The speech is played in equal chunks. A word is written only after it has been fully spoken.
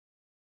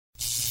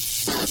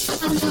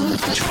721,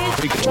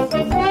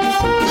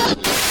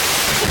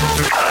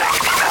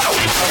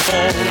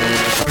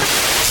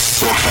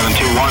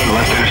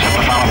 let's intercept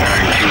the final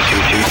bearing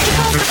 222.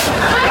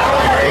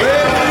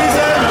 Ladies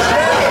and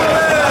gentlemen,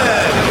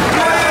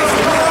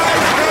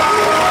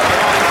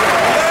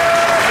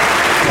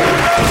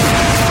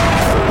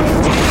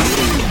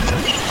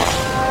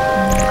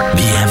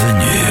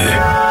 Bienvenue.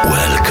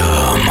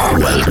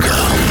 Welcome.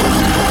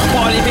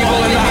 party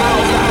people in the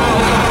house.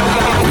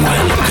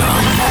 Welcome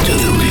to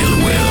the real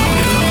world.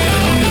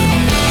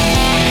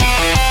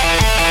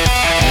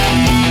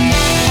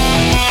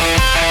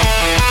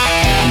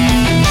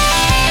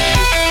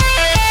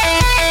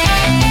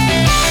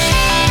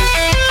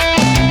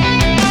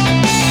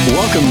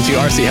 Welcome to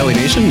RC Heli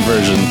Nation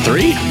version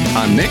 3.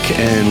 I'm Nick,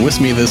 and with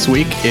me this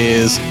week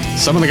is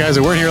some of the guys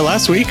that weren't here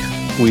last week.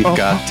 We've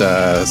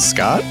got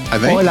Scott, I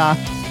think.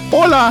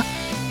 Hola.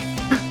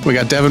 We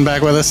got Devin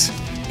back with us.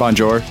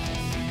 Bonjour.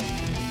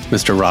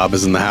 Mr. Rob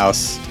is in the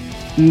house.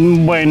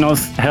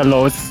 Buenos,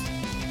 hellos.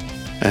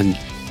 And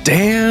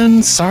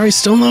Dan, sorry,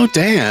 still no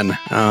Dan.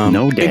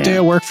 No Dan. Big day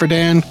of work for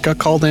Dan. Got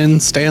called in,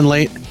 staying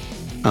late.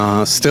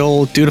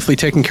 Still dutifully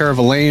taking care of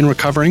Elaine,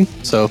 recovering.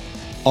 So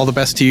all the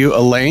best to you,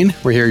 Elaine.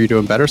 We're here, you're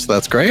doing better, so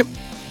that's great.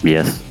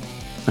 Yes.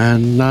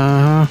 And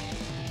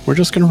we're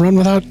just going to run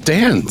without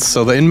Dan.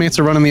 So the inmates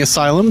are running the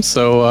asylum,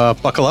 so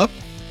buckle up.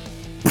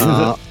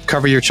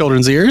 Cover your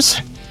children's ears.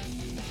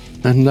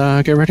 And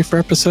get ready for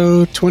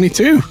episode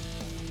 22.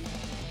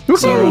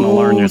 So you're gonna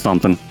learn you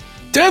something.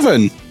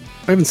 Devin!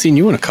 I haven't seen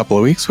you in a couple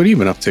of weeks. What have you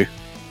been up to?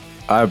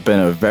 I've been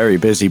a very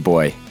busy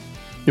boy.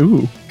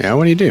 Ooh. Yeah,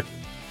 what do you do?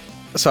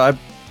 So I've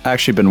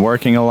actually been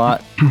working a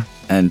lot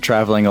and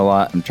traveling a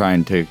lot. I'm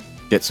trying to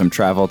get some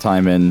travel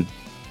time in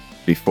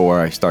before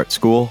I start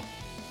school.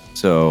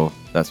 So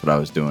that's what I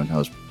was doing.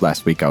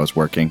 Last week I was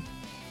working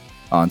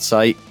on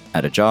site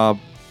at a job.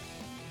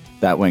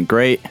 That went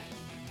great.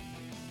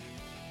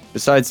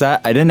 Besides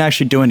that, I didn't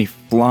actually do any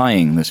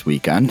flying this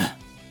weekend.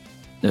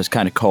 It was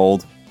kind of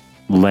cold.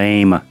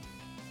 Lame.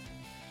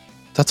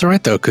 That's all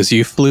right, though, because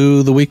you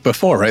flew the week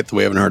before, right? That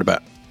we haven't heard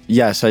about.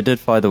 Yes, I did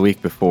fly the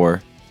week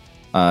before.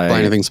 Fly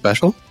anything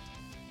special?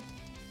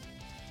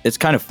 It's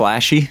kind of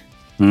flashy.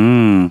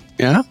 Yeah?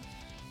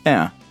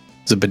 Yeah.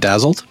 Is it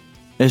bedazzled?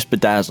 It's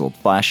bedazzled,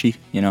 flashy,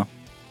 you know?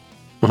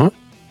 Uh-huh.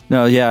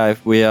 No, yeah,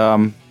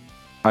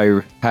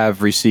 I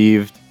have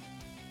received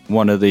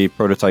one of the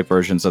prototype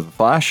versions of the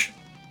Flash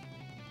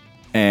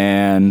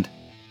and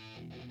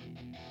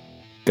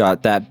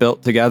got that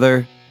built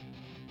together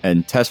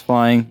and test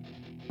flying,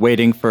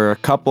 waiting for a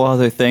couple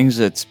other things.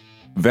 It's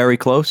very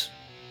close.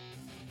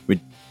 We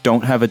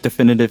don't have a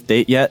definitive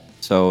date yet,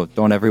 so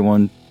don't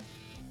everyone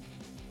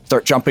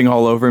start jumping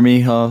all over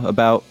me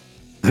about,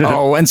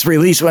 when's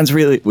release?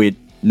 We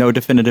no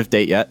definitive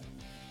date yet.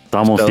 It's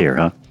almost So, here,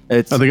 huh?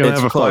 Are they going to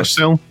have a flash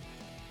sale?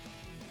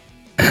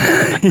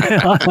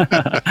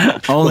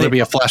 Will there be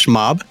a flash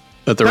mob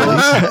at the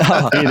release?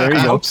 Hey, there you go.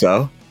 I hope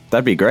so.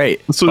 That'd be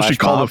great. That's what she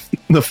call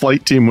the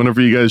flight team whenever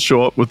you guys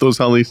show up with those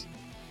helis.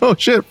 Oh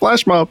shit,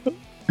 flash mob. Boom.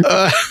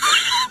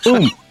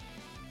 All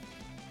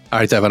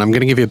right, Devin, I'm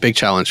going to give you a big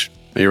challenge.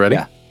 Are you ready?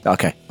 Yeah.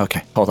 Okay.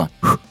 Hold on.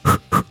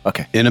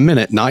 Okay. In a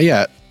minute, not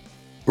yet.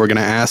 We're going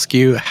to ask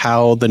you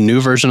how the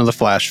new version of the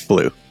Flash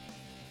flew.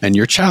 And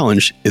your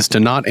challenge is to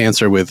not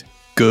answer with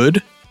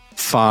good,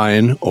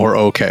 fine, or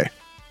okay.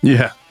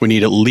 Yeah. We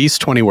need at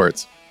least 20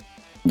 words.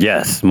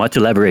 Yes, much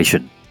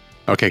elaboration.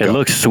 Okay, It go.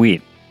 looks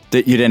sweet.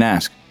 You didn't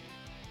ask.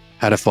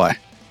 How to fly.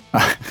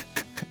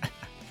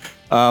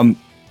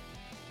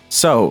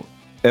 So,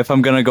 if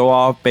I'm going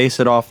to base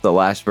it off the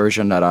last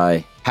version that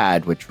I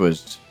had, which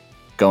was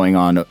going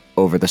on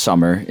over the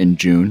summer in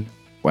June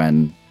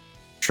when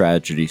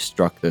tragedy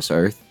struck this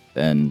earth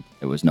and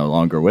it was no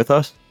longer with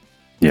us.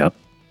 Yep.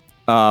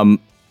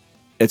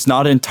 It's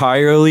not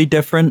entirely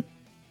different.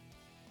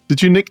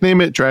 Did you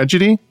nickname it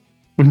Tragedy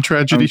when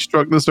tragedy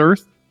struck this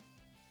earth?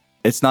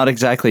 It's not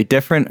exactly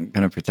different. I'm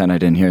going to pretend I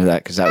didn't hear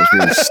that because that was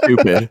really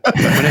stupid.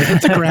 When it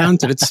hit the ground,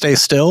 did it stay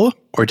still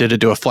or did it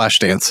do a flash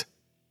dance?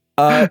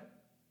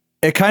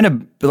 It kind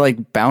of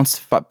like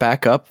bounced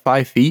back up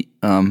 5 feet.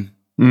 Very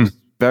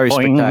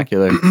Boing.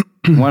 spectacular.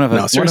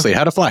 No, seriously,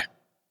 how to fly.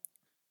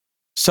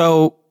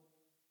 So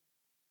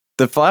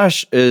the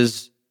Flash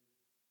is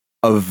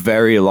a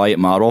very light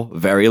model,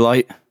 very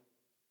light,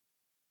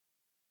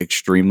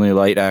 extremely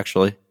light.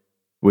 Actually,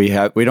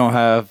 I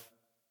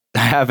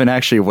haven't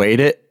actually weighed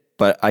it,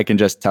 but I can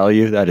just tell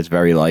you that it's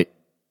very light.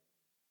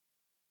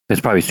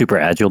 It's probably super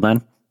agile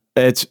then.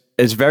 It's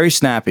very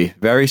snappy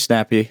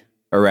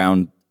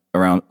around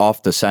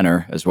off the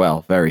center as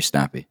well. Very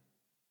snappy.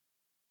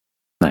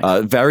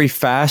 Nice. Very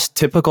fast,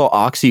 typical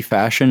Oxy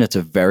fashion. It's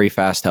a very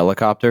fast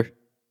helicopter.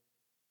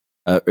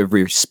 It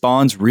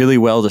responds really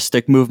well to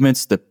stick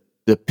movements.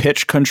 The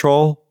pitch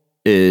control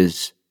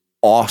is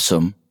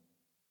awesome.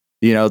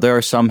 You know, there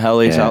are some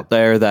helis out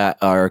there that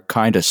are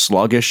kind of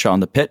sluggish on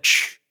the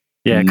pitch.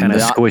 Yeah, kind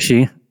of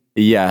squishy.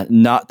 Yeah,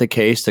 not the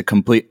case. The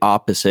complete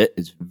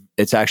opposite.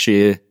 It's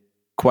actually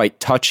quite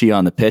touchy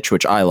on the pitch,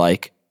 which I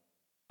like.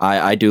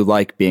 I do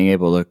like being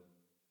able to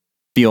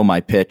feel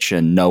my pitch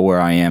and know where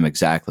I am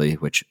exactly,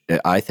 which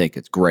I think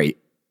it's great.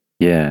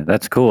 Yeah,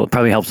 that's cool. It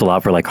probably helps a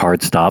lot for like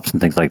hard stops and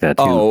things like that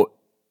too. Oh,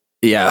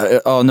 yeah.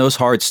 On those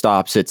hard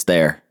stops, it's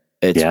there.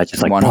 It's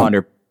just like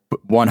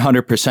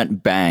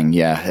 100% bang.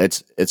 Yeah,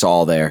 it's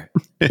all there.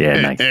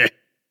 Yeah, nice.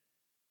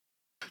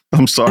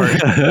 I'm sorry.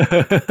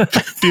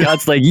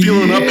 That's like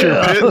Feeling up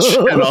your pitch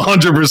and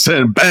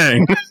 100%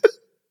 bang.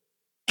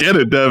 Get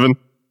it, Devin.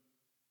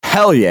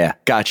 Hell yeah.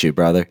 Got you,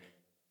 brother.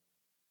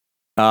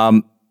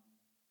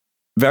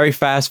 Very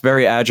fast,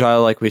 very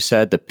agile. Like we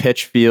said, the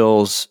pitch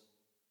feels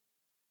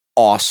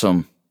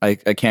awesome. I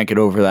can't get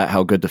over that,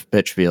 how good the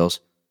pitch feels.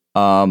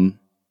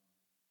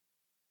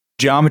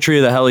 Geometry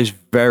of the heli's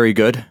very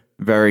good.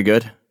 Very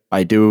good.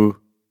 I do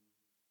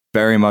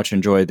very much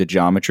enjoy the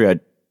geometry. I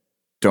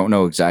don't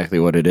know exactly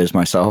what it is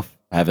myself.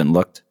 I haven't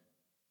looked.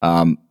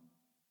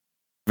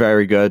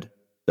 Very good.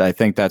 I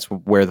think that's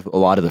where a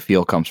lot of the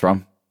feel comes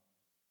from.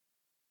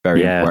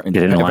 Very important.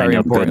 Get it lined very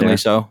up importantly good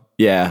so.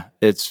 Yeah,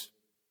 it's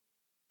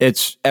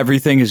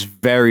everything is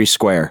very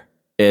square.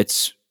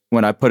 It's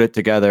when I put it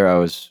together, I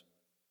was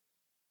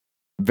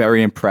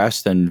very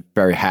impressed and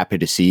very happy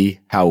to see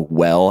how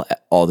well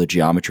all the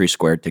geometry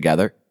squared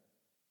together.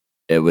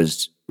 It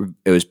was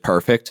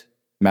perfect.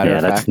 Matter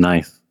of fact, that's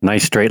nice.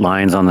 Nice straight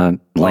lines on the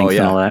length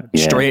and all that.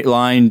 Yeah. Straight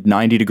line,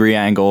 90-degree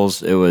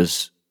angles. It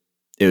was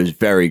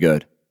very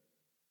good.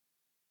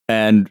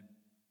 And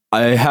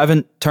I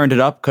haven't turned it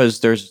up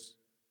because there's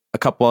a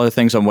couple other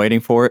things I'm waiting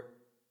for it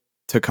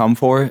to come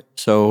for it.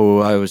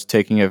 So I was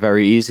taking it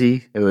very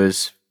easy. It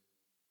was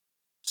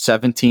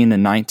 17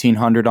 and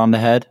 1900 on the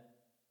head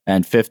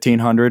and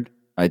 1500.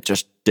 I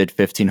just did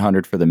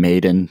 1500 for the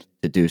maiden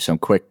to do some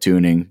quick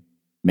tuning,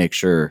 make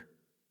sure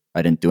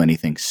I didn't do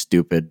anything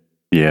stupid.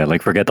 Yeah,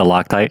 like forget the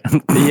Loctite.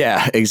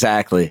 Yeah,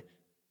 exactly.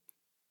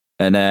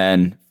 And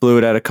then flew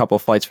it at a couple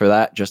flights for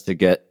that just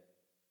to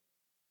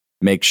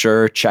make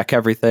sure, check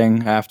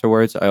everything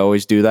afterwards. I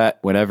always do that.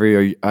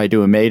 Whenever I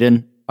do a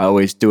maiden, I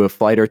always do a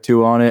flight or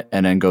two on it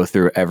and then go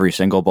through every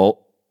single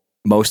bolt.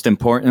 Most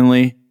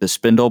importantly, the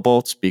spindle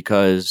bolts,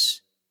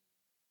 because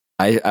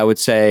I would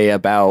say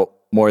about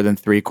more than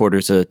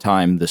 3/4 of the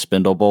time, the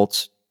spindle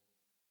bolts,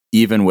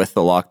 even with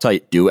the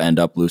Loctite, do end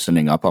up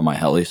loosening up on my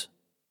helis.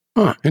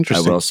 Huh,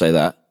 interesting. I will say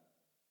that.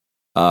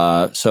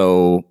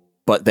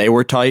 But they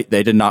were tight.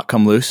 They did not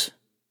come loose.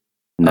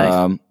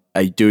 Nice.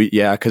 I do,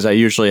 yeah, because I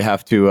usually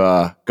have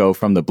to go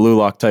from the blue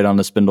Loctite on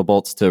the spindle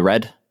bolts to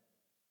red.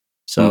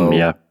 So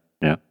yeah.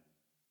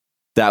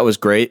 That was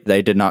great.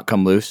 They did not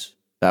come loose.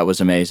 That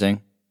was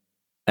amazing.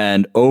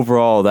 And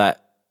overall,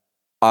 that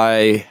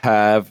I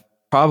have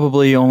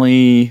probably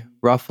only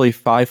roughly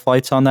 5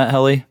 flights on that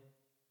heli,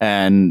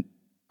 and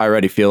I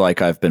already feel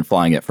like I've been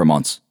flying it for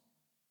months.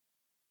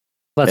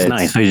 That's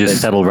nice. So you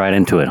just settled right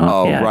into it, huh?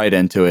 Oh, yeah. Right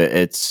into it.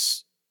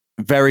 It's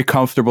very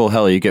comfortable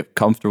heli. You get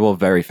comfortable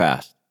very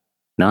fast.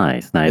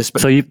 Nice.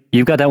 So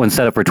you've got that one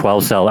set up for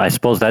 12 cell. I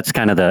suppose that's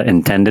kind of the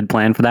intended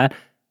plan for that.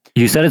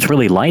 You said it's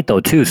really light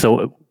though too.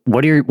 So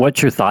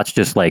what's your thoughts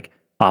just like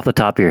off the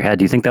top of your head?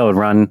 Do you think that would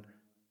run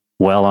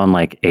well on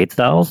like 8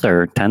 cells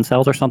or 10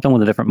 cells or something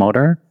with a different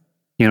motor?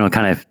 You know,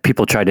 kind of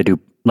people try to do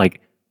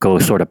like go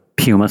sort of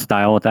Puma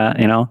style with that,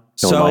 you know?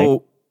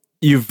 So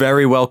you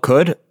very well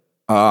could.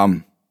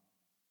 When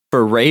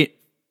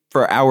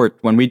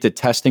we did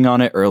testing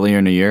on it earlier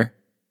in the year,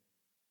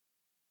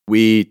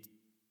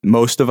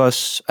 most of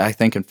us, I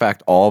think, in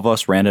fact, all of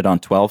us ran it on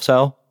 12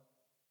 cell.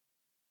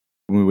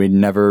 We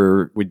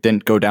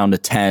didn't go down to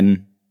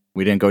 10.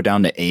 We didn't go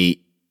down to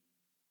 8.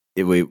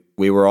 We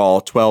were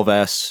all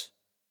 12S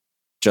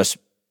just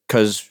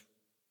because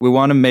we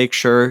want to make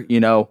sure, you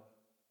know,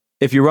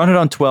 if you run it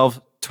on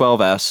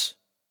 12S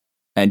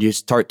and you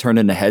start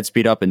turning the head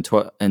speed up in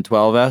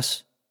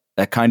 12S,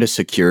 that kind of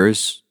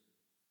secures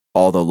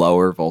all the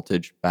lower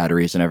voltage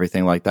batteries and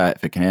everything like that.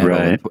 If it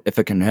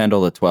can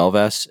handle the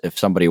 12S, if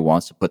somebody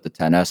wants to put the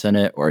 10S in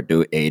it or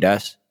do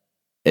 8S,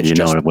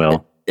 it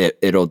will.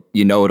 It'll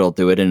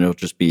do it, and it'll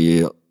just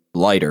be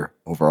lighter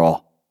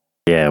overall.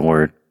 Yeah,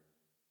 word.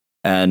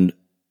 And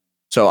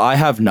so I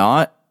have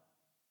not.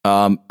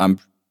 I'm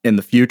in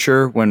the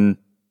future when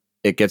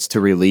it gets to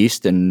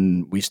released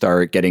and we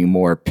start getting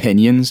more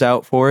pinions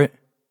out for it.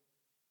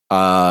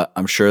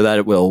 I'm sure that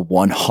it will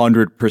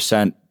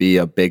 100% be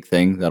a big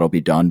thing that'll be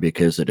done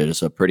because it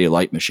is a pretty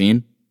light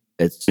machine.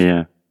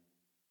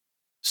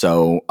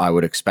 So I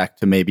would expect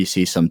to maybe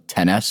see some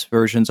 10S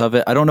versions of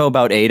it. I don't know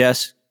about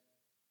 8S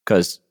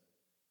because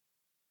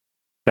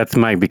that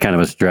might be kind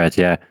of a stretch.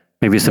 Yeah,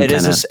 maybe some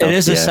 10S. It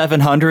is a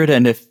 700,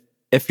 and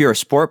if you're a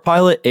sport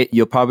pilot,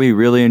 you'll probably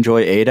really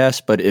enjoy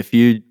 8S. But if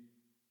you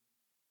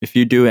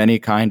do any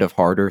kind of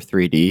harder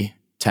 3D,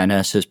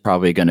 10S is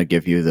probably going to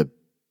give you the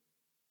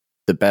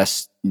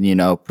best, you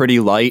know, pretty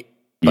light,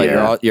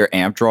 but your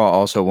amp draw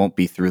also won't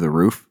be through the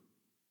roof.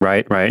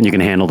 Right. And you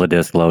can handle the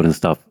disc load and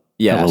stuff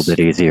a little bit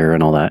easier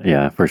and all that.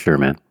 Yeah, for sure,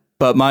 man.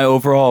 But my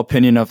overall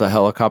opinion of the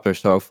helicopter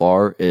so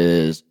far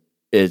is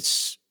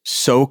it's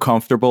so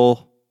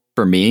comfortable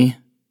for me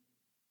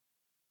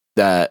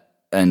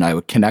and I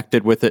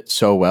connected with it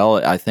so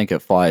well. I think it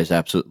flies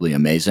absolutely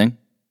amazing.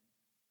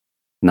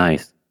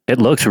 Nice. It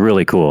looks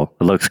really cool.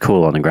 It looks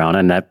cool on the ground.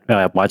 And that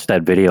I watched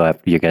that video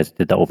after you guys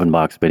did the open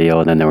box video,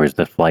 and then there was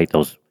the flight,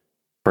 those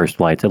first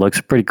flights. It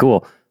looks pretty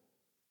cool.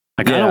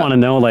 I kind of want to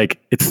know, like,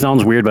 it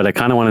sounds weird, but I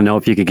kind of want to know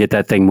if you could get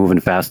that thing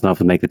moving fast enough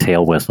to make the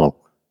tail whistle.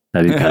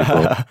 That'd be kind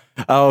of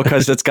cool. Oh,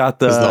 because it's got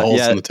the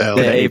holes in the tail.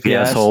 the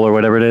APS hole or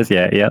whatever it is.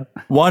 Yeah.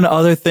 One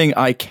other thing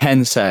I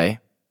can say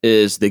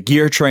is the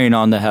gear train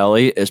on the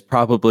heli is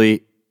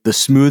probably the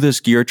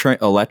smoothest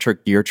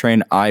electric gear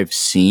train I've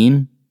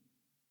seen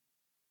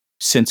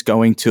since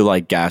going to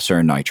like gasser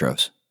and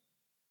nitros.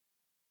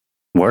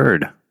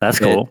 Word. That's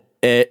cool.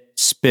 It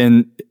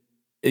spin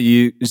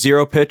you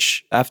zero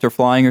pitch after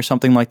flying or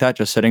something like that,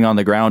 just sitting on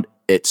the ground.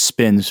 It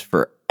spins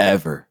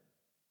forever.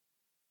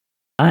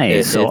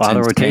 Nice. So auto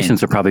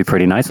rotations are probably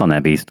pretty nice on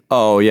that beast.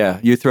 Oh yeah,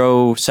 you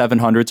throw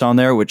 700s on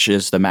there, which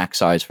is the max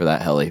size for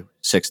that heli.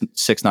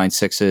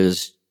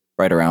 696s,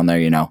 right around there.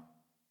 You know,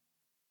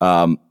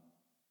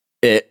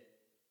 it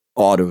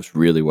autos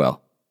really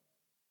well.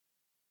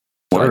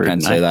 Word. I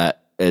can say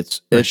that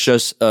it's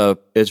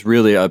it's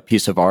really a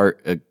piece of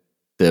art.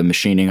 The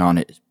machining on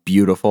it is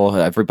beautiful.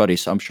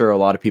 I'm sure a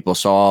lot of people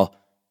saw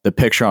the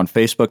picture on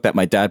Facebook that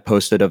my dad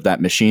posted of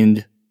that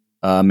machined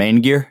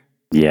main gear.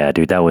 Yeah,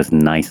 dude, that was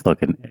nice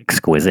looking,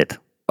 exquisite.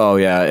 Oh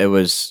yeah, it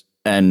was,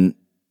 and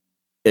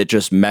it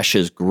just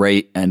meshes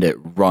great, and it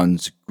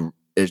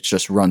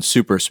just runs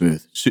super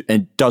smooth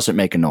and doesn't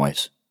make a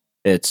noise.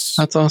 That's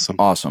awesome.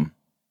 Awesome.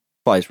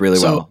 Flies really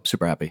well.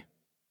 Super happy.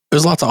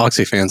 There's lots of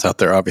Oxy fans out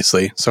there,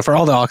 obviously. So for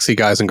all the Oxy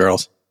guys and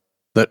girls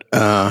that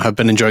have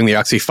been enjoying the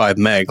Oxy 5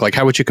 Meg, like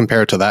how would you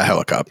compare it to that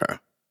helicopter?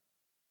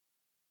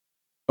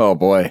 Oh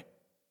boy.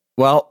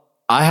 Well,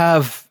 I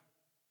have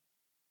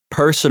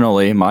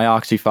personally, my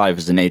Oxy 5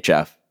 is an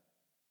HF.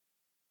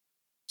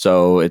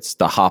 So it's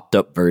the hopped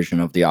up version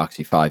of the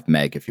Oxy 5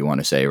 Meg, if you want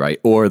to say, right?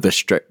 Or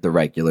the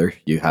regular.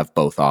 You have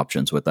both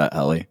options with that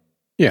heli.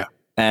 Yeah.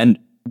 And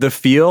the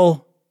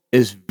feel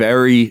is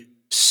very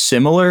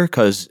similar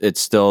because it's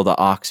still the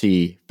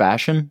Oxy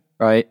fashion,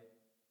 right?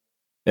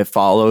 It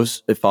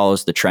follows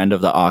the trend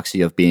of the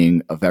Oxy of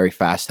being a very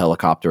fast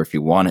helicopter if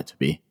you want it to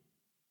be.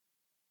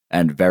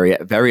 And very,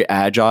 very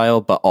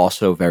agile, but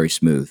also very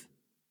smooth.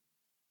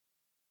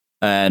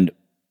 And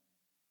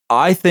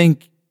I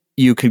think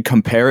you could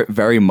compare it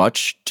very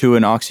much to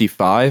an Oxy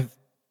 5,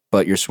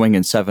 but you're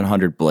swinging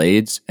 700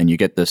 blades and you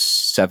get this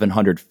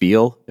 700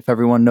 feel, if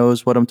everyone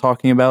knows what I'm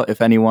talking about.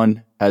 If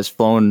anyone has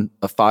flown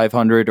a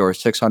 500 or a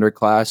 600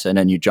 class and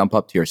then you jump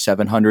up to your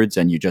 700s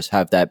and you just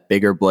have that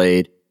bigger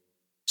blade,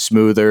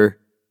 smoother,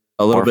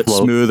 a little bit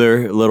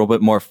smoother, a little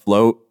bit more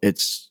float.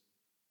 It's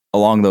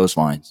along those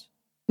lines.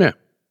 Yeah,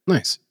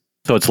 nice.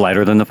 So it's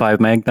lighter than the 5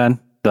 Meg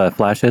then, the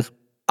Flash is?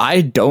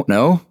 I don't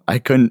know. I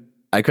couldn't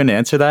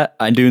answer that.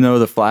 I do know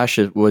the Flash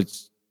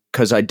was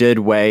because I did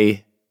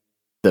weigh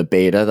the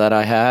beta that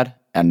I had,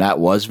 and that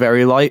was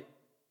very light.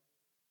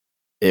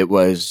 It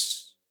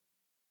was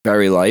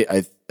very light.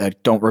 I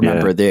don't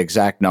remember the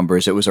exact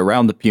numbers. It was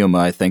around the Puma,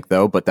 I think,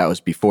 though, but that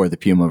was before the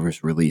Puma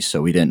was released,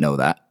 so we didn't know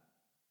that.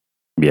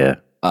 Yeah.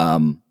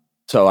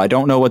 So I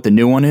don't know what the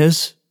new one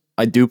is.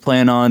 I do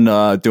plan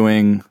on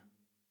doing,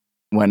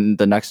 when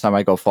the next time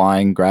I go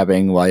flying,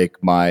 grabbing like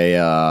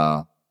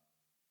my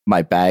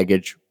my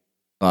baggage,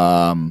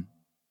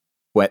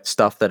 wet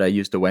stuff that I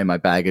use to weigh my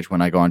baggage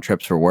when I go on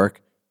trips for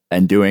work,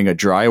 and doing a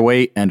dry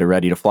weight and a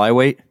ready to fly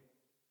weight,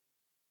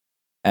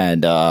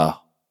 and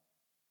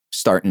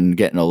starting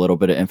getting a little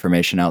bit of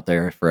information out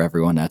there for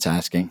everyone that's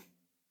asking.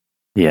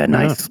 Yeah,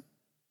 nice.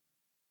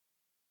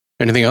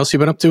 Anything else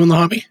you've been up to in the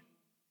hobby?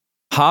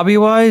 Hobby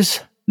wise,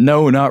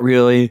 no, not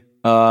really.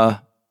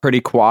 Pretty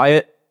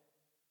quiet,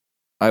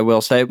 I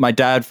will say. My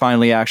dad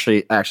finally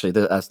actually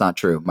that's not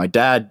true. My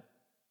dad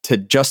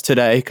just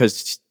today,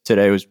 because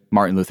today was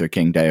Martin Luther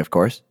King Day, of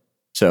course.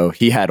 So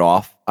he had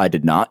off. I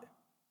did not.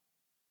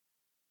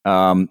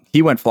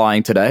 He went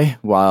flying today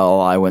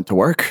while I went to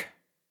work.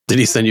 Did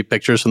he send you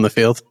pictures from the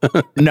field?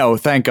 No,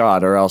 thank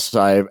God, or else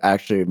I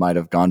actually might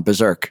have gone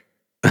berserk.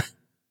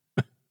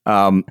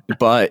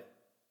 But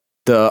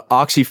the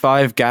Oxy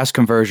 5 gas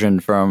conversion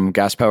from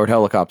gas-powered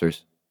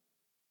helicopters.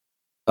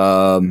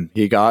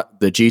 He got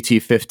the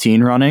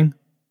GT15 running,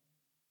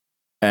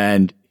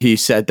 and he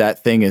said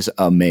that thing is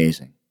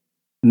amazing.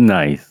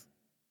 Nice.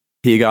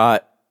 He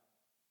got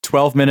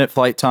 12-minute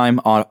flight time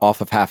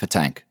off of half a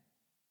tank.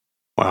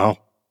 Wow.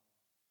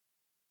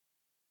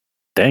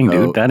 Dang,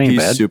 dude, that ain't he's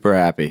bad. Super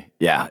happy.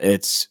 Yeah,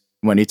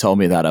 when he told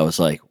me that, I was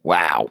like,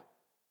 wow,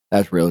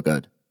 that's real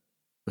good.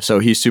 So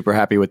he's super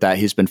happy with that.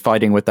 He's been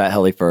fighting with that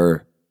heli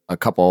for a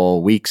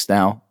couple weeks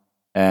now,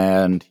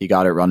 and he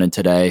got it running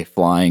today,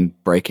 flying,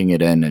 breaking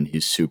it in, and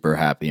he's super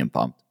happy and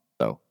pumped.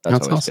 So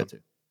that's always awesome. good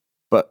too.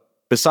 But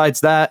besides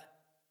that,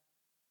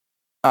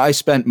 I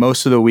spent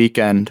most of the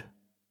weekend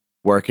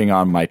working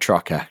on my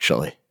truck,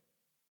 actually.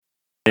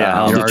 Yeah,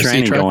 how's your the RC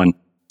training truck? going?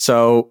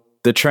 So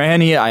the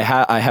tranny,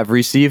 I have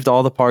received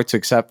all the parts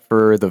except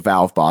for the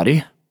valve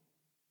body.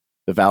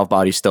 The valve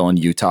body's still in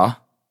Utah.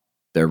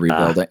 They're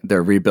rebuilding.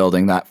 They're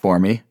rebuilding that for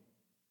me.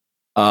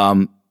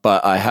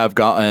 But I have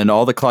gotten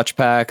all the clutch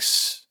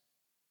packs,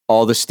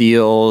 all the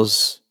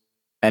steels,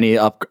 any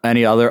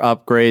other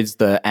upgrades,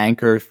 the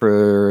anchor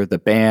for the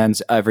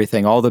bands,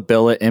 everything, all the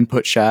billet,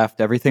 input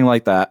shaft, everything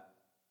like that.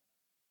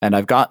 And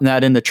I've gotten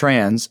that in the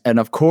trans. And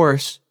of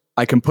course,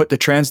 I can put the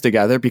trans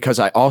together because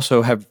I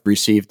also have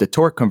received the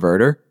torque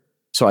converter,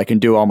 so I can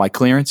do all my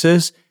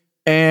clearances.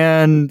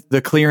 And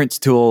the clearance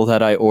tool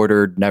that I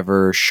ordered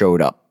never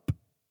showed up.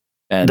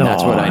 And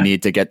that's what I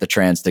need to get the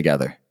trans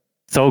together.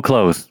 So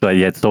close, but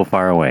yet so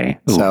far away.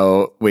 Ooh.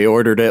 So we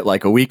ordered it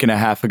like a week and a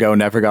half ago,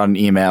 never got an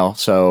email.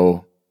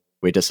 So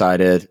we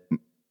decided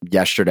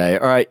yesterday,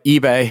 all right,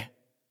 eBay,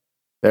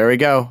 there we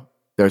go.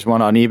 There's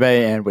one on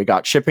eBay, and we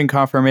got shipping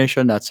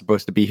confirmation. That's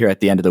supposed to be here at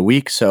the end of the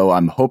week. So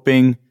I'm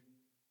hoping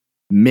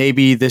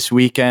maybe this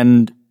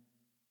weekend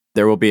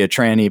there will be a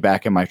tranny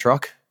back in my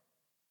truck.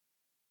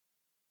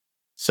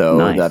 So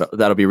nice.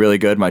 that'll be really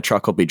good. My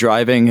truck will be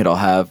driving. It'll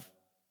have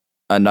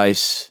a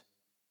nice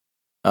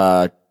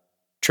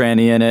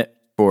tranny in it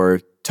for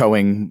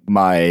towing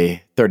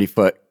my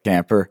 30-foot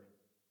camper.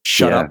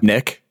 Shut up,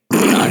 Nick.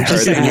 I'm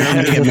just saying you're not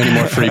going to get many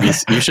more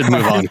freebies. You should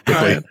move on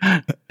quickly.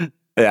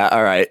 Yeah,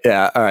 all right.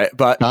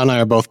 But Don and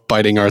I are both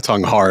biting our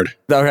tongue hard.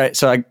 All right,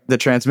 so the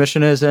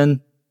transmission is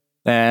in,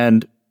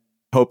 and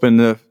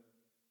hoping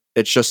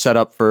it's just set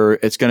up for,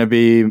 it's going to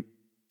be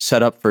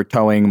set up for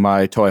towing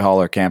my toy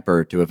hauler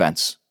camper to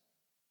events.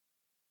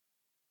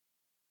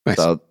 Nice.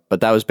 So,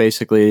 but that was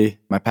basically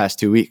my past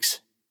 2 weeks.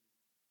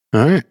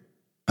 All right.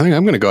 I think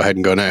I'm going to go ahead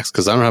and go next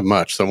because I don't have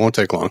much, so it won't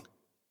take long.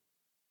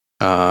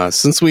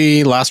 Since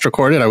we last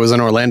recorded, I was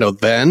in Orlando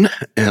then,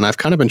 and I've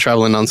kind of been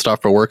traveling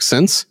nonstop for work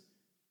since.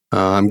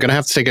 I'm going to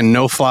have to take a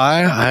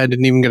no-fly. I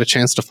didn't even get a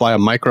chance to fly a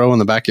micro in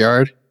the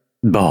backyard.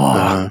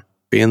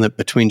 Being that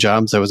between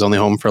jobs, I was only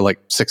home for like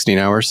 16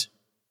 hours.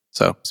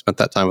 So spent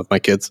that time with my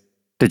kids.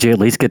 Did you at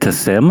least get to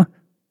sim?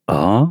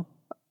 Oh.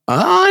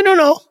 I don't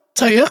know.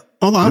 Tell you.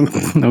 Hold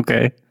on.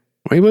 Okay.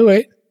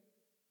 Wait.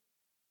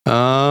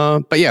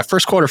 But yeah,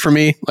 first quarter for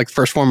me, like the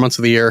first 4 months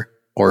of the year,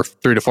 or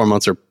 3 to 4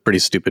 months are pretty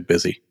stupid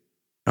busy.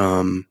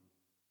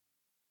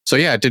 So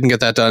yeah, I didn't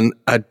get that done.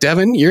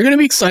 Devin, you're going to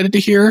be excited to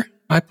hear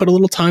I put a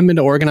little time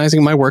into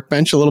organizing my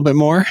workbench a little bit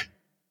more.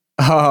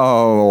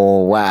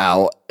 Oh,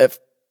 wow. If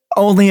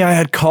only I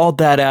had called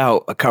that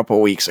out a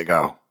couple weeks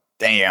ago.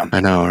 Damn.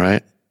 I know,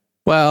 right?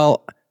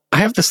 Well, I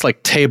have this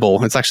like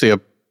table. It's actually a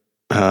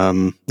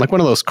like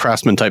one of those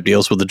Craftsman type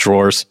deals with the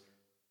drawers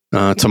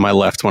to my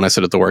left when I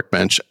sit at the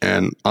workbench.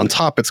 And on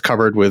top, it's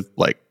covered with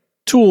like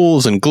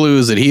tools and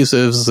glues,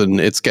 adhesives, and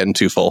it's getting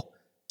too full.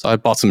 So I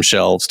bought some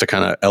shelves to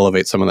kind of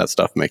elevate some of that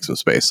stuff, make some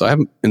space. So I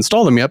haven't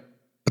installed them yet,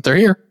 but they're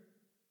here.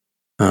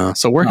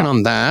 So working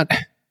on that.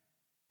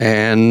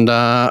 And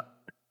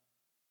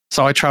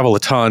so I travel a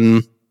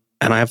ton,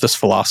 and I have this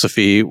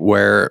philosophy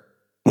where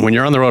when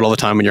you're on the road all the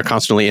time and you're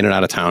constantly in and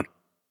out of town,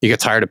 you get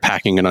tired of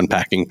packing and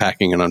unpacking,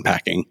 packing and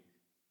unpacking.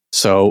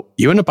 So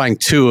you end up buying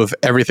 2 of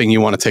everything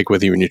you want to take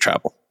with you when you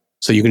travel.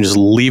 So you can just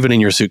leave it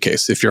in your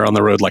suitcase if you're on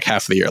the road like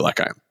half of the year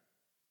like I am.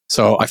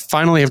 So I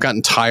finally have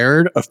gotten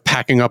tired of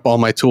packing up all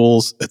my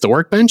tools at the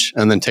workbench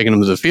and then taking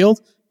them to the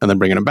field and then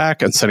bringing them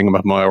back and setting them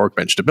up on my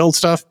workbench to build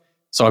stuff.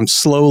 So I'm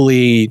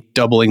slowly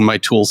doubling my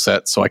tool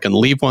set so I can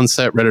leave one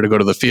set ready to go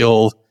to the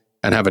field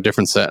and have a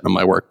different set on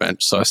my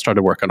workbench. So I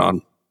started working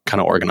on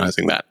kind of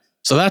organizing that.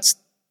 So that's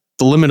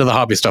the limit of the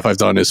hobby stuff I've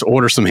done is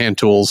order some hand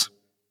tools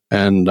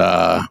and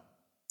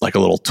like a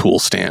little tool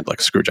stand, like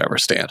a screwdriver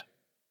stand.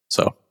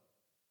 So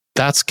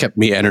that's kept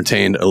me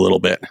entertained a little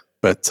bit,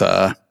 but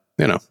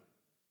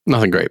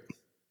nothing great.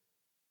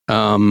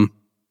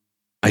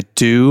 I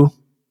do,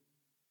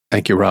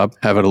 thank you, Rob,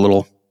 have a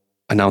little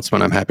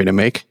announcement I'm happy to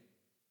make.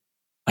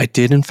 I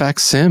did, in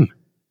fact, sim.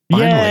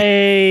 Finally.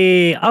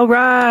 Yay! All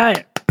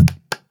right.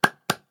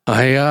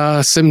 I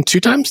simmed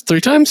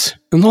 3 times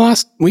in the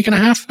last week and a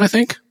half, I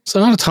think. So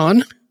not a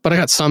ton, but I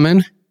got some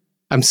in.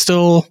 I'm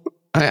still,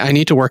 I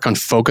need to work on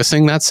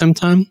focusing that sim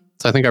time.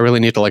 So I think I really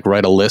need to like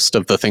write a list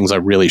of the things I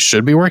really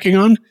should be working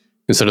on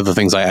instead of the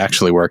things I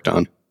actually worked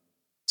on.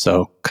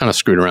 So kind of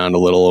screwed around a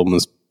little and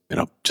was,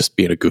 just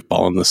being a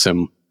goofball in the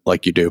sim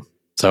like you do.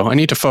 So I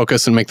need to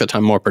focus and make the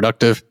time more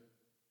productive.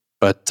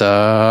 But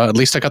at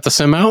least I got the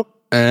sim out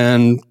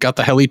and got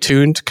the heli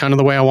tuned kind of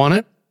the way I want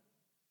it.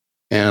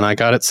 And I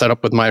got it set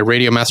up with my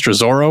Radio Master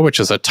Zorro, which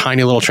is a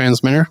tiny little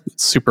transmitter.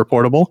 It's super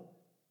portable.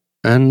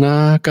 And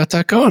got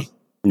that going.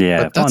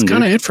 Yeah, but that's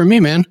kind of it for me,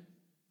 man.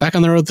 Back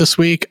on the road this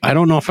week. I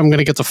don't know if I'm going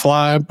to get to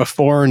fly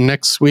before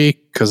next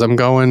week because I'm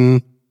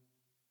going...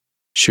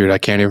 Shoot, I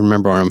can't even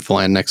remember where I'm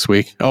flying next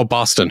week. Oh,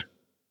 Boston.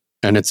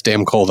 And it's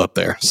damn cold up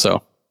there.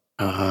 So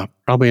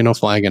probably no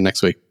fly again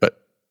next week.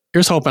 But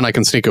here's hoping I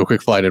can sneak a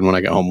quick flight in when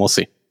I get home. We'll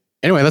see.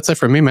 Anyway, that's it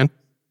for me, man.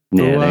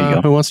 Yeah, there you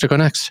go. Who wants to go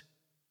next?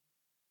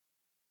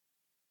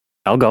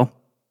 I'll go.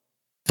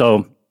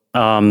 So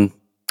I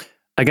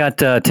got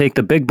to take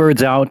the big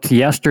birds out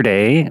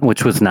yesterday,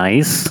 which was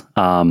nice.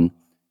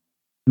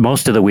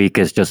 Most of the week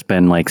has just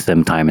been like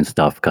sim time and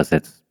stuff because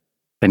it's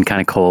been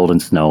kind of cold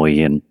and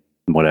snowy and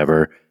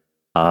whatever.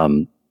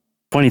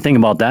 Funny thing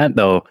about that,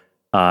 though,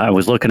 I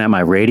was looking at my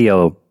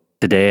radio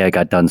today. I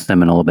got done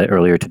simming a little bit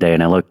earlier today,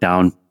 and I looked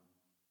down.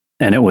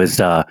 and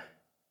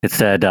it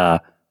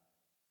said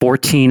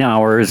 14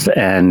 hours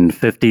and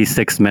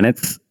 56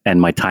 minutes,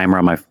 and my timer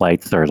on my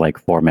flights are like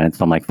 4 minutes.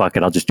 So I'm like, fuck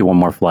it, I'll just do one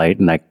more flight,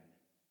 and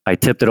I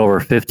tipped it over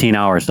 15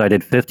 hours. So I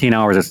did 15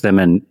 hours of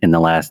simming in the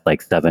last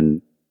like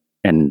 7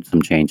 and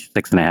some change,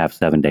 6.5,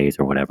 7 days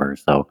or whatever.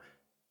 So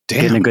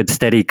getting a good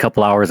steady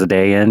couple hours a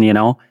day in,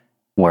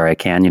 where I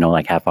can,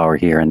 like half hour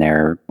here and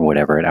there or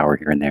whatever, an hour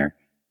here and there.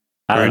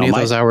 Are any of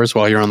those hours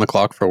while you're on the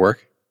clock for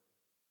work?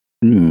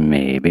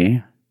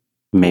 Maybe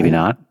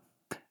not.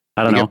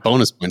 I don't know. Get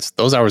bonus points.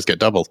 Those hours get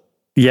doubled.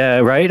 Yeah,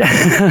 right.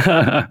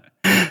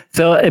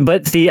 So,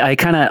 but see, I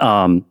kind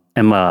of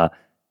am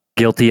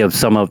guilty of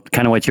some of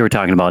kind of what you were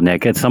talking about,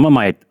 Nick. And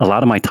a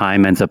lot of my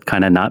time ends up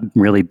kind of not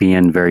really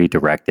being very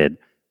directed,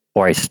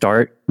 or I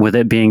start with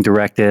it being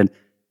directed,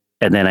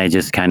 and then I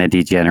just kind of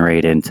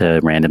degenerate into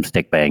random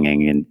stick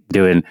banging and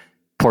doing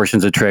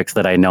portions of tricks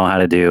that I know how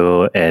to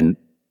do, and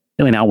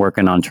really not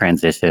working on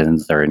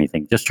transitions or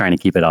anything, just trying to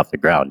keep it off the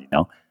ground,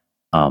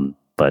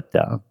 But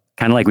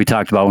kind of like we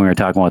talked about when we were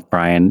talking with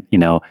Brian,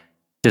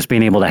 just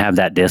being able to have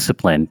that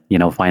discipline,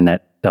 find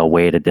that a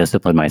way to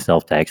discipline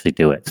myself to actually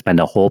do it. Spend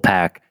a whole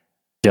pack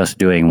just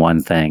doing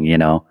one thing,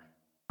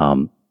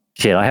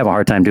 Shit, I have a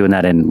hard time doing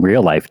that in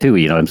real life too,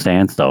 you know what I'm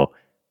saying? So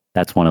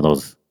that's one of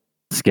those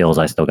skills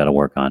I still got to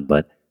work on.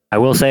 But I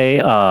will say,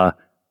 for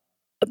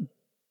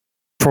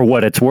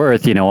what it's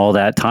worth, all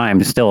that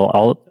time, still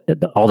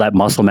all that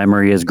muscle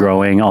memory is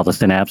growing. All the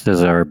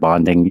synapses are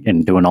bonding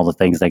and doing all the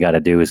things they got to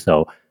do.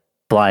 So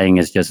flying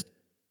is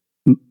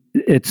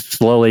it's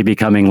slowly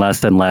becoming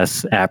less and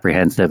less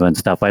apprehensive and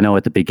stuff. I know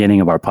at the beginning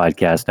of our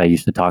podcast, I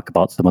used to talk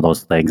about some of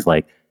those things.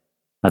 Like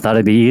I thought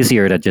it'd be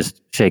easier to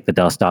just shake the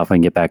dust off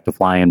and get back to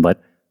flying,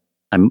 but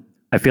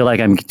I feel like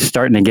I'm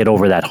starting to get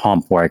over that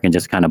hump where I can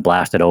just kind of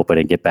blast it open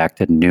and get back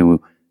to new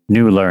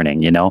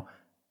learning,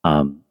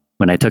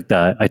 when I took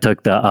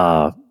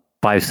the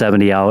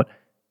 570 out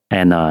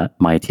and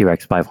my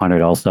T-Rex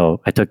 500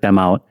 also, I took them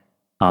out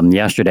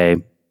yesterday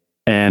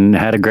and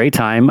had a great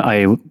time.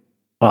 I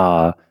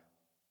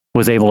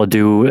was able to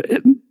do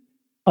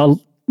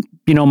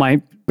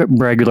my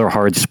regular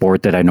hard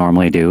sport that I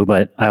normally do,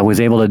 but I was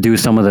able to do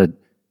some of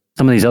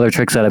these other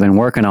tricks that I've been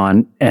working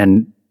on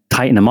and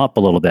tighten them up a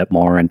little bit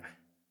more. And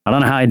I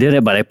don't know how I did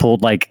it, but I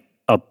pulled like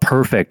a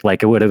perfect,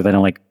 like it would have been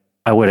like,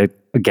 I would have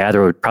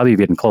gathered, would probably be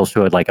getting close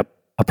to it, like a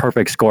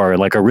perfect score,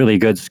 like a really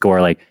good score,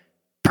 like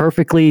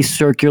perfectly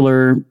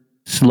circular,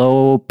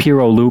 slow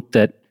Piro loop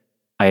that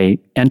I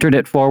entered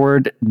it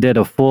forward, did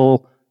a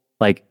full,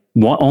 like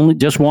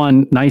just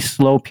one nice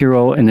slow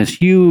Piro in this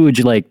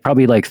huge, like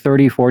probably like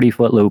 30, 40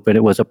 foot loop. And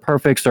it was a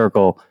perfect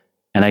circle.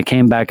 And I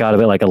came back out of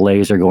it like a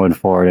laser going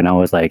forward. And I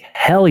was like,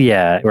 hell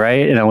yeah.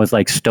 Right. And I was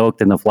like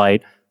stoked in the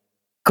flight.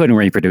 Couldn't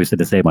reproduce it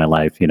to save my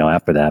life,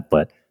 after that.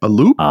 But a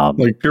loop,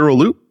 like Piro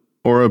loop,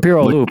 or a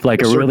Piro loop,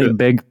 like a really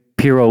big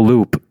Piro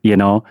loop,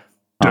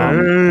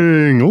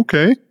 Dang.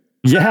 Okay.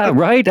 Yeah.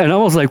 Right. And I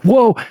was like,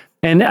 whoa.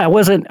 And I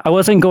wasn't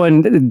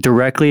going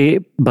directly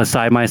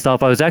beside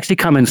myself. I was actually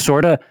coming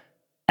sort of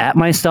at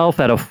myself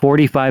at a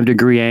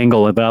 45-degree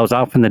angle, but I was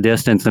off in the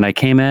distance, and I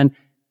came in and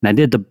I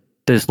did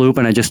this loop,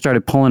 and I just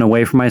started pulling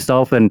away from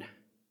myself, and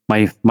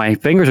my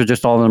fingers are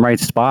just all in the right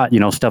spot,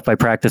 stuff I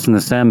practice in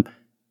the sim.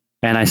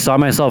 And I saw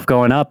myself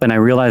going up, and I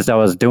realized I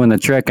was doing the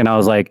trick, and I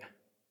was like,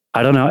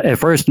 I don't know. At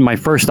first, my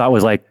first thought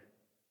was like,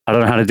 I don't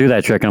know how to do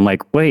that trick. And I'm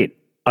like, wait,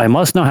 I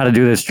must know how to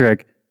do this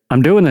trick.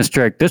 I'm doing this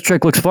trick. This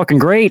trick looks fucking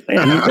great.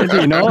 And,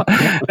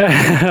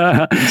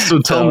 So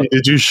tell me,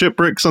 did you ship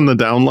bricks on the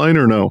downline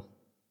or no?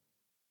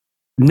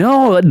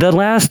 No, the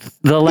last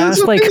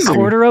like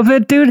quarter of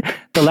it, dude.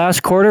 The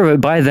last quarter of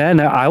it. By then,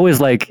 I was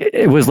like,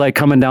 it was like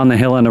coming down the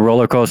hill on a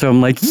roller coaster.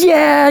 I'm like,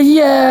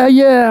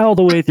 yeah, all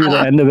the way through the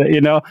end of it,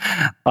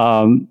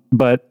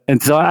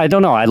 and so I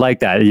don't know. I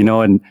like that,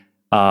 and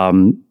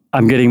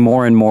I'm getting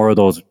more and more of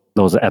those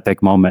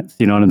epic moments.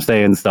 You know what I'm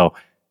saying? So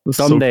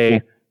someday,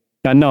 so cool.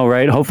 I know,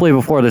 right? Hopefully,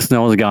 before the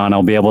snow is gone,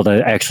 I'll be able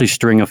to actually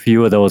string a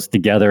few of those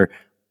together.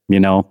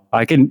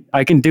 I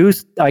can do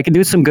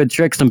some good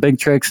tricks, some big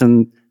tricks,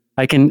 and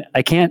you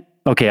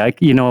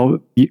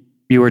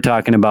were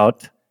talking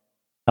about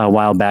a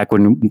while back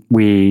when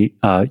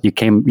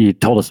you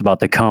told us about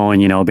the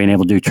cone, being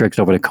able to do tricks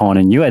over the cone.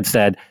 And you had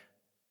said,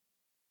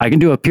 I can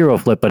do a Piro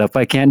flip, but if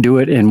I can't do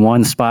it in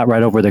one spot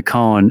right over the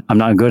cone, I'm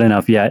not good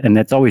enough yet. And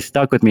it's always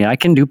stuck with me. I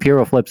can do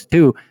Piro flips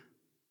too,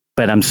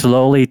 but I'm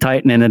slowly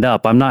tightening it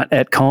up. I'm not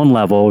at cone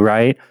level,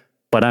 right?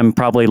 But I'm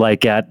probably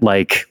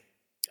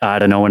I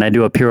don't know, when I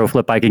do a Piro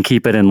flip, I can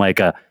keep it in like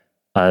a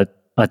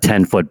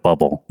 10-foot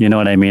bubble. You know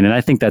what I mean? And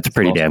I think that's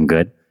pretty damn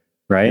good,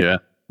 right? Yeah.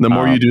 The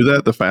more you do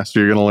that, the faster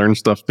you're going to learn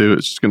stuff too.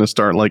 It's just going to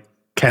start like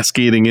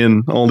cascading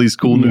in all these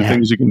cool new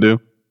things you can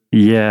do.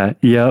 Yeah,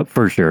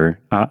 for sure.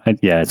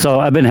 So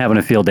I've been having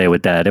a field day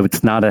with that.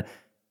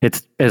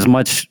 It's as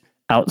much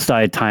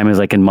outside time as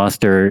I can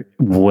muster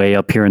way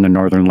up here in the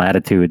northern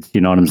latitudes.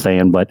 You know what I'm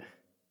saying? But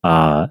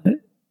I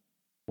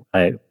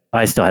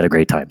still had a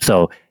great time.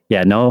 So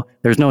yeah,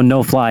 there's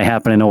no fly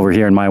happening over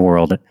here in my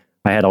world.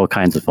 I had all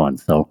kinds of fun.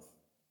 So,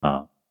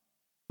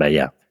 but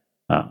yeah,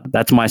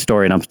 That's my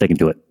story, and I'm sticking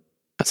to it.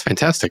 That's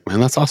fantastic, man.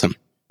 That's awesome.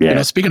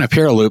 Yeah. Speaking of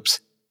Piro loops,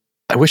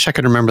 I wish I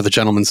could remember the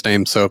gentleman's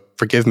name, so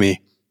forgive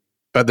me.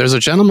 But there's a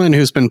gentleman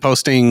who's been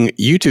posting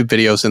YouTube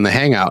videos in the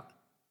Hangout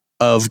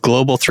of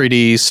global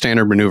 3D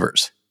standard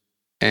maneuvers.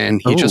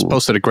 And he just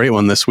posted a great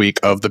one this week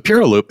of the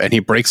Piro loop, and he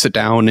breaks it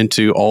down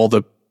into all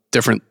the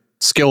different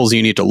skills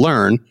you need to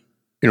learn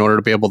in order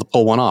to be able to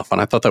pull one off. And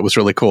I thought that was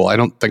really cool. I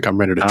don't think I'm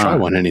ready to try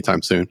one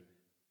anytime soon.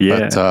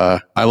 Yeah.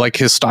 But I like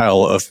his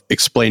style of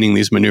explaining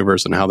these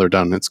maneuvers and how they're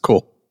done. It's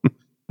cool.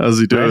 How's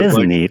he doing? That is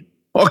neat.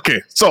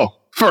 Okay, so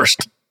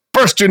first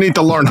you need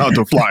to learn how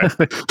to fly.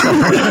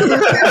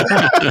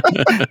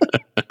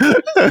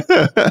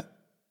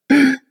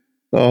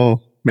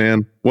 Oh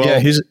man. Well, yeah,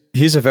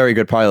 he's a very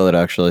good pilot,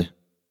 actually.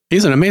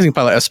 He's an amazing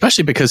pilot,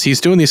 especially because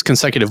he's doing these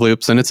consecutive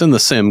loops, and it's in the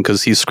sim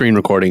because he's screen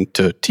recording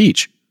to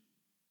teach.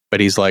 But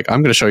he's like,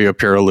 I'm going to show you a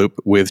Piro loop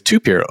with 2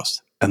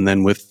 Piros, and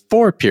then with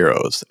 4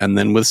 Piros, and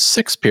then with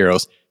 6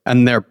 Piros,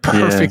 and they're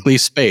perfectly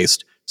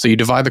spaced. So you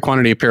divide the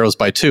quantity of Piros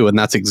by 2, and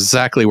that's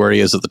exactly where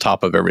he is at the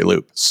top of every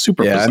loop.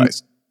 Super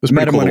precise. It was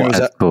met him cool when he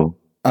was cool.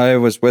 I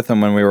was with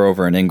him when we were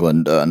over in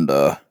England, and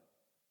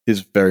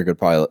he's a very good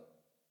pilot.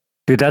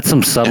 Dude, that's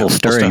some subtle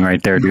stirring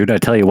right there, dude. I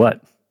tell you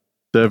what.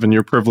 Devin,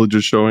 your privilege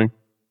is showing.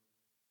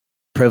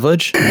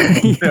 Privilege?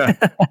 Yeah.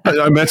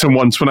 I met him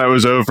once when I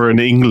was over in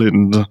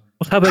England. I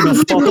was having a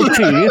spot of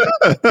tea,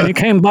 and he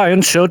came by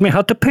and showed me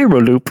how to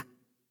Piro loop.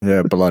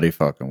 Yeah, bloody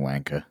fucking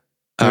wanker.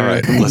 All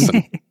right,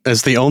 listen.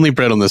 As the only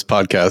Brit on this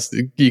podcast,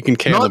 you can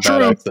can the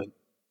bad accent.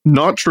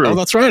 Not true. Oh,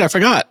 that's right. I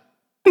forgot.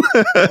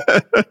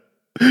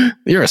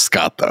 You're a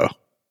Scot, though.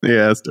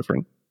 Yeah, it's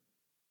different.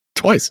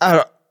 Twice.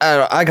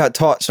 I got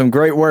taught some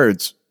great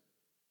words.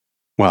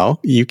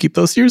 Well, you keep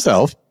those to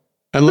yourself,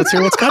 and let's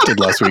hear what Scott did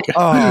last week.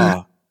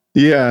 Oh,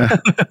 yeah.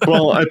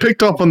 Well, I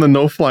picked up on the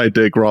no-fly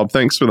dig, Rob.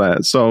 Thanks for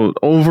that. So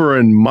over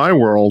in my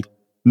world,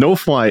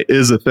 no-fly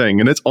is a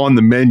thing, and it's on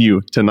the menu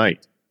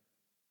tonight.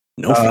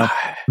 No fly.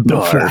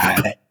 No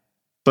fly.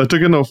 So I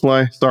took a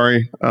no-fly.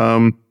 Sorry.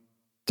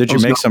 did you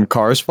make some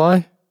cars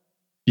fly?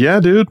 Yeah,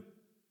 dude.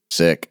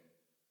 Sick.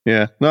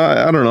 Yeah. No,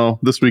 I don't know.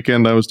 This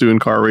weekend I was doing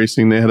car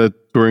racing. They had a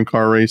touring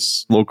car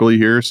race locally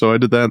here, so I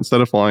did that instead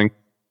of flying.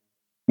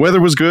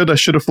 Weather was good. I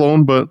should have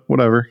flown, but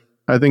whatever.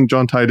 I think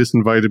John Titus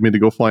invited me to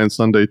go fly on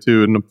Sunday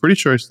too, and I'm pretty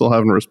sure I still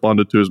haven't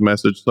responded to his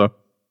message. So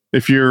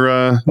if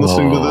you're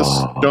listening to this,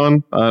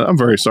 John, I'm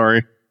very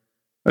sorry.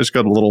 I just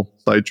got a little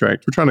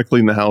sidetracked. We're trying to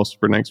clean the house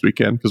for next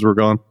weekend because we're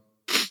gone.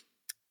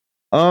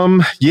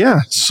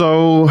 Yeah.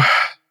 So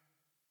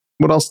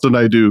what else did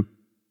I do?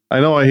 I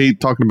know I hate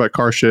talking about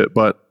car shit,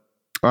 but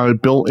I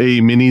built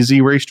a mini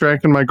Z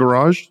racetrack in my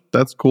garage.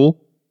 That's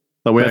cool.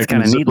 That way That's I can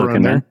kind of zip neat around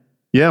looking, there. man.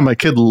 Yeah, my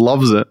kid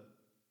loves it.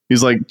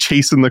 He's like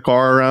chasing the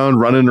car around,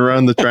 running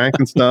around the track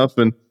and stuff.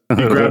 And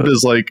he grabbed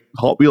his like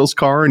Hot Wheels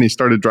car and he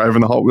started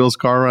driving the Hot Wheels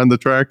car around the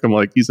track. I'm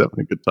like, he's having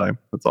a good time.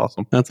 That's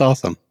awesome. That's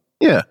awesome.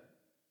 Yeah.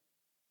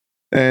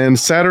 And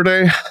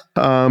Saturday,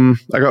 I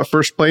got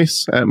first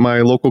place at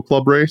my local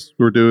club race.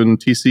 We were doing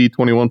TC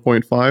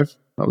 21.5.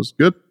 That was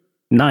good.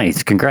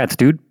 Nice. Congrats,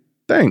 dude.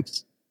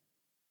 Thanks.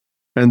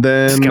 And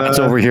then Scott's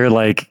over here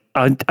like,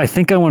 I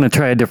think I want to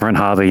try a different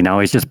hobby. Now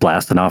he's just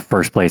blasting off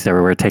first place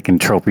everywhere, taking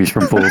trophies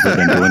from fools that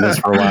have been doing this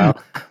for a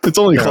while. it's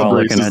only They're club all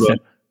looking races. at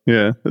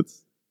Yeah,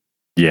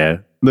 Yeah.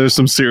 there's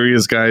some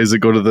serious guys that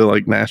go to the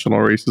like national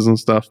races and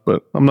stuff,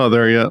 but I'm not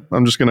there yet.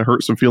 I'm just gonna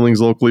hurt some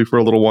feelings locally for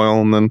a little while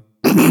and then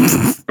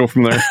go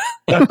from there.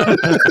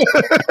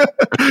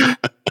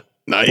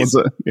 Nice.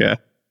 Yeah.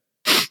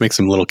 Make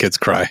some little kids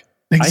cry.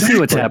 I see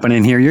what's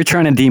happening here. You're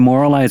trying to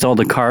demoralize all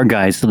the car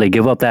guys so they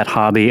give up that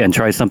hobby and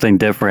try something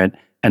different.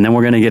 And then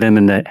we're going to get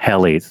into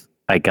helis.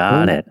 I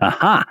got it.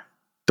 Aha.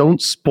 Don't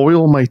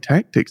spoil my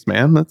tactics,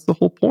 man. That's the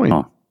whole point.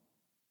 Oh.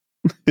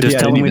 Just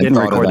tell them we didn't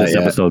record this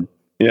episode.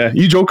 Yeah,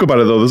 you joke about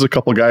it though. There's a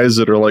couple guys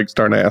that are like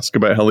starting to ask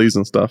about helis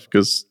and stuff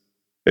because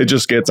it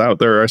just gets out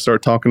there. I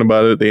start talking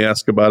about it. They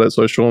ask about it.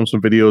 So I show them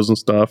some videos and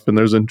stuff and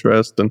there's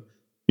interest. And,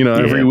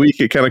 every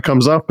week it kind of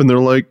comes up and they're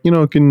like,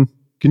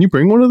 can you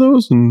bring one of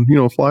those and,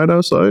 fly it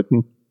outside?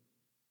 And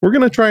we're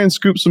going to try and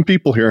scoop some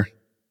people here.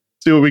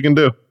 See what we can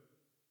do.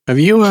 Have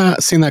you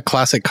seen that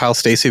classic Kyle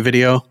Stacy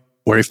video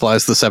where he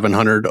flies the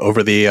 700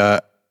 over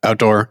the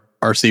outdoor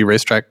RC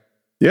racetrack?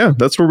 Yeah,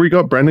 that's where we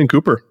got Brandon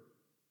Cooper.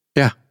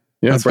 Yeah.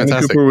 Yeah, That's Brandon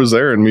fantastic. Cooper was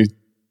there and we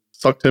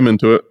sucked him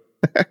into it.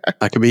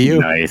 That could be you.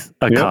 Nice.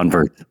 A Yep.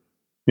 convert.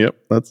 Yep,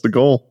 that's the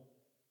goal.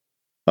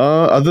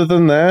 Other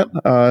than that,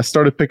 I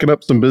started picking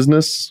up some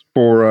business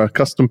for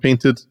custom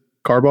painted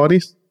car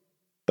bodies.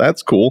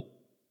 That's cool.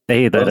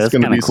 Hey, that's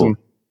gonna kind of cool.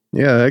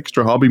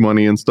 Extra hobby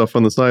money and stuff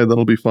on the side.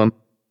 That'll be fun.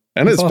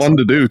 And That's it's fun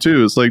to do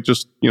too. It's like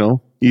just,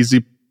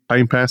 easy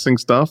time passing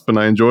stuff and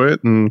I enjoy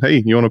it. And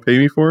hey, you want to pay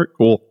me for it?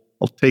 Cool.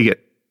 I'll take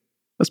it.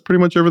 That's pretty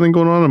much everything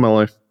going on in my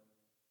life.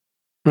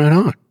 Right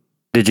on.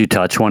 Did you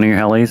touch one of your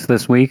helis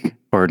this week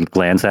or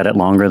glance at it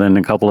longer than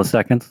a couple of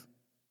seconds?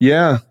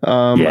 Yeah.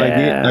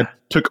 Yeah. I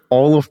took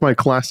all of my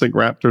classic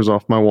Raptors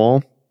off my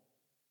wall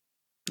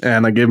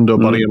and I gave them to a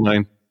buddy of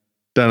mine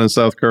down in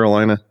South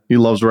Carolina. He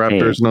loves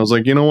Raptors. Hey. And I was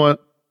like, you know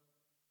what?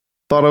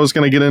 thought I was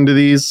going to get into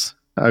these.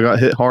 I got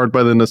hit hard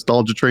by the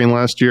nostalgia train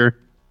last year.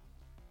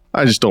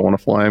 I just don't want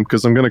to fly them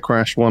because I'm going to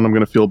crash one. I'm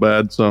going to feel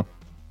bad. So,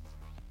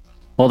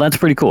 Well, that's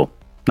pretty cool.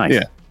 Nice.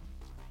 yeah.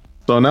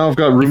 So now I've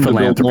got room to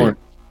build more.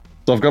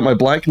 So I've got my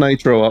Black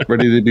Nitro up,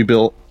 ready to be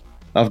built.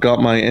 I've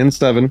got my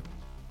N7,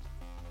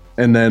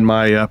 and then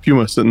my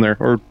Puma sitting there,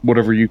 or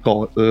whatever you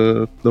call it,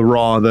 the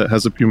Raw that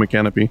has a Puma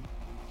canopy.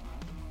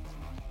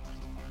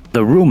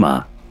 The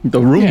Ruma. The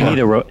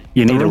Ruma.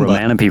 You need a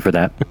Romanopy for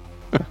that.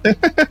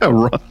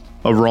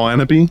 a raw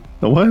canopy?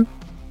 A what?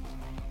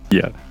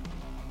 Yeah.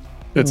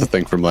 It's a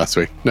thing from last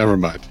week. Never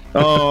mind.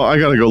 Oh, I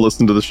gotta go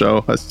listen to the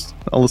show.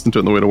 I'll listen to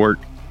it on the way to work.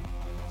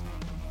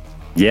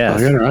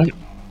 Yes. All right.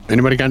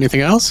 Anybody got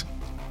anything else?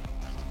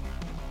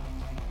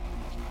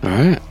 All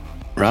right.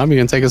 Rob, you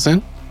gonna take us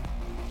in?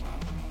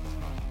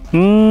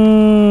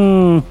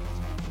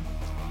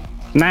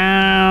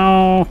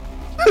 Now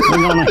we're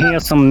gonna hear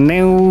some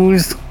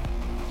news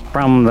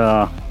from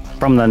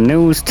the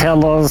news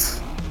tellers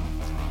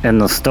and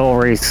the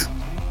stories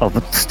of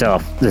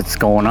stuff that's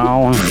going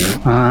on.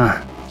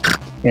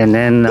 And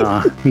then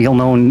you'll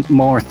know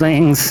more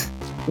things.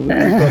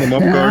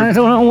 I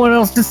don't know what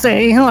else to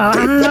say. Well,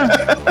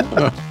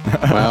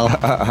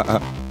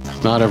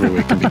 not every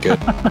week can be good.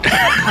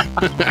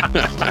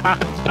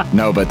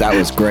 No, but that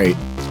was great.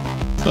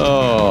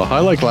 Oh, I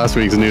like last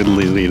week's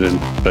noodly lead-in,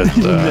 but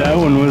That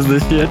one was the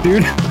shit,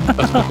 dude.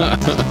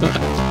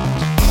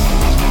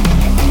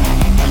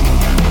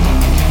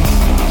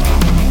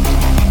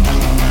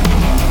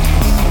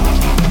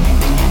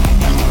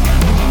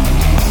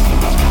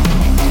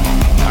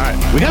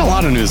 we got a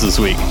lot of news this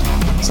week,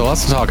 so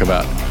lots to talk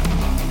about.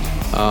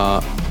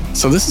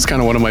 So this is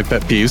kind of one of my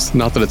pet peeves.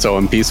 Not that it's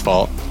OMP's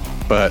fault,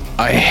 but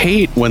I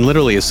hate when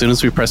literally as soon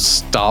as we press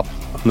stop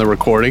on the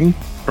recording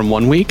from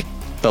one week,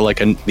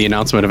 the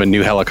announcement of a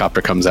new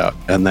helicopter comes out,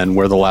 and then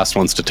we're the last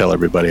ones to tell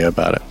everybody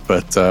about it.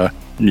 But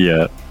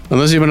Yeah.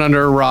 unless you've been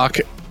under a rock,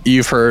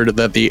 you've heard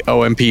that the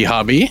OMP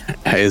hobby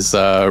has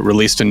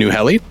released a new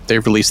heli.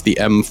 They've released the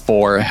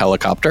M4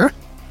 helicopter.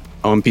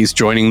 OMP's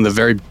joining the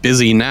very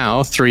busy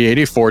now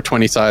 380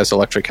 420 size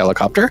electric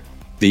helicopter.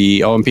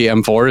 The OMP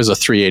M4 is a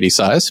 380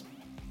 size.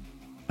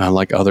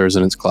 Like others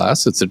in its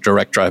class, it's a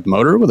direct drive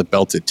motor with a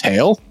belted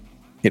tail.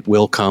 It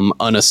will come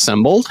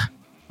unassembled,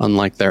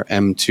 unlike their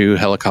M2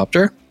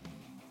 helicopter.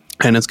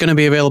 And it's going to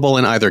be available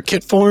in either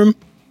kit form,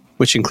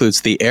 which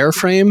includes the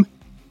airframe,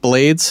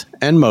 blades,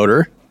 and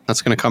motor.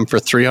 That's going to come for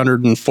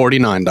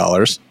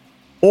 $349.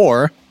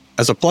 Or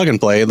as a plug and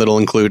play that'll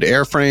include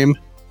airframe,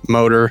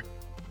 motor,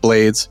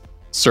 blades,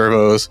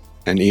 servos,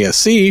 and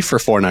ESC for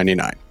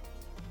 $499.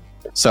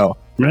 So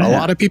a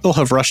lot of people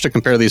have rushed to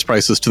compare these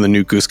prices to the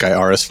new Goose Sky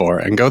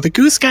RS4 and go, the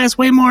Goose Sky is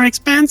way more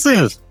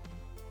expensive.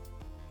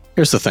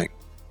 Here's the thing.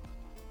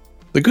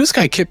 The Goose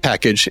Sky kit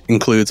package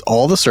includes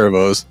all the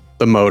servos,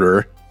 the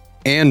motor,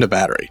 and a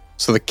battery.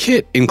 So the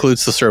kit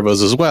includes the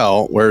servos as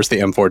well, whereas the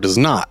M4 does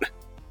not.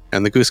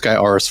 And the Goose Sky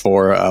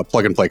RS4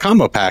 plug and play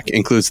combo pack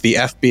includes the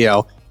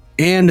FBL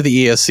and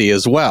the ESC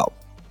as well.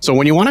 So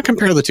when you want to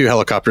compare the two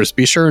helicopters,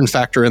 be sure and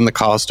factor in the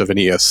cost of an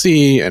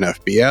ESC, an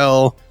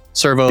FBL,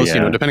 servos,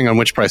 depending on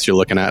which price you're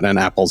looking at, and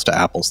apples to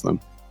apples them.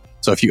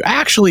 So if you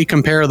actually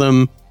compare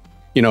them,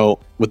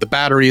 with the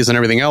batteries and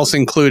everything else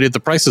included, the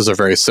prices are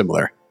very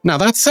similar. Now,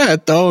 that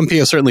said, the OMP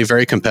is certainly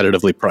very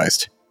competitively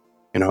priced.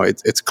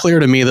 It's clear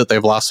to me that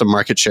they've lost some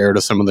market share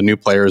to some of the new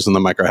players in the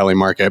micro heli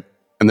market,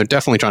 and they're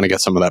definitely trying to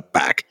get some of that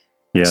back.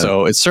 Yeah.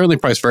 So it's certainly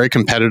priced very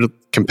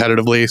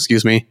competitively,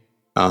 excuse me.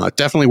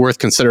 Definitely worth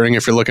considering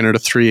if you're looking at a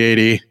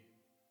 380.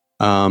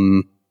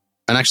 And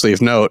actually,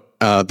 of note,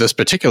 this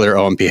particular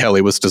OMP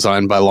heli was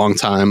designed by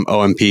longtime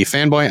OMP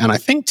fanboy, and I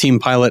think team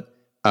pilot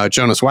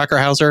Jonas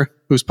Wackerhauser,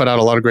 who's put out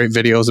a lot of great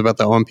videos about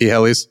the OMP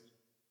helis.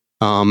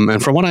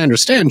 And from what I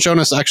understand,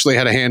 Jonas actually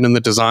had a hand in the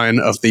design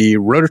of the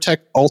Rotortech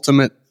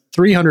Ultimate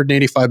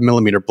 385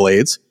 millimeter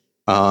blades,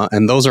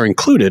 and those are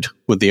included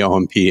with the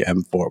OMP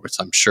M4, which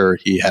I'm sure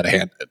he had a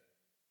hand in.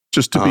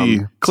 Just to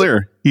be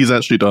clear, he's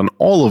actually done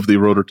all of the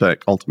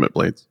Rotortech Ultimate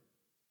blades.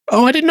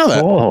 Oh, I didn't know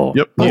that. Oh,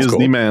 Yep, he is cool.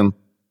 the man.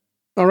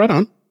 Oh, right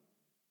on.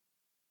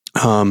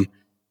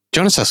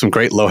 Jonas has some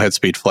great low head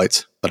speed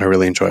flights that I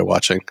really enjoy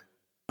watching.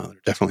 They're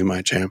definitely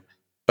my jam.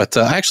 But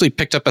I actually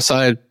picked up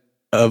I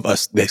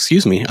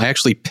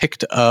actually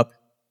picked up,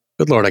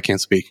 good Lord, I can't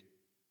speak.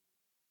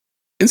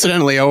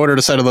 Incidentally, I ordered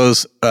a set of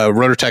those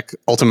Rotortech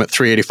Ultimate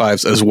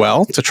 385s as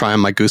well to try on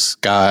my Goose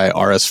Sky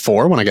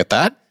RS4 when I get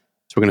that.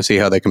 So we're going to see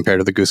how they compare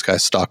to the Goose Sky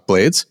stock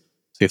blades.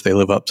 See if they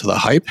live up to the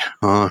hype.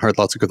 Heard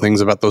lots of good things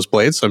about those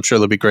blades, so I'm sure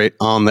they'll be great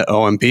on the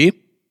OMP.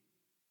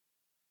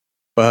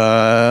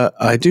 But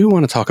I do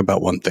want to talk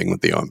about one thing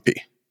with the OMP.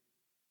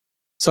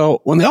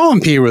 So when the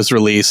OMP was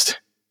released,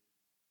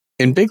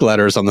 in big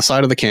letters on the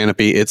side of the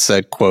canopy, it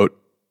said, quote,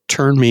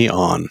 "Turn me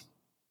on."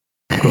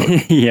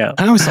 Yeah.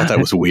 I always thought that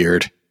was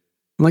weird.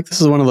 I'm like,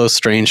 this is one of those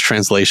strange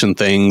translation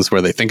things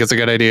where they think it's a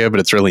good idea, but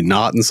it's really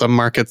not in some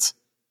markets.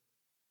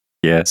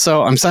 Yeah.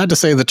 So I'm sad to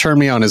say the "Turn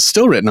me on" is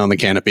still written on the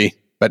canopy,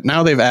 but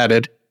now they've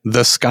added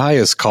 "The sky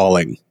is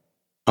calling"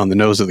 on the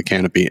nose of the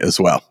canopy as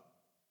well.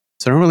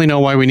 So I don't really know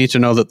why we need to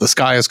know that the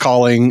sky is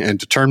calling and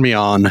to turn me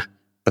on,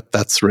 but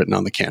that's written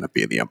on the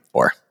canopy of the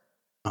M4.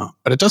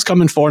 But it does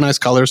come in 4 nice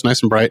colors,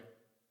 nice and bright.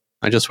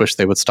 I just wish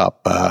they would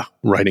stop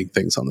writing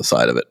things on the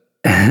side of it.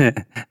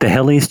 The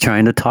heli's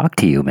trying to talk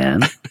to you,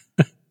 man.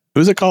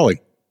 Who's it calling?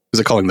 Is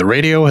it calling the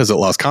radio? Has it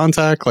lost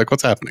contact? Like,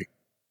 what's happening?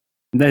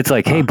 It's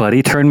like, hey,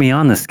 buddy, turn me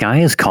on. The sky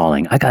is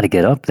calling. I got to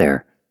get up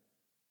there.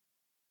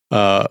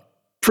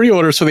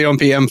 Pre-orders for the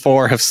OMP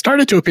M4 have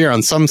started to appear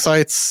on some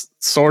sites,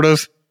 sort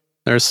of.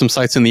 There's some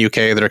sites in the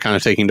UK that are kind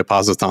of taking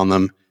deposits on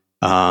them.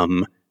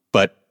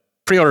 But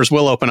pre-orders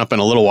will open up in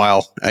a little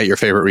while at your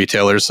favorite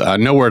retailers.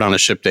 No word on a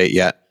ship date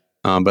yet,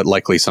 but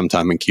likely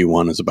sometime in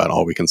Q1 is about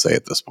all we can say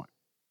at this point.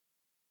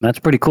 That's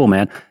pretty cool,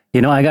 man.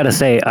 You know, I got to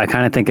say, I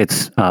kind of think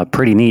it's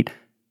pretty neat.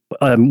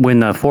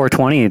 When the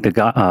 420,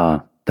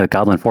 the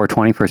Goblin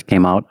 420 first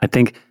came out, I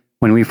think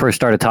when we first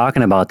started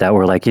talking about that,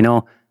 we're like, you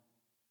know,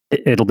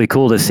 it'll be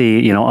cool to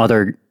see, you know,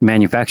 other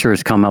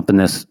manufacturers come up in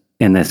this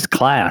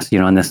class, you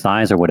know, in this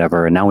size or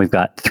whatever. And now we've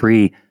got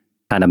 3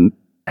 kind of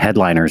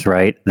headliners,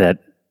 right? That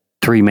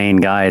 3 main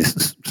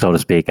guys, so to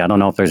speak. I don't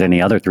know if there's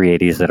any other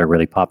 380s that are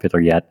really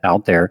popular yet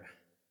out there,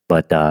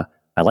 but I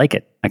like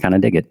it. I kind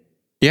of dig it.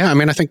 Yeah, I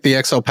mean, I think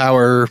the XL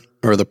Power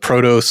or the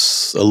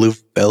Protos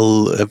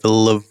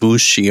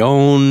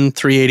Evolution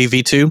 380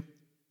 V2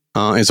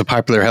 is a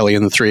popular heli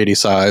in the 380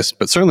 size,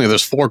 but certainly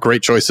there's 4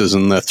 great choices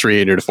in the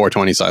 380 to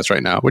 420 size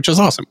right now, which is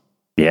awesome.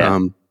 Yeah.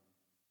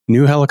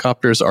 New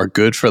helicopters are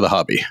good for the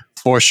hobby,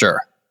 for sure.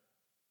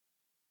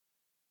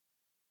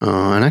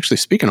 And actually,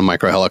 speaking of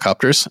micro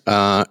helicopters,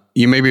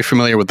 you may be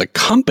familiar with the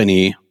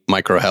company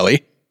Micro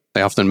Heli.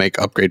 They often make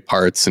upgrade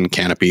parts and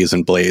canopies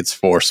and blades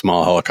for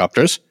small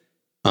helicopters.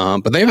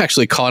 But they've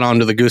actually caught on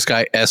to the Goose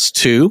Sky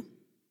S2.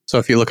 So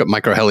if you look at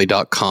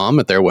microheli.com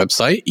at their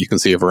website, you can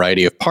see a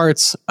variety of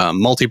parts,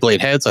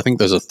 multi-blade heads. I think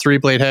there's a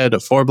 3-blade head, a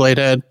 4-blade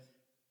head.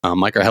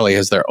 Micro Heli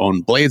has their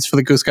own blades for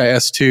the Goose Sky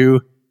S2.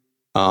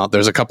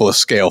 There's a couple of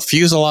scale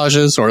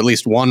fuselages, or at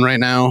least one right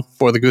now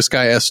for the Goose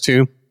Sky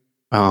S2.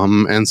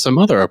 And some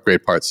other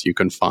upgrade parts you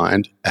can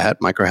find at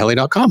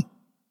microheli.com.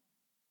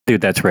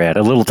 Dude, that's rad.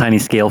 A little tiny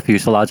scale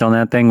fuselage on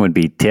that thing would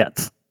be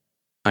tits.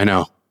 I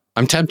know.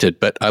 I'm tempted,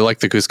 but I like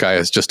the Goose Sky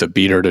as just a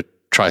beater to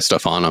try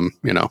stuff on them,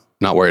 you know,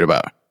 not worried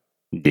about.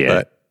 Yeah.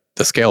 But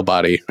the scale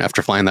body,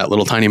 after flying that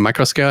little tiny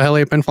micro scale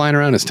heli I've been flying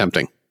around, is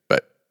tempting.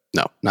 But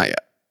no, not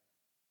yet.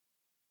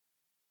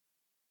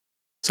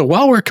 So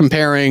while we're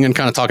comparing and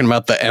kind of talking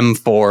about the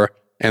M4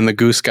 and the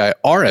Goose Sky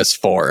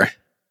RS4,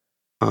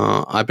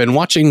 I've been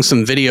watching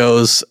some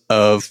videos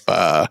of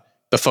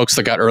the folks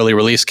that got early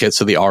release kits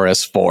of the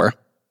RS4.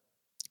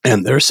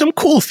 And there's some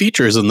cool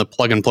features in the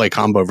plug-and-play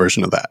combo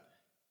version of that.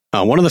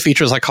 One of the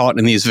features I caught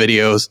in these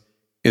videos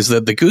is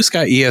that the Goose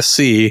Sky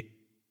ESC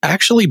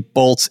actually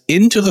bolts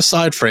into the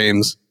side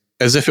frames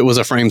as if it was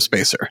a frame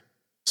spacer.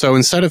 So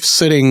instead of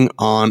sitting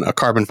on a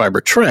carbon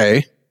fiber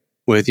tray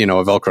with, you know,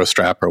 a Velcro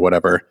strap or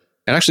whatever,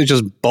 it actually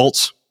just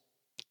bolts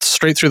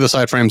straight through the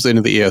side frames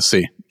into the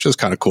ESC, which is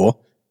kind of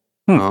cool.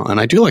 And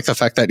I do like the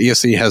fact that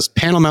ESC has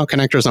panel mount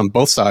connectors on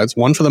both sides,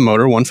 one for the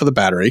motor, one for the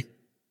battery.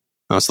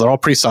 So they're all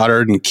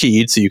pre-soldered and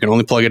keyed, so you can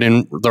only plug it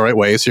in the right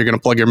way. So you're going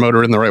to plug your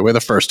motor in the right way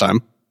the first time,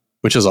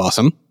 which is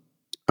awesome.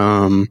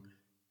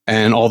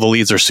 And all the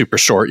leads are super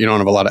short. You don't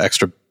have a lot of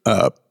extra,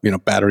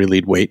 battery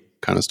lead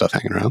weight kind of stuff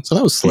hanging around. So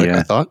that was slick,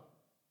 I thought.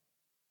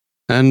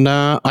 And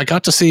I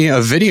got to see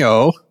a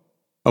video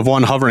of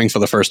one hovering for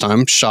the first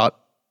time, shot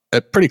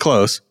at pretty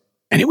close,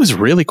 and it was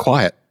really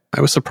quiet. I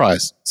was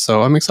surprised.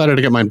 So I'm excited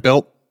to get mine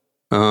built,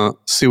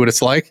 see what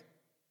it's like.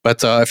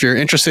 But if you're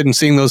interested in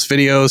seeing those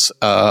videos,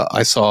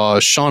 I saw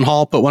Sean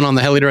Hall put one on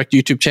the HeliDirect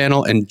YouTube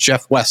channel, and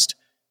Jeff West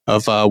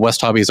of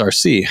West Hobbies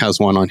RC has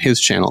one on his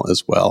channel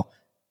as well,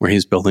 where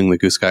he's building the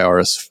Goose Sky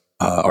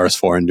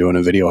RS4 and doing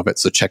a video of it.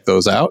 So check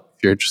those out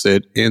if you're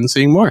interested in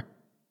seeing more.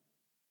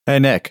 Hey,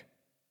 Nick.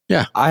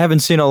 Yeah. I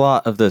haven't seen a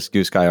lot of this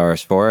Goose Sky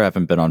RS4. I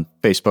haven't been on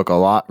Facebook a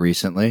lot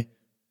recently.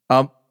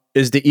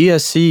 Is the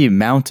ESC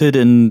mounted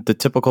in the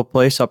typical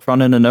place up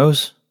front in the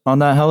nose on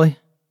that heli?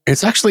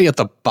 It's actually at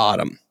the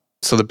bottom.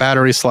 So the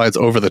battery slides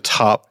over the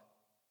top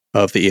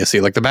of the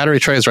ESC. Like the battery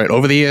tray is right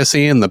over the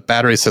ESC and the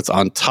battery sits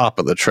on top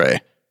of the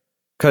tray.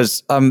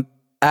 Because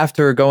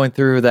after going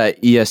through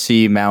that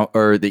ESC mount,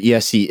 or the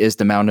ESC is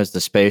the mount as the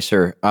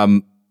spacer,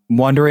 I'm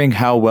wondering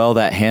how well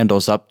that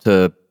handles up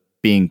to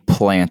being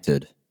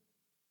planted.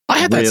 I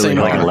had that same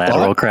like a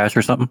lateral crash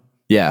or something.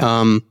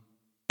 Yeah.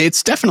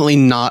 It's definitely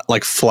not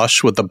like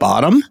flush with the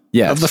bottom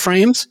of the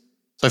frames.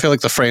 So I feel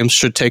like the frames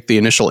should take the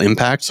initial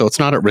impact. So it's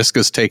not at risk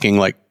as taking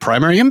like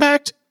primary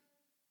impact.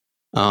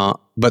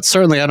 But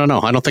certainly, I don't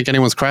know. I don't think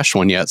anyone's crashed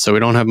one yet. So we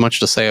don't have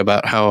much to say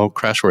about how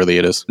crash worthy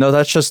it is. No,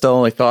 that's just the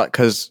only thought.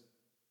 Because,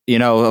 you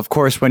know, of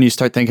course, when you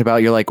start thinking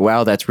about it, you're like,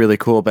 wow, that's really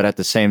cool. But at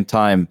the same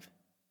time,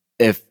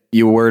 if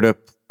you were to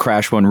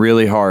crash one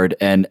really hard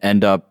and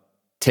end up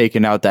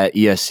taking out that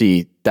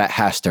ESC, that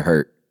has to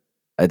hurt.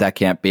 That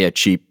can't be a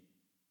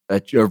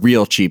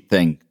real cheap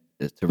thing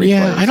to replace.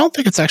 Yeah, I don't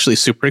think it's actually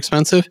super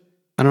expensive.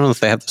 I don't know if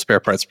they have the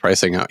spare parts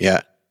pricing out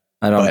yet.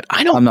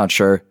 I'm not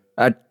sure.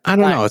 I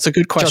don't know. It's a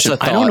good question.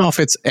 Just a I don't thought. know if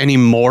it's any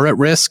more at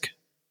risk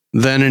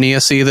than an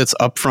ESC that's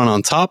up front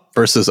on top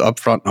versus up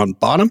front on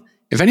bottom.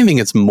 If anything,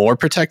 it's more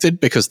protected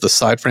because the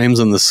side frames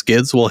and the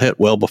skids will hit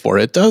well before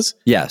it does.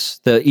 Yes,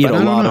 they eat But a I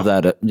don't lot know. of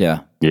that. Yeah.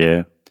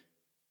 Yeah.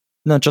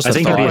 No, just I a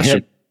think if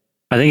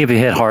thought. you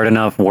hit hard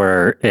enough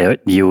where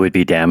you would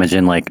be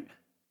damaging like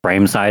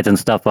frame sides and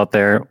stuff up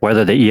there,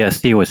 whether the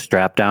ESC was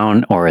strapped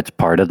down or it's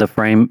part of the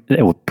frame,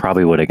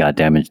 probably would have got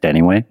damaged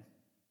anyway.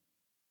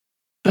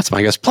 That's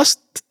my guess. Plus,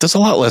 there's a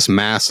lot less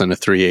mass in a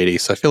 380,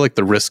 so I feel like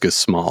the risk is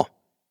small.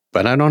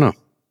 But I don't know.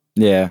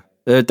 Yeah,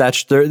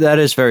 that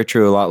is very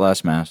true. A lot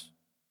less mass.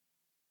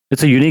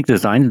 It's a unique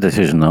design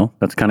decision, though.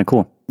 That's kind of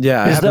cool.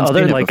 Yeah, I Is the haven't other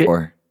seen it like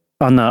before.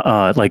 on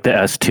the like the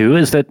S2?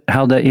 Is that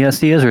how the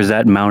ESC is, or is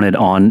that mounted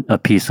on a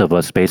piece of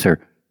a spacer?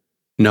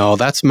 No,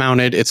 that's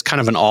mounted. It's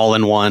kind of an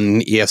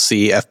all-in-one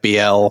ESC,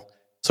 FBL,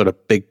 sort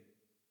of big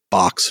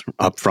box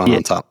up front Yeah.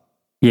 on top.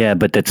 Yeah,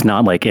 but it's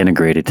not like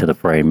integrated to the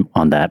frame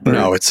on that.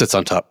 No, it sits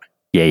on top.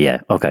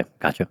 Yeah. Okay,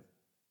 gotcha.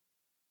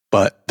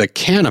 But the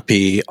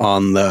canopy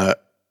on the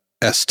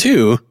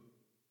S2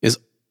 is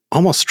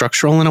almost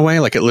structural in a way.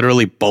 Like it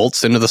literally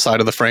bolts into the side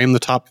of the frame, the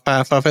top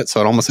half of it.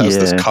 So it almost has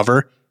this Yeah.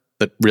 cover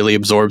that really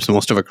absorbs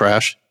most of a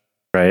crash.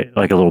 Right,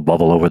 like a little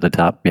bubble over the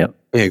top. Yep.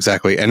 Yeah,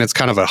 exactly. And it's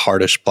kind of a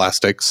hardish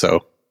plastic.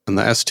 So in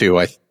the S2,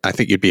 I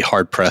think you'd be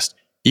hard pressed.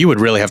 You would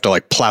really have to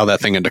like plow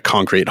that thing into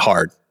concrete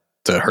hard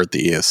to hurt the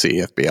ESC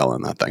FBL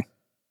in that thing.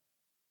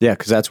 Yeah,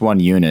 because that's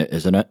one unit,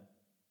 isn't it?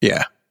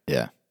 Yeah.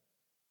 Yeah.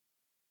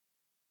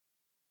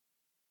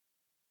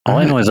 All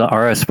I know is the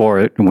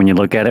RS4, when you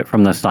look at it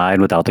from the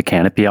side without the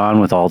canopy on,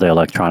 with all the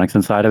electronics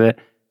inside of it,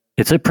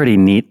 it's a pretty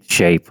neat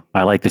shape.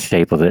 I like the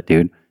shape of it,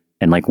 dude.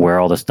 And like where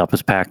all the stuff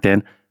is packed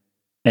in.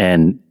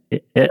 And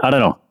I don't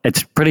know.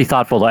 It's pretty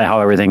thoughtful how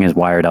everything is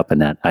wired up in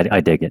that.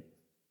 I dig it.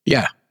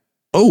 Yeah.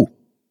 Oh,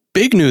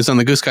 big news on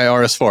the Goose Sky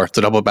RS4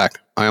 to double back.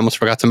 I almost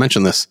forgot to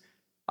mention this.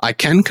 I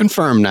can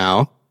confirm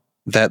now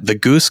that the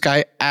Goose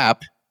Sky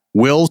app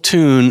will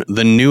tune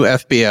the new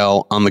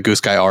FBL on the Goose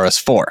Sky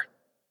RS4.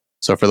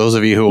 So for those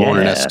of you who own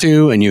an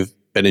S2 and you've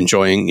been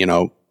enjoying,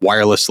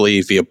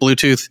 wirelessly via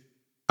Bluetooth,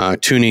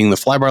 tuning the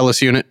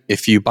flybarless unit,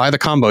 if you buy the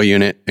combo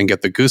unit and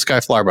get the Goose Sky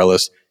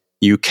flybarless,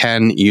 you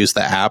can use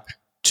the app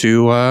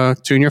to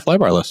tune your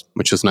flybarless,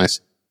 which is nice.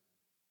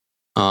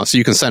 So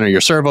you can center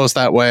your servos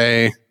that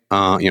way.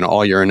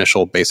 All your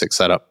initial basic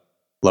setup,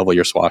 level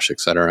your swash,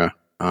 etc.,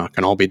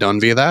 can all be done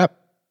via the app.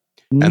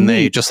 And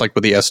they, just like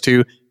with the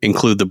S2,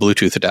 include the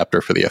Bluetooth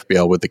adapter for the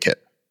FBL with the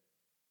kit.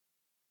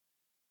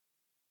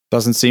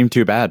 Doesn't seem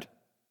too bad.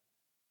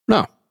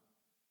 No,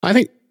 I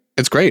think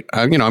it's great.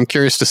 I'm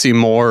curious to see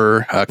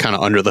more kind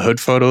of under the hood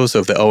photos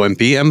of the OMB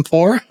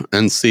M4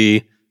 and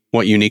see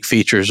what unique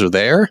features are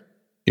there.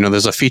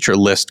 There's a feature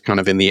list kind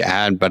of in the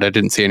ad, but I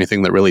didn't see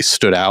anything that really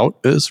stood out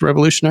as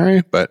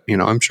revolutionary. But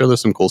I'm sure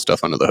there's some cool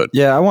stuff under the hood.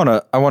 Yeah, I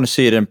want to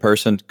see it in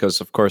person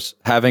because, of course,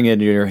 having it in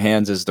your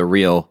hands is the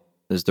real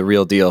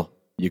deal.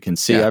 You can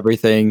see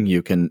everything.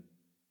 You can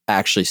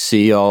actually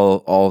see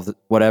all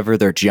whatever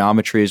their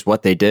geometries,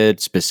 what they did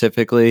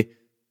specifically.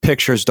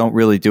 Pictures don't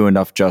really do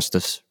enough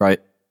justice, right?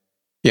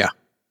 Yeah,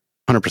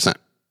 100%.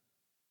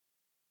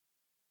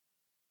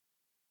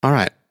 All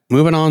right,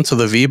 moving on to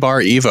the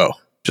V-Bar Evo.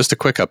 Just a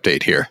quick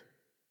update here.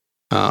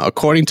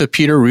 According to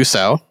Peter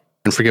Rousseau,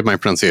 and forgive my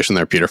pronunciation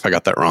there, Peter, if I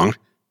got that wrong.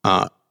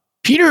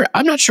 Peter,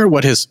 I'm not sure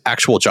what his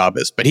actual job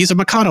is, but he's a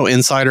Meccano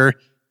insider.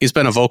 He's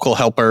been a vocal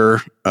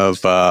helper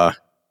of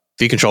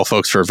V-Control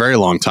folks for a very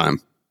long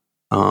time.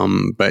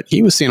 But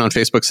he was seen on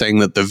Facebook saying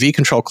that the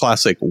V-Control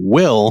Classic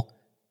will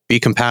be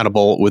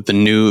compatible with the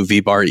new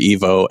V-Bar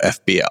Evo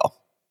FBL.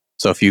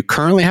 So if you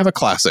currently have a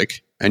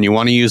Classic and you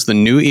want to use the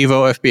new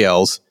Evo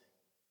FBLs,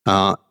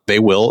 they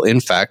will,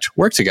 in fact,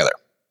 work together.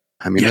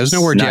 I mean, there's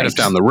no word yet if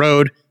down the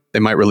road they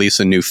might release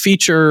a new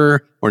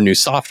feature or new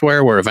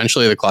software where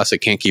eventually the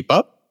Classic can't keep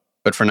up.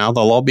 But for now,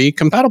 they'll all be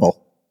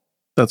compatible.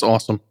 That's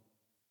awesome.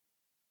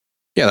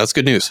 Yeah, that's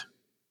good news.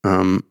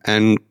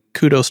 And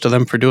kudos to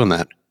them for doing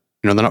that.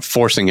 They're not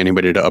forcing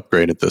anybody to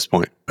upgrade at this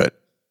point. But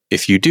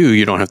if you do,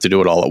 you don't have to do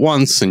it all at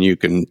once, and you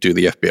can do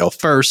the FBL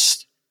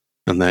first,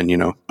 and then,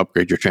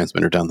 upgrade your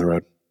transmitter down the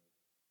road.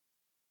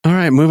 All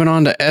right, moving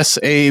on to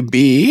SAB.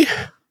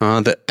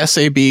 The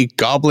SAB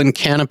Goblin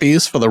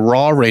canopies for the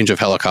raw range of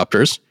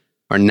helicopters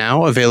are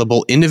now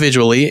available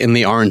individually in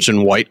the orange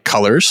and white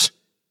colors,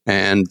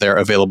 and they're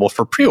available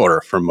for pre-order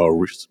for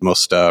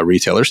most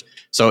retailers.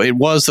 So it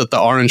was that the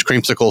orange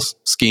creamsicle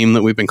scheme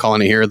that we've been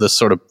calling it here, this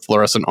sort of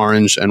fluorescent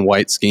orange and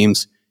white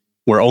schemes,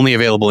 were only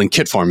available in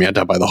kit form. You had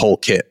to buy the whole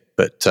kit.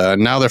 But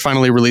now they're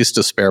finally released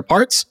as spare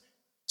parts.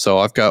 So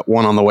I've got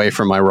one on the way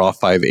for my Raw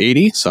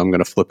 580, so I'm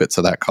going to flip it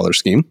to that color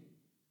scheme.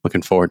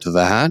 Looking forward to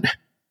that.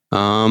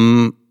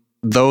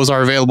 Those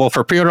are available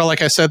for pre-order.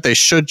 Like I said, they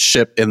should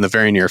ship in the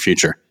very near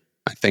future.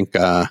 I think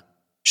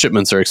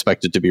shipments are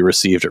expected to be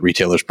received at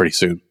retailers pretty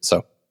soon.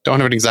 So don't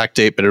have an exact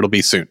date, but it'll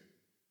be soon.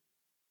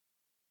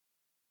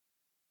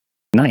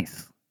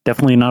 Nice.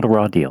 Definitely not a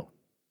raw deal.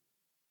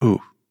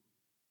 Ooh.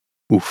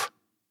 Oof.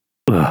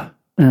 Ugh.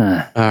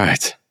 All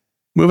right.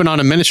 Moving on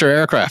to miniature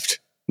aircraft.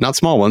 Not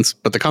small ones,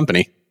 but the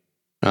company.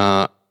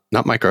 Not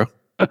micro.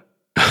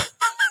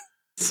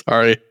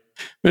 Sorry.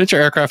 Miniature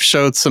aircraft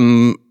showed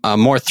some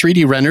more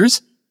 3D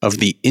renders of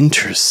the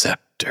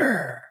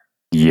Interceptor.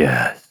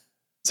 Yes.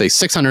 It's a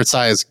 600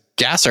 size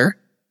gasser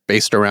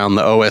based around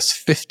the OS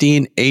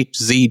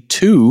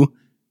 15HZ2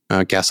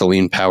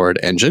 gasoline-powered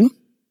engine.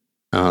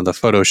 The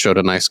photo showed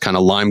a nice kind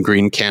of lime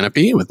green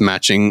canopy with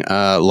matching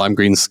lime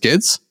green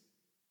skids.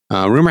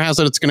 Rumor has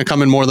it it's going to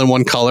come in more than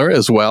one color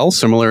as well,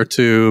 similar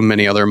to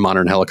many other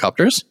modern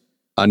helicopters.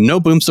 No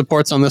boom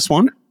supports on this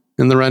one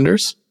in the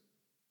renders.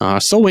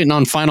 Still waiting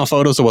on final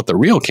photos of what the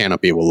real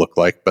canopy will look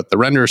like, but the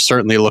renders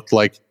certainly looked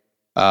like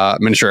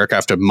miniature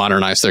aircraft have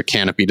modernized their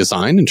canopy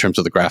design in terms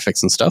of the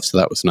graphics and stuff, so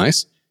that was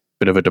nice.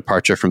 Bit of a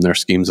departure from their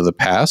schemes of the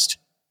past.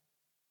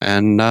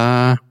 And,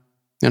 I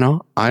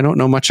don't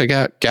know much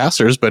about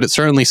gassers, but it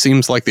certainly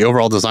seems like the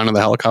overall design of the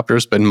helicopter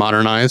has been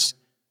modernized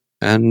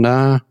and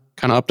kind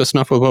of up to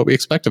snuff with what we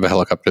expect of a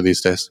helicopter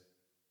these days.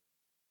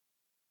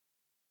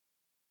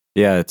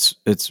 Yeah, it's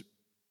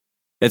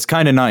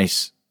kind of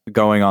nice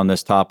going on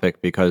this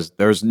topic because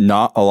there's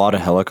not a lot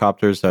of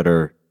helicopters that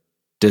are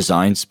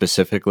designed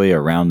specifically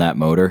around that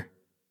motor.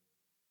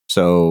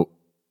 So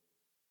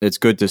it's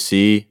good to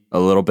see a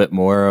little bit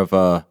more of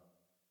a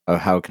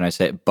how can I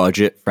say it,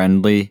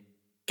 budget-friendly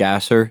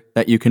gasser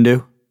that you can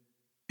do.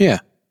 Yeah.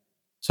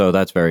 So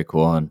that's very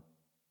cool. And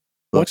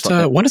what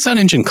does that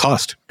engine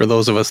cost for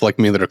those of us like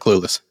me that are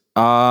clueless?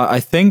 I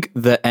think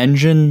the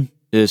engine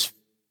is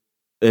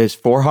 $400,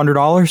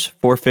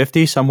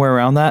 $450, somewhere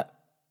around that.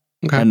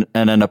 Okay.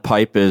 And then a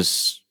pipe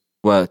is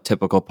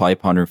typical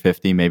pipe,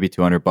 $150, maybe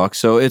 $200.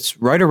 So it's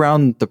right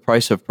around the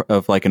price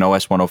of like an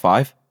OS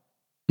 105.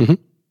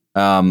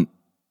 Mm-hmm.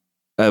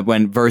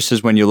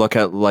 When you look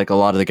at like a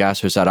lot of the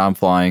gassers that I'm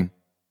flying,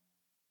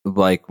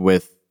 like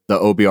with the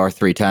OBR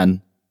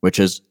 310, which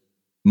is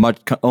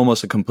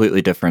almost a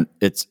completely different.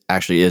 It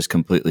actually is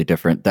completely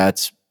different.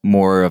 That's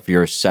more of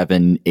your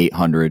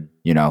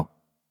 $700-800,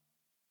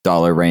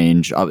 dollar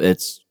range.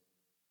 It's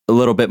a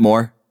little bit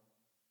more.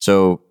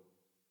 So.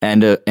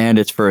 And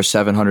it's for a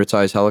 700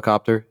 size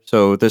helicopter.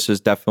 So this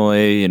is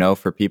definitely,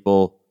 for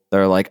people that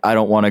are like, I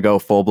don't want to go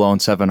full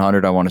blown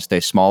 700. I want to stay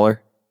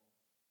smaller.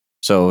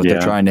 So they're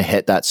trying to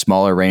hit that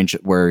smaller range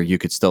where you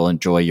could still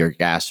enjoy your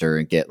gasser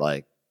and get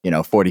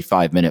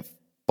 45-minute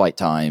flight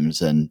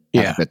times and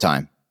have a good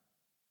time.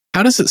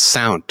 How does it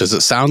sound? Does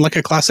it sound like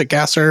a classic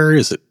gasser?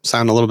 Does it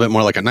sound a little bit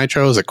more like a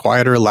nitro? Is it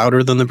quieter,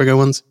 louder than the bigger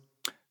ones?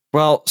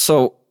 Well,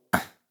 so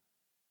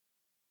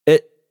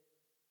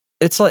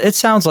it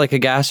sounds like a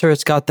gasser.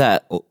 It's got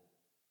that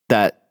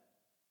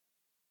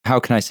how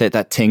can I say it?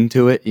 That ting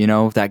to it,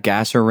 that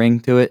gasser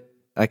ring to it.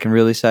 I can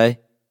really say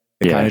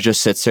it kind of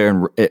just sits there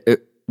and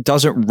it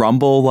doesn't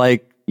rumble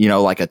like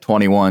a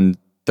 21,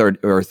 30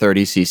 or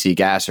 30 cc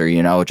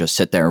gasser. Just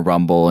sit there and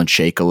rumble and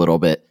shake a little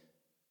bit.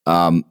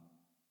 But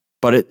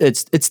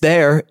it's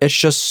there. It's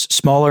just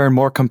smaller and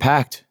more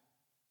compact.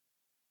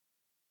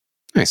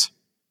 Nice.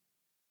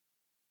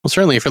 Well,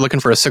 certainly, if you're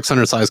looking for a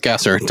 600 size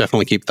gasser,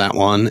 definitely keep that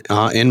one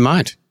in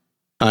mind.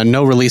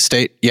 No release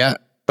date yet,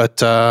 but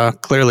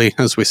clearly,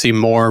 as we see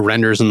more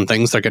renders and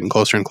things, they're getting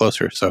closer and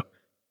closer. So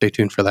stay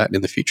tuned for that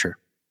in the future.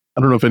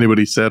 I don't know if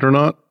anybody said or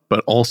not,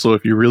 but also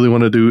if you really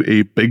want to do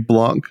a big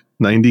block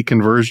 90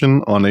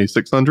 conversion on a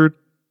 600,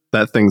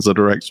 that thing's a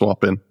direct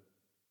swap in.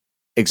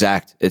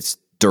 Exact. It's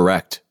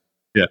direct.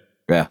 Yeah.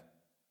 Yeah.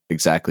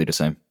 Exactly the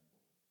same.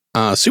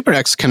 Super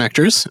X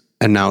connectors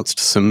announced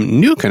some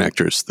new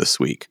connectors this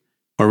week.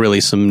 Or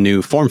really some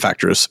new form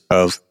factors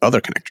of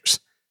other connectors.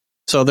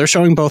 So they're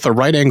showing both a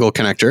right angle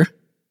connector,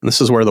 and this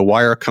is where the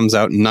wire comes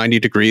out 90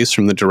 degrees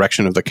from the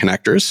direction of the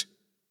connectors,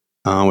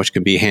 which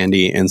can be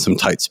handy in some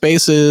tight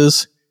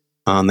spaces.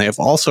 They have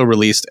also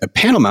released a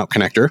panel mount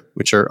connector,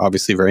 which are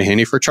obviously very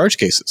handy for charge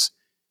cases.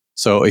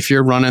 So if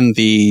you're running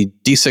the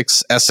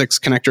D6,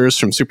 S6 connectors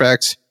from Super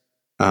X,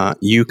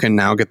 you can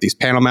now get these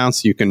panel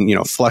mounts. You can,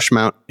 flush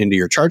mount into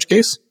your charge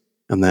case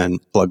and then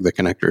plug the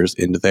connectors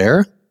into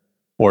there.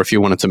 Or if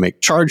you wanted to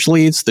make charge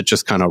leads that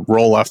just kind of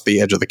roll off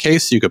the edge of the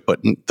case, you could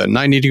put the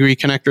 90-degree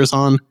connectors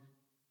on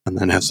and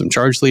then have some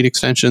charge lead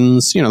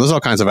extensions. There's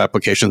all kinds of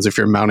applications if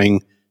you're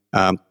mounting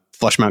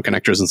flush mount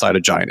connectors inside a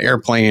giant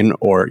airplane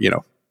or,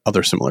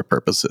 other similar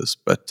purposes.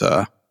 But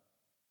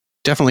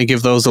definitely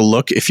give those a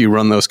look if you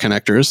run those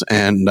connectors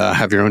and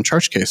have your own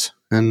charge case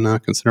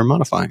and consider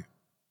modifying.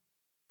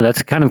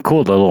 That's kind of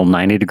cool, the little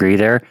 90-degree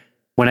there.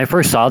 When I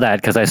first saw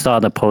that, because I saw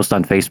the post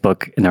on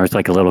Facebook, and there was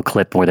like a little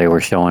clip where they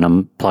were showing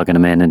them, plugging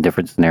them in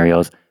different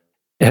scenarios.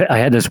 I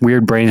had this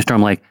weird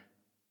brainstorm, like,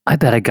 I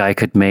bet a guy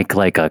could make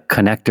like a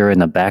connector in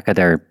the back of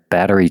their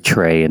battery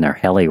tray in their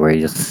heli where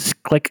you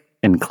just click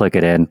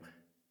it in.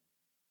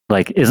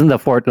 Like, isn't the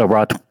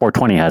RAW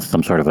 420 has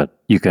some sort of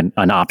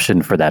an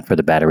option for that for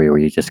the battery where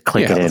you just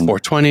click it in?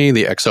 The 420,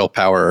 the XL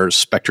Power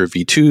Spectre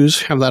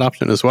V2s have that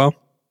option as well.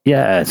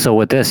 Yeah, so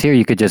with this here,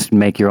 you could just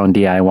make your own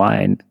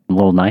DIY and a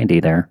little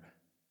 90 there.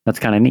 That's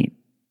kind of neat.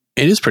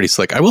 It is pretty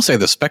slick. I will say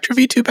the Spectre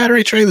V2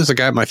 battery tray, there's a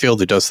guy at my field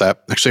who does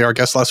that. Actually, our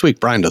guest last week,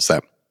 Brian, does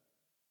that.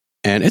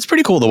 And it's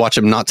pretty cool to watch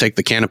him not take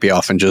the canopy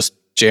off and just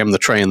jam the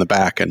tray in the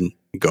back and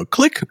go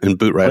click and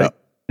boot right up.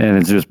 And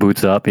it just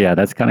boots up. Yeah,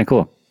 that's kind of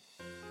cool.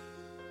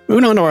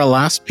 Moving on to our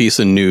last piece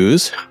of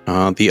news,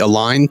 the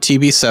Align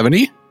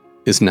TB70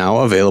 is now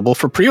available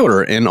for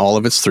pre-order in all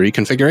of its 3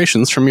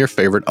 configurations from your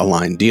favorite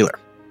Align dealer.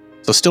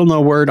 So still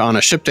no word on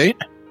a ship date,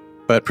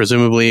 but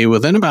presumably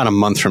within about a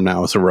month from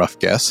now is a rough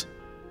guess.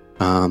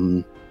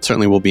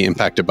 Certainly will be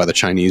impacted by the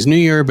Chinese New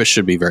Year, but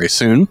should be very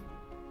soon.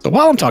 So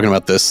while I'm talking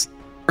about this,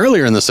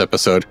 earlier in this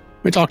episode,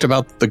 we talked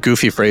about the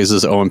goofy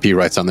phrases OMP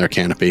writes on their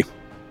canopy.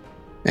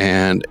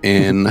 And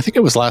in, I think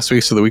it was last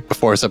week's or the week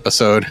before's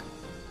episode,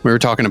 we were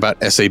talking about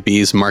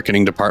SAB's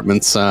marketing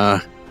department's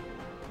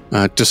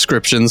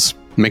descriptions,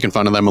 making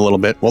fun of them a little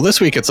bit. Well, this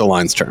week it's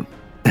Align's turn.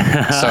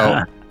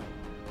 So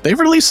they've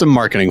released some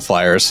marketing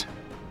flyers,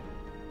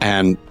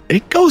 and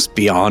it goes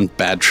beyond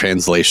bad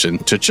translation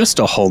to just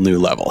a whole new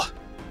level.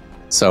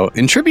 So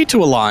in tribute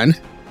to Align,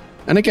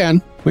 and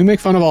again, we make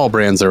fun of all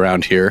brands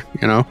around here,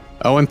 you know,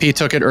 OMP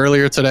took it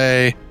earlier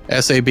today,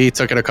 SAB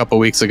took it a couple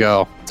weeks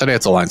ago, today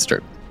it's Align's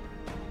turn.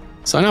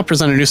 So I now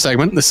present a new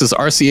segment. This is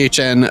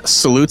RCHN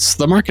Salutes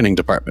the Marketing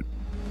Department.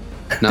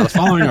 Now the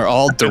following are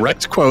all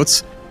direct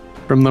quotes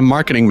from the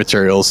marketing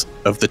materials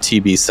of the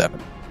TB7. All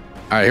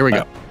right, here we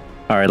go.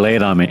 All right, lay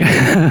it on me.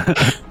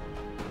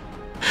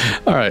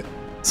 All right.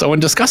 So when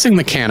discussing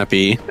the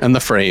canopy and the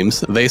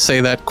frames, they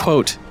say that,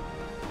 quote,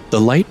 the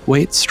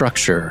lightweight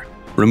structure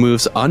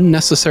removes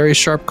unnecessary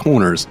sharp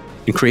corners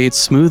and creates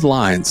smooth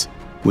lines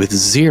with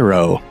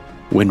 0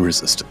 wind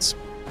resistance.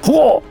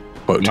 Whoa.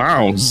 Quote.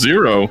 Wow,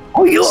 0.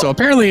 Oh, yeah. So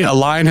apparently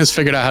Align has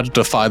figured out how to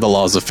defy the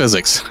laws of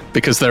physics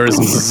because there is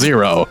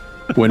 0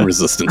 wind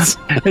resistance.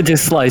 It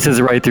just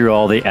slices right through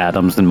all the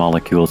atoms and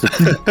molecules.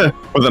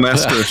 With an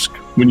asterisk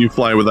when you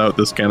fly without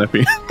this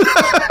canopy.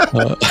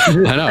 I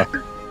know.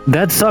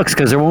 That sucks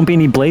because there won't be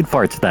any blade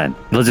farts then.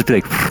 It'll just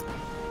be like...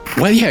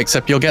 Well, yeah,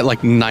 except you'll get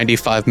like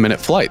 95-minute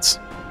flights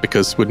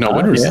because with no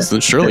wind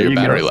resistance, surely your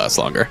battery lasts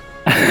longer.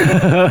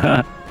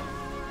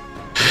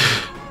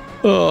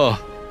 Oh.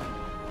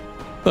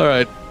 All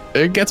right.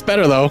 It gets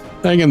better, though.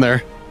 Hang in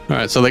there. All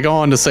right. So they go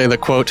on to say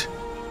that, quote,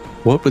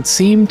 what would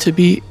seem to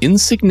be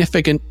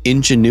insignificant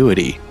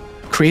ingenuity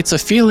creates a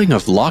feeling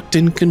of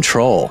locked-in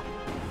control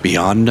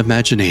beyond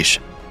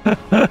imagination.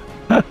 Yeah.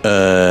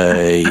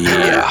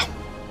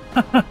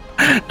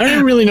 I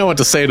don't really know what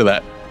to say to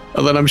that.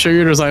 Then I'm sure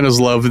your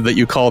designers love that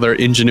you call their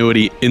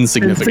ingenuity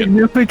insignificant.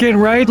 Insignificant,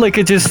 right? Like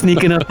it's just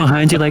sneaking up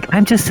behind you like,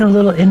 I'm just a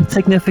little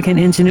insignificant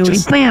ingenuity.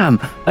 Bam!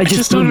 I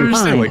just don't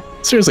understand. Like,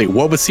 seriously,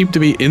 what would seem to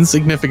be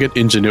insignificant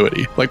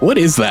ingenuity? Like, what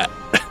is that?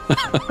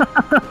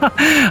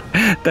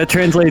 That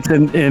translates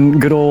in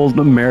good old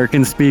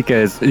American speak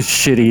as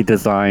shitty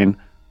design.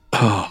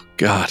 Oh,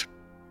 God.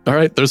 All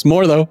right, there's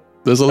more, though.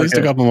 There's at least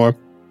a couple more.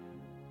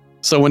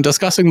 So when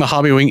discussing the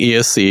Hobbywing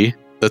ESC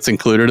that's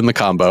included in the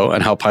combo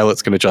and how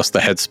pilots can adjust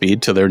the head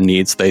speed to their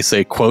needs, they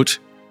say, quote,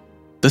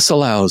 this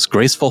allows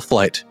graceful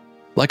flight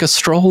like a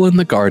stroll in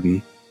the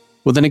garden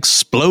with an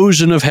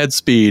explosion of head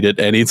speed at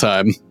any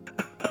time.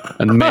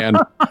 And man,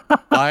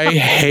 I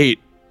hate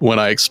when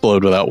I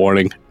explode without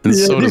warning. And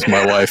so does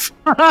my wife.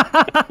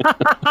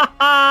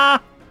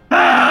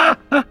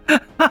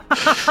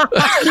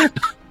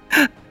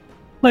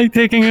 Like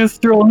taking a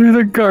stroll through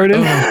the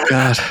garden. Oh,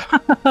 God.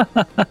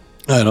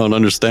 I don't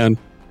understand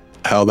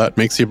how that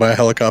makes you buy a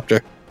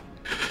helicopter.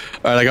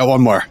 All right, I got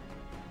one more.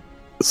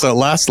 So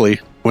lastly,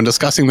 when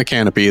discussing the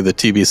canopy, the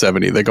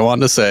TB70, they go on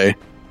to say,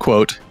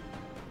 quote,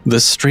 the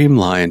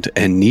streamlined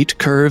and neat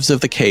curves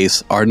of the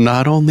case are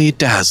not only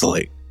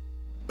dazzling,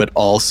 but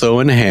also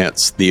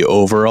enhance the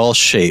overall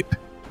shape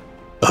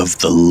of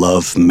the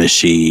love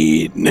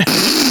machine.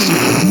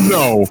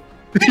 No.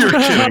 You're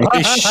kidding.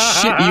 I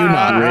shit you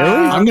not.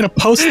 Really? I'm going to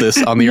post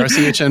this on the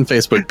RCHN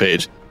Facebook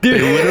page. They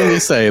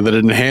literally say that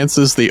it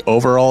enhances the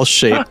overall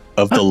shape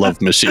of the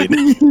love machine.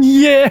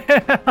 Yeah.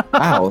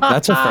 Wow,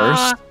 that's a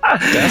first.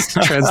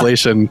 Best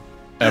translation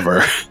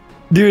ever.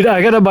 Dude,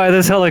 I gotta buy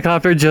this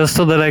helicopter just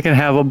so that I can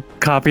have a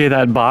copy of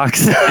that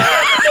box.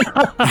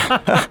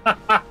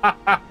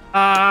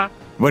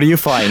 What do you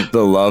find?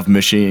 The love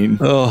machine.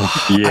 Oh,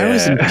 yeah. I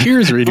was in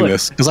tears reading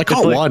this because I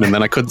caught one and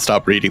then I couldn't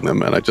stop reading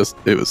them, and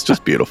it was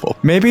just beautiful.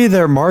 Maybe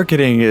their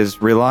marketing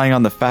is relying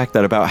on the fact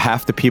that about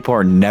half the people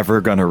are never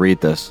going to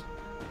read this.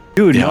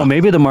 Dude, no,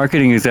 maybe the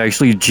marketing is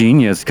actually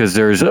genius because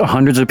there's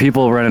hundreds of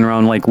people running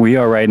around like we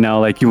are right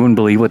now. Like you wouldn't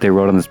believe what they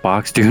wrote on this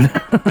box, dude.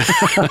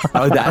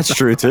 Oh, that's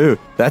true too.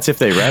 That's if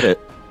they read it.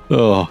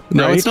 Oh,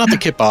 no, Right? It's not the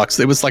kit box.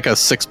 It was like a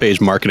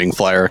 6-page marketing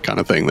flyer kind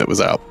of thing that was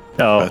out.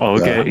 Oh,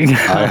 But, okay.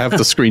 I have the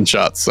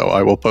screenshots, so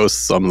I will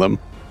post some of them.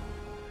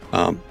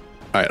 All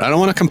right, I don't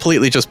want to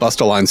completely just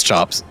bust Align's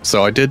chops,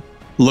 so I did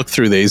look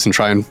through these and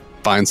try and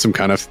find some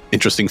kind of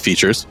interesting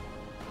features.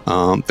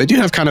 They do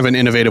have kind of an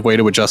innovative way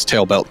to adjust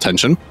tail belt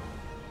tension.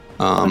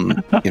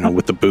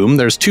 With the boom,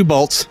 there's 2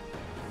 bolts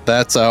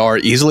that are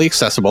easily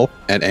accessible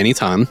at any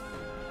time.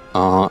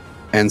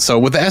 And so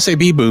with the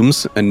SAB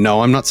booms, and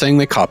no, I'm not saying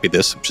they copied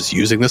this, I'm just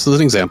using this as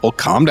an example.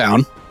 Calm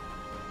down.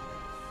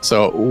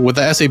 So with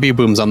the SAB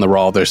booms on the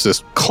RAL, there's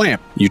this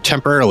clamp you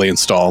temporarily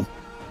install,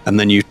 and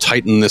then you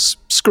tighten this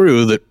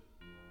screw that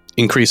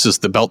increases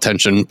the belt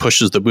tension,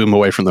 pushes the boom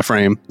away from the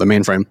frame, the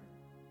main frame,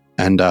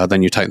 and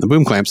then you tighten the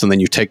boom clamps, and then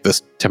you take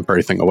this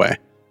temporary thing away.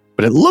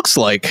 But it looks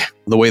like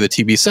the way the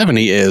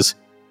TB70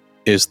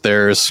 is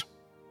there's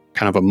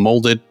kind of a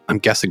molded, I'm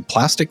guessing,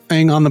 plastic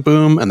thing on the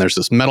boom, and there's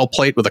this metal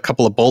plate with a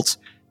couple of bolts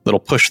that'll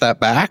push that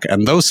back,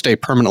 and those stay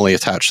permanently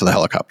attached to the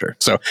helicopter.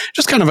 So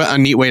just kind of a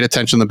neat way to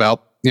tension the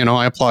belt. You know,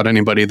 I applaud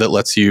anybody that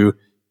lets you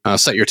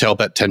set your tail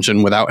belt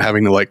tension without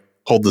having to like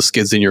hold the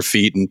skids in your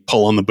feet and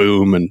pull on the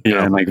boom and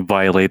and like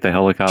violate the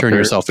helicopter. turn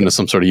yourself into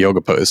some sort of yoga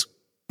pose.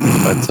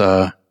 But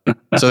so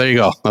there you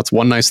go. That's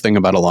one nice thing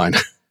about Align.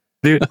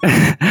 Dude,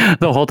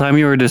 the whole time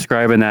you were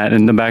describing that,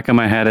 in the back of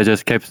my head, I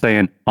just kept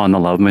saying, on the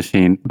love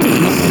machine. On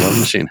the love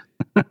machine.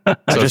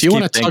 So if you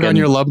want to tug on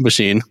your love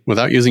machine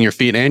without using your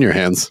feet and your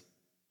hands,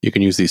 you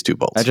can use these two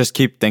bolts. I just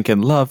keep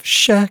thinking, love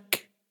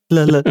shack,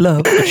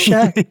 love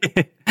shack.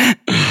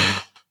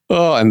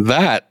 Oh, and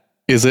that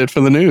is it for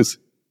the news.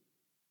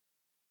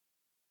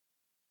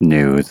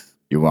 News.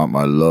 You want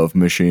my love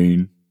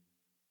machine?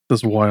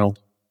 That's wild.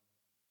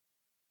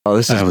 Oh,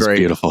 this is That was great.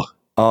 beautiful.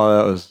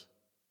 Oh,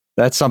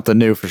 that's something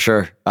new for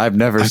sure. I've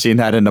never seen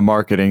that in the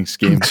marketing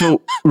scheme.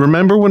 So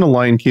remember when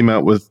Align came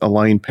out with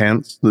Align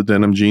pants, the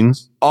denim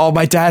jeans? Oh,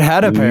 my dad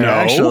had a pair, No,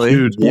 actually.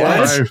 Dude,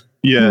 Yes.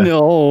 yeah.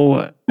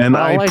 No. And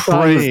All I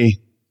thought was, pray,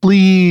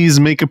 please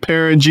make a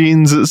pair of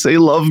jeans that say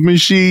love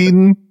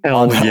machine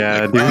hell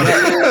yeah, dude.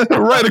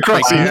 right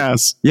across the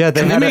ass. Yeah,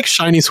 Can they had make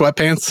shiny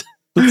sweatpants?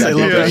 I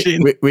love Yeah.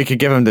 machine. we could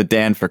give them to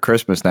Dan for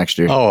Christmas next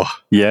year. Oh,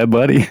 Yeah,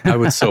 buddy. I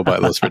would so buy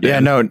those for Dan. Yeah,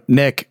 no,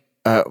 Nick,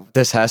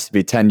 this has to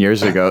be 10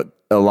 years ago.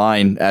 A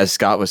line, as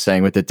Scott was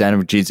saying, with the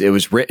denim jeans, it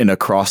was written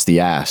across the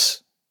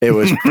ass. It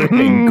was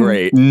freaking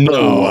great.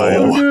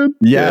 No.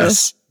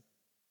 Yes.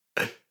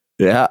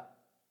 Yeah.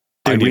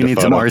 I Dude, we need a need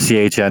some photo.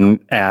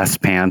 RCHN ass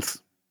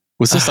pants.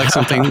 Was this like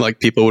something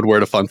like people would wear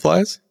to Fun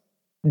Flies?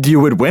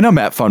 You would win them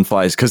at Fun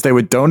Flies because they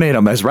would donate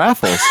them as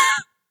raffles.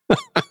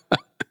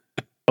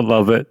 I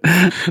love it.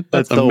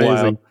 That's so amazing.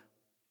 wild.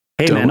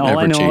 Hey, Don't man, all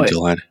I ever know change a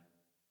line.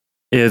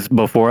 is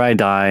before I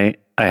die,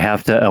 I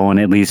have to own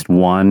at least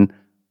one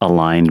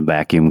aligned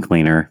vacuum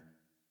cleaner,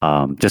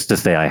 just to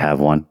say I have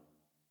one.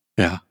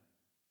 Yeah.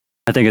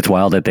 I think it's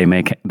wild that they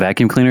make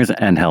vacuum cleaners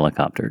and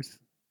helicopters.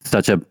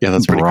 Such a Yeah,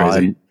 that's pretty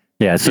crazy.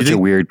 Yeah, it's such a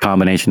weird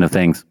combination of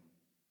things.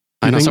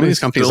 I know think some of they these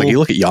companies, still- like you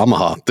look at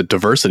Yamaha, the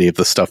diversity of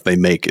the stuff they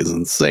make is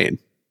insane.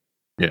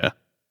 Yeah.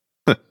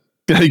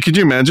 Could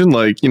you imagine,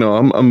 like, you know,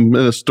 I'm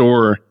in a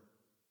store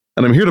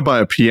and I'm here to buy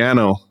a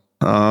piano.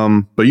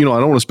 But, you know,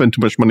 I don't want to spend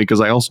too much money because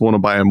I also want to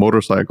buy a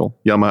motorcycle.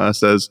 Yamaha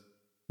says,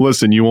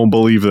 listen, you won't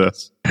believe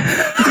this.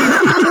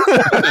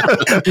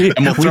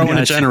 And we'll throw in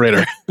a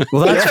generator.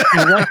 Well,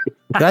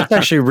 that's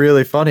actually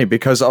really funny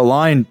because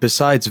Align,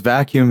 besides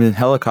vacuum and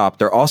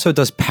helicopter, also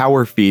does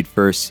power feed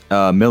for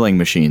milling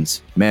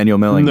machines, manual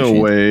milling No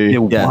machines.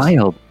 way. Yes.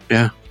 Wild.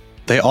 Yeah.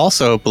 They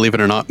also, believe it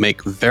or not,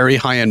 make very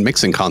high-end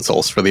mixing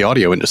consoles for the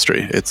audio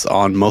industry. It's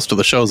on most of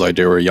the shows I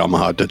do are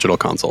Yamaha digital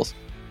consoles.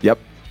 Yep.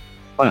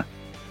 Huh.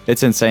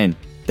 It's insane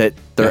that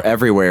they're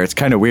everywhere. It's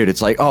kind of weird.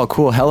 It's like, oh,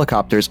 cool,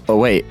 helicopters. Oh,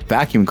 wait,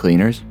 vacuum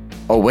cleaners.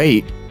 Oh,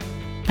 wait,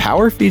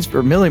 power feeds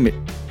for milling.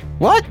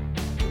 What?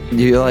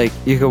 You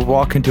could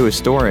walk into a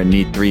store and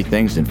need three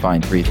things and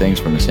find three things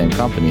from the same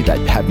company that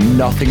have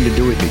nothing to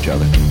do with each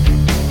other.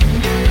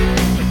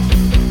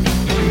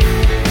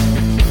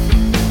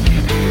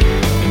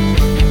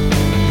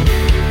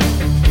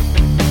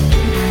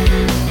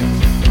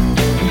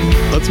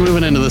 Let's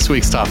move into this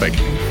week's topic.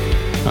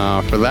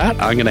 For that,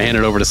 I'm going to hand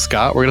it over to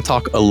Scott. We're going to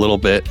talk a little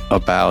bit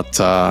about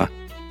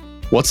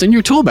what's in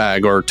your tool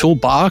bag or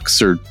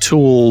toolbox or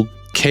tool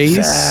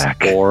case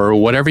Sack. or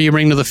whatever you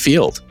bring to the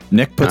field.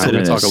 Nick puts I'm it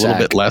going in to his talk a little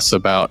sack. bit less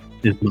about.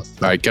 All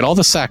right, get all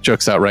the sack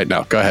jokes out right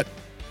now. Go ahead.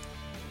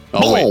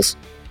 Oh, wait.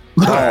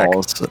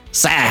 Balls.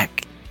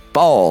 Sack.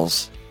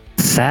 Balls.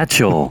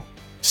 Satchel.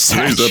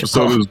 Sack. Today's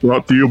episode is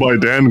brought to you by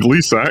Dan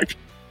Gleesack.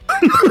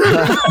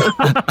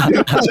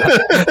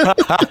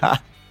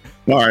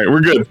 All right, we're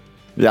good.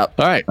 Yep.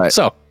 All right. Right.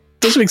 So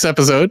this week's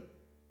episode,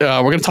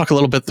 we're going to talk a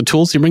little bit the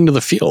tools you bring to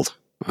the field,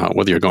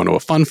 whether you're going to a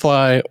fun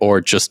fly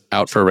or just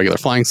out for a regular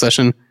flying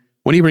session.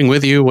 What do you bring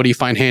with you? What do you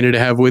find handy to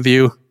have with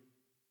you?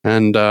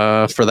 And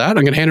for that,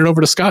 I'm going to hand it over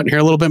to Scott and hear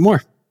a little bit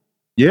more.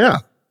 Yeah.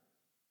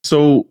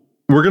 So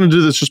we're going to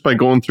do this just by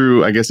going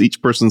through, I guess,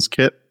 each person's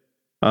kit.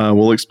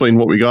 We'll explain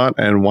what we got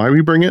and why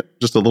we bring it.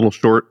 Just a little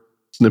short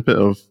snippet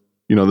of,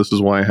 you know, this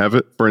is why I have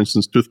it. For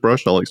instance,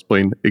 toothbrush. I'll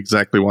explain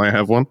exactly why I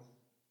have one.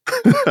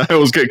 I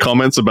always get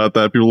comments about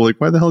that. People are like,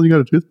 why the hell you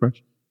got a toothbrush?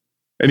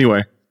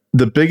 Anyway,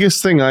 the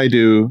biggest thing I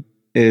do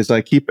is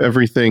I keep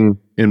everything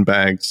in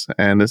bags.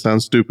 And it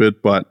sounds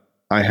stupid, but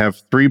I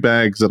have 3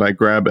 bags that I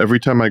grab every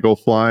time I go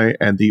fly.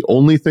 And the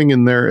only thing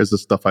in there is the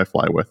stuff I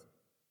fly with.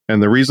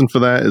 And the reason for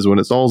that is when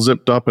it's all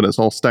zipped up and it's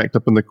all stacked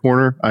up in the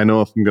corner, I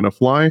know if I'm going to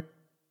fly,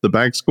 the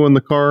bags go in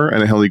the car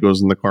and a heli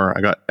goes in the car.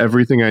 I got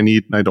everything I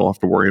need and I don't have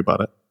to worry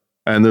about it.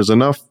 And there's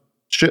enough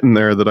shit in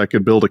there that I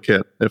could build a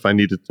kit if I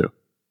needed to.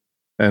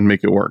 and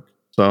make it work.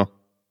 So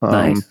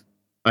Nice.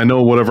 I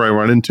know whatever I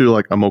run into,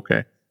 like I'm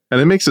okay.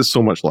 And it makes it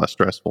so much less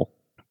stressful.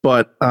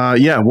 But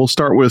yeah, we'll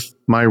start with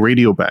my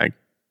radio bag.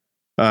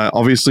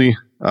 Obviously,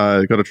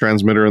 got a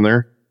transmitter in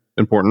there.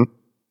 Important.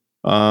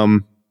 I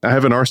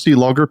have an RC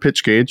logger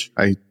pitch gauge.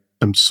 I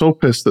am so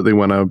pissed that they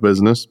went out of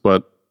business,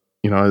 but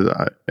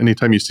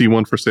anytime you see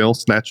one for sale,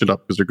 snatch it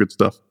up because they're good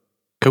stuff.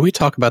 Can we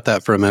talk about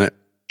that for a minute?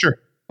 Sure.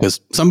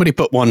 Because somebody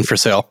put one for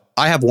sale.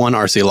 I have one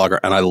RC logger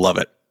and I love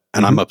it.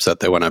 And I'm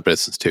upset they went out of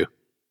business too.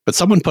 But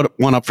someone put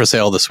one up for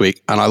sale this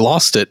week and I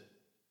lost it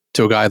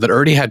to a guy that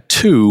already had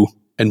two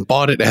and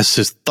bought it as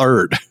his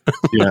third.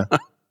 Yeah.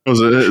 Is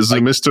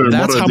it Mr.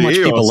 That's how much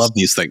Moradios? people love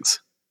these things.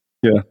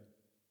 Yeah.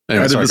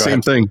 Anyway, I did the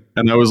same thing.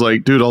 And I was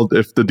like, dude,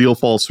 if the deal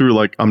falls through,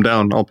 like I'm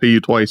down. I'll pay you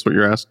twice what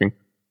you're asking.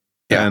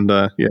 Yeah. And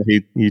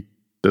he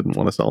didn't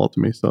want to sell it to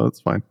me, so it's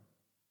fine.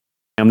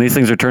 And these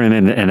things are turning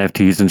into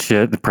NFTs and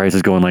shit. The price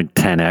is going like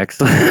 10x.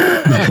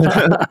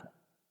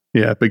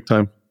 Yeah, big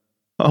time.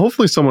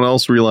 Hopefully someone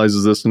else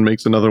realizes this and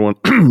makes another one.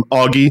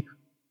 Augie.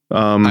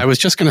 I was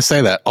just going to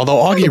say that. Although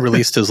Augie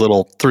released his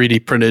little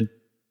 3D printed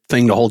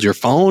thing to hold your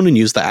phone and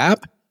use the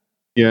app.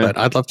 Yeah. But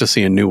I'd love to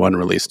see a new one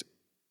released.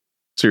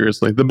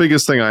 Seriously. The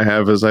biggest thing I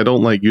have is I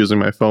don't like using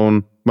my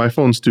phone. My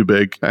phone's too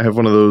big. I have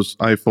one of those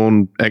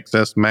iPhone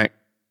XS Max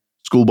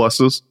school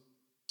buses.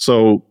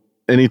 So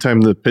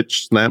anytime the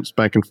pitch snaps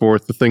back and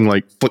forth, the thing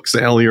like flicks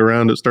the alley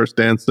around, it starts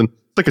dancing.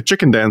 It's like a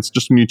chicken dance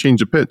just when you change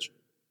the pitch.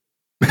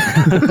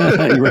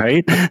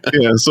 Right?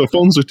 Yeah, so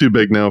phones are too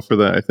big now for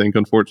that, I think,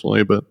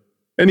 unfortunately. But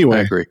anyway.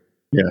 I agree.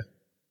 Yeah.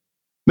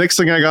 Next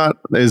thing I got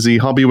is the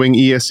Hobbywing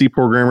ESC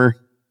programmer.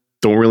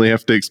 Don't really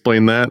have to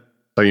explain that.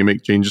 How you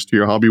make changes to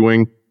your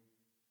Hobbywing.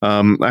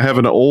 I have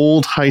an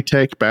old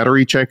high-tech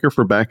battery checker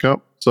for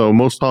backup. So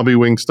most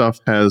Hobbywing stuff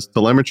has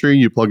telemetry.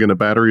 You plug in a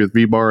battery with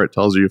V-bar. It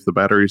tells you if the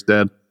battery's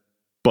dead.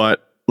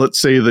 But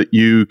let's say that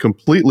you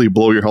completely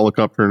blow your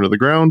helicopter into the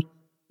ground.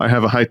 I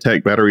have a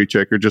high-tech battery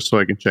checker just so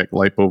I can check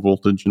LiPo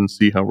voltage and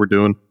see how we're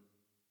doing.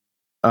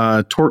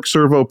 Torque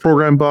servo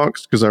program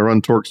box, because I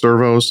run torque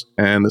servos,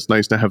 and it's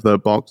nice to have that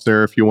box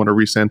there if you want to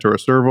recenter a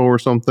servo or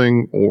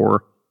something,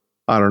 or,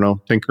 I don't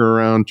know, tinker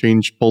around,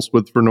 change pulse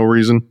width for no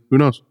reason. Who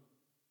knows?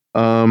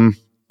 So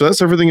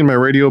that's everything in my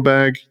radio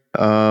bag.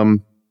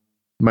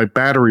 My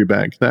battery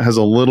bag, that has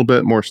a little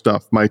bit more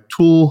stuff. My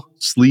tool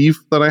sleeve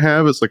that I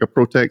have, it's like a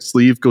Protect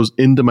sleeve, goes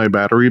into my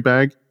battery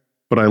bag,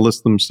 but I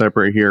list them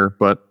separate here.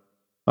 But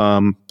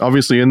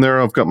obviously in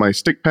there, I've got my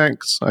stick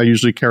packs. I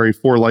usually carry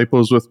 4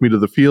 LiPos with me to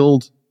the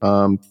field.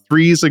 3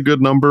 is a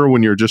good number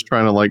when you're just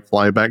trying to like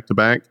fly back to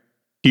back.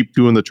 Keep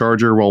 2 in the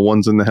charger while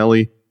 1's in the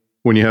heli.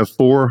 When you have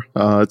 4,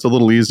 it's a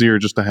little easier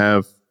just to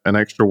have an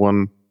extra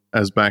one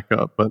as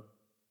backup. But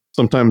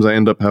sometimes I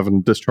end up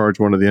having to discharge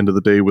one at the end of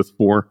the day with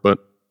 4, but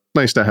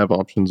nice to have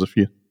options if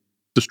you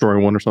destroy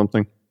one or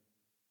something.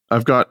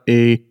 I've got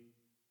a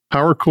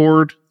power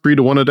cord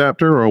 3-to-1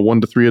 adapter or a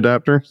 1-to-3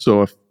 adapter.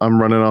 So if I'm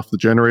running off the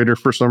generator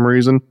for some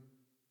reason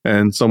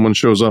and someone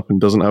shows up and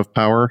doesn't have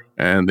power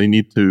and they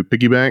need to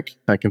piggyback,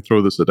 I can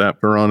throw this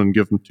adapter on and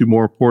give them 2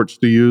 more ports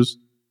to use,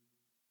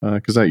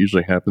 because that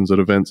usually happens at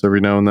events every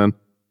now and then.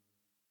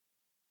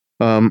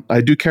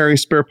 I do carry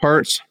spare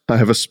parts. I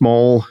have a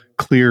small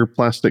clear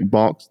plastic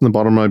box in the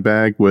bottom of my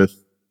bag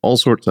with all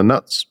sorts of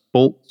nuts,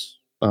 bolts,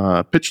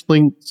 pitch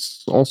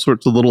links, all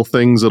sorts of little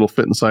things that'll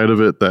fit inside of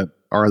it that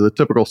are the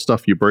typical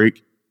stuff you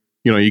break.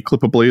 You know, you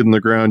clip a blade in the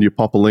ground, you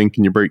pop a link,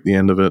 and you break the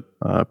end of it.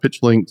 Pitch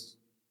links,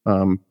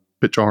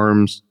 pitch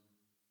arms,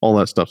 all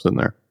that stuff's in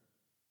there.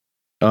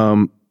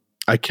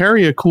 I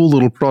carry a cool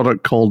little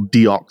product called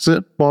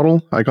Deoxit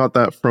bottle. I got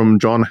that from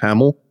John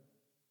Hamill.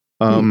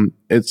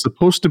 It's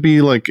supposed to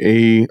be like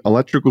a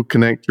electrical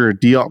connector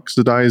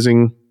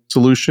deoxidizing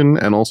solution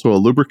and also a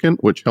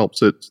lubricant, which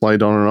helps it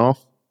slide on and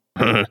off.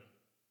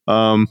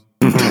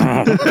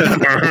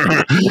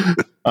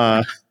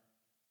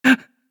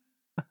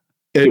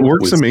 It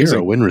works amazing.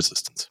 0 wind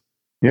resistance.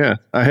 Yeah,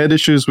 I had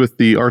issues with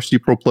the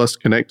RC Pro Plus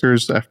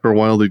connectors. After a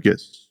while, they'd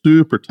get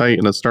super tight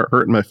and I'd start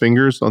hurting my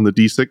fingers on the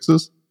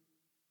D6s.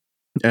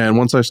 And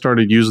once I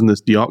started using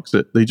this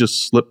Deoxit, they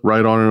just slip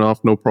right on and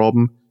off, no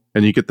problem.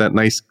 And you get that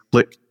nice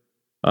click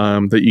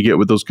that you get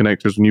with those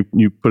connectors when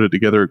you put it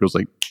together. It goes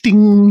like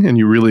ding, and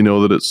you really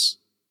know that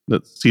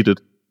that's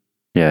seated.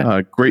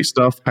 Yeah. Great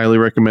stuff. Highly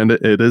recommend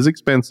it. It is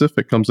expensive.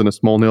 It comes in a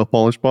small nail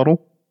polish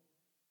bottle,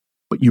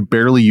 but you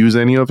barely use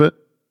any of it.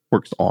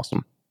 Works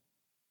awesome.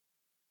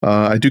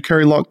 I do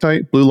carry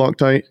Loctite, blue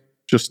Loctite,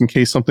 just in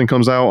case something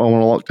comes out. I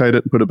want to Loctite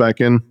it and put it back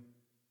in.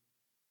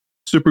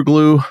 Super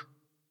glue,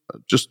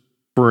 just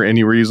for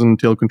any reason.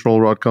 Tail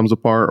control rod comes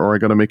apart, or I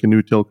got to make a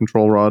new tail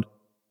control rod.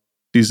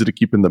 It's easy to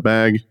keep in the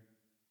bag.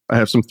 I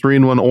have some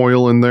 3-in-1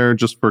 oil in there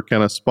just for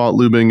kind of spot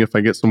lubing if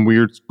I get some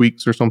weird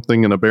squeaks or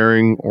something in a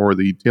bearing or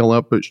the tail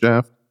output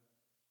shaft.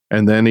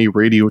 And then a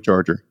radio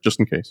charger, just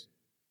in case.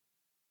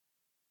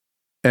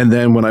 And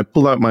then when I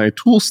pull out my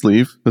tool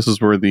sleeve, this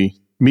is where the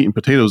meat and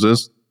potatoes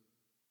is.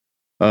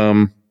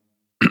 I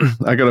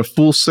got a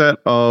full set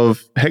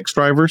of hex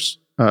drivers,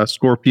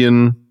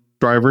 Scorpion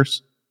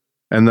drivers.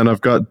 And then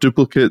I've got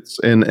duplicates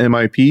in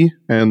MIP,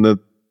 and the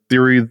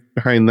theory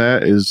behind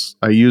that is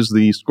I use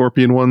the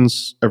Scorpion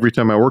ones every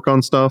time I work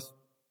on stuff.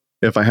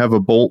 If I have a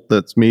bolt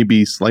that's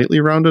maybe slightly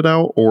rounded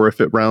out, or if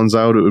it rounds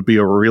out, it would be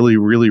a really,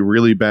 really,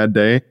 really bad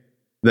day,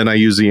 then I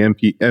use the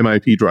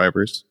MIP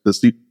drivers. That's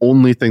the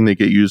only thing they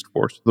get used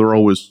for. So they're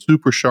always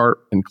super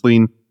sharp and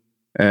clean.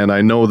 And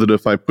I know that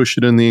if I push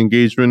it in the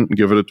engagement and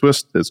give it a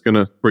twist, it's going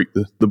to break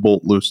the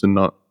bolt loose and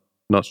not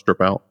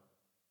strip out.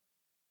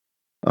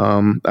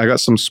 I got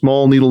some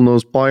small needle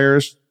nose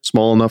pliers,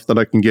 small enough that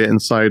I can get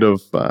inside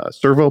of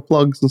servo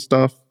plugs and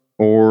stuff.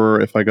 Or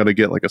if I got to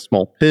get like a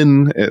small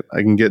pin, I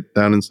can get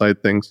down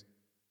inside things.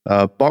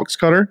 Box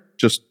cutter,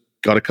 just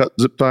got to cut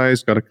zip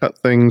ties, got to cut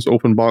things,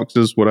 open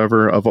boxes,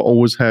 whatever. I've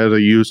always had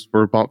a use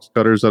for box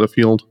cutters at a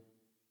field.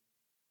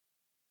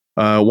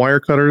 Wire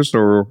cutters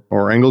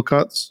or angle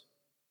cuts.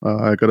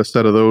 I got a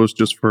set of those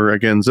just for,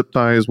 again, zip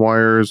ties,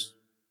 wires,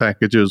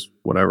 packages,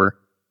 whatever.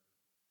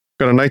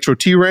 Got a nitro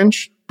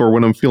T-wrench for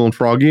when I'm feeling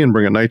froggy and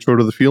bring a nitro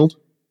to the field.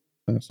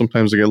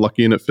 Sometimes I get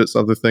lucky and it fits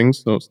other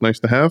things, so it's nice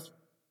to have.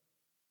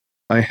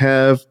 I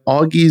have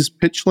Augie's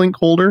pitch link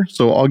holder.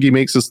 So Augie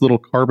makes this little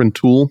carbon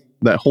tool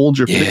that holds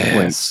your pitch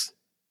links,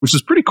 which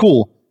is pretty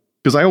cool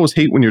because I always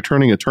hate when you're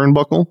turning a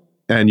turnbuckle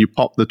and you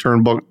pop the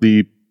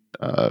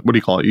what do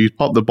you call it? You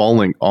pop the ball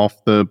link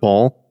off the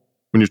ball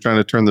when you're trying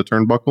to turn the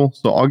turnbuckle.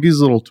 So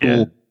Augie's little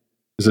tool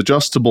is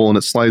adjustable and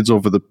it slides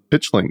over the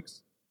pitch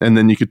links. And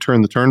then you could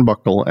turn the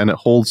turnbuckle and it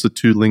holds the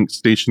two links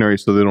stationary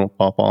so they don't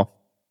pop off.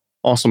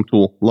 Awesome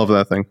tool. Love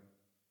that thing.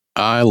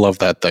 I love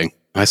that thing.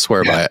 I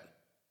swear by it.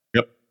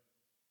 Yep.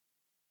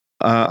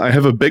 I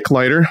have a Bic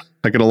lighter.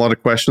 I get a lot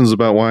of questions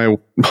about why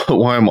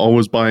I'm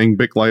always buying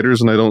Bic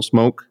lighters and I don't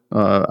smoke.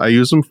 I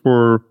use them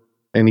for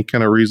any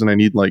kind of reason I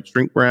need, like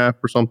shrink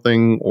wrap or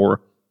something, or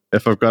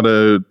if I've got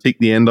to take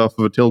the end off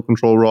of a tilt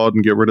control rod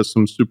and get rid of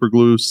some super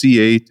glue.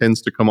 CA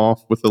tends to come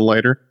off with the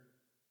lighter.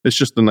 It's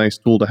just a nice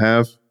tool to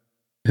have.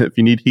 If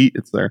you need heat,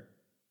 it's there.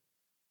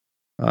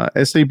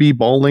 SAB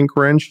ball link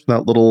wrench,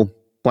 that little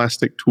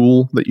plastic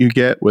tool that you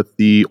get with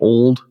the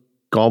old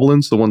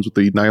goblins, the ones with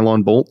the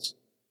nylon bolts.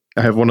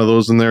 I have one of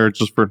those in there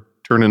just for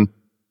turning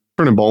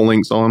ball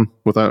links on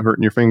without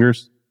hurting your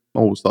fingers.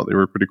 Always thought they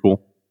were pretty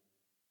cool.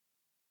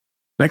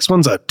 Next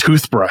one's a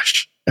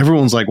toothbrush.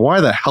 Everyone's like,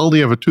 why the hell do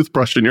you have a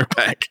toothbrush in your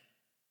pack?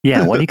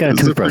 Yeah, why do you got a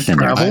toothbrush in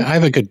there? I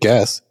have a good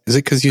guess. Is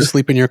it because you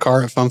sleep in your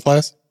car at Fun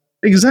Flies?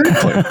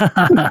 Exactly.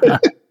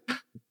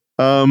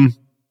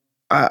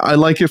 I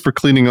like it for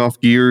cleaning off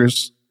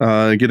gears,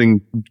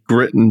 getting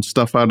grit and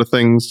stuff out of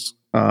things.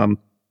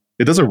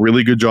 It does a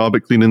really good job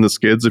at cleaning the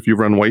skids. If you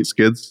run white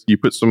skids, you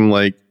put some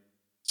like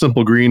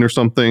Simple Green or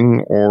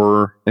something,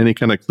 or any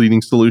kind of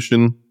cleaning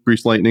solution,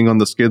 grease lightning on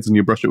the skids, and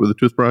you brush it with a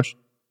toothbrush.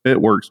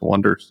 It works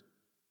wonders.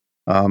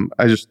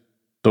 I just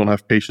don't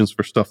have patience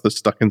for stuff that's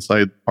stuck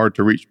inside hard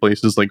to reach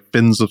places like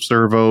fins of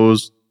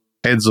servos,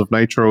 heads of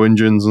nitro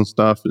engines and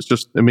stuff.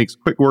 It makes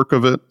quick work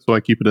of it, so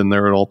I keep it in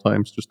there at all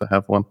times just to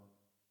have one.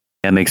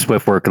 And make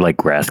swift work of like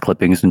grass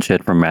clippings and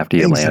shit from after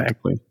you land.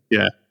 Exactly.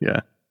 Yeah.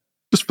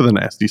 Just for the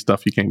nasty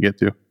stuff you can't get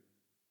to.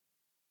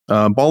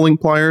 Ball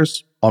link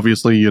pliers,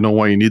 obviously you know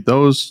why you need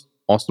those.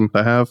 Awesome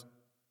to have.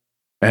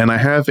 And I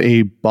have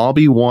a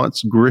Bobby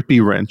Watts grippy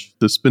wrench,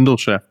 the spindle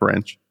shaft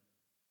wrench.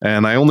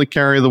 And I only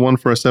carry the one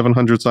for a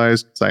 700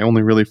 size because I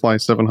only really fly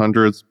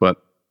 700s. But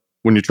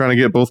when you're trying to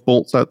get both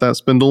bolts at that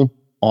spindle,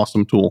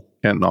 awesome tool.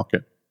 Can't knock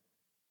it.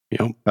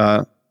 Yep.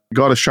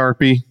 Got a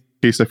Sharpie in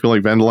case I feel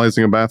like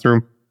vandalizing a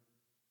bathroom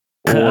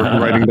or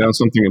writing down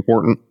something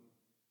important.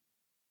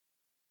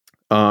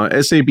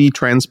 SAB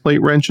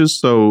transplate wrenches.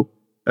 So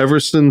ever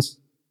since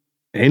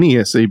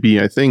any SAB,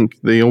 I think,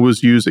 they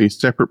always use a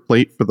separate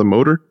plate for the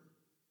motor.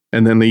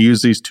 And then they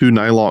use these two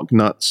nylock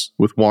nuts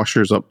with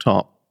washers up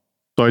top.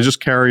 So I just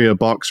carry a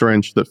box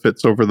wrench that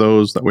fits over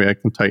those. That way I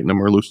can tighten them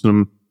or loosen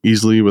them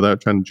easily without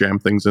trying to jam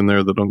things in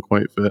there that don't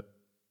quite fit.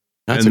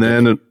 That's and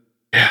then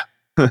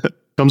it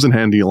comes in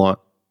handy a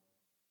lot.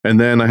 And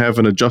then I have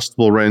an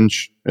adjustable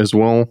wrench as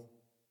well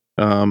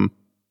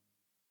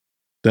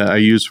that I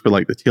use for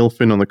like the tail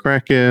fin on the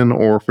Kraken,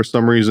 or for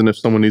some reason if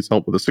someone needs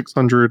help with a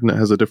 600 and it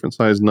has a different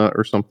size nut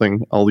or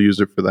something, I'll use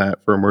it for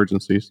that for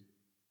emergencies.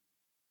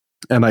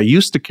 And I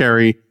used to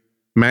carry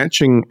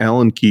matching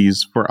Allen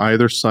keys for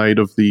either side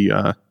of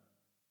the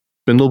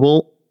spindle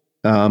bolt.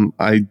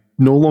 I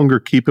no longer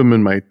keep them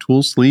in my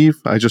tool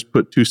sleeve. I just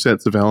put 2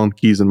 sets of Allen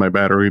keys in my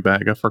battery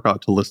bag. I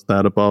forgot to list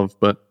that above,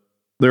 but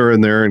they're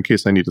in there in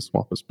case I need to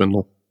swap a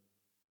spindle.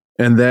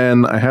 And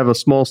then I have a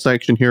small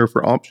section here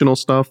for optional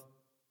stuff.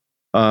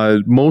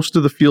 Most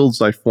of the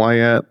fields I fly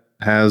at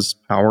has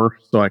power,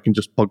 so I can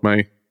just plug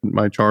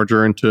my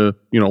charger into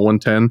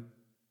 110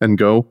 and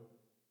go.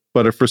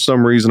 But if for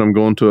some reason I'm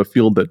going to a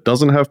field that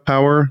doesn't have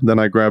power, then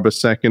I grab a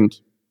second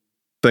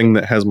thing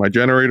that has my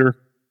generator,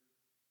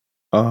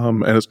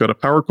 and it's got a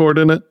power cord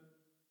in it.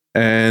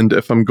 And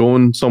if I'm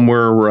going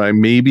somewhere where I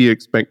maybe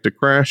expect to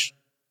crash,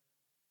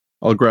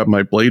 I'll grab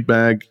my blade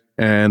bag,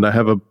 and I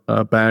have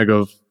a bag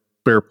of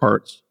spare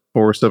parts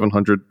for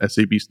 700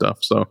 SAB stuff.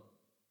 So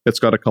It's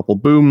got a couple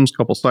booms,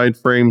 couple side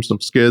frames,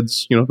 some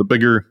skids, the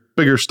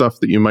bigger stuff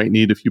that you might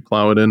need if you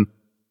plow it in.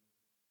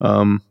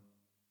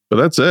 But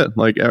that's it.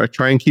 Like, I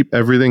try and keep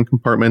everything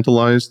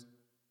compartmentalized.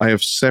 I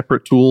have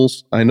separate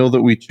tools. I know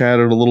that we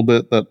chatted a little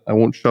bit that I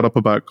won't shut up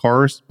about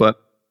cars, but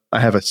I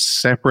have a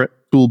separate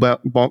tool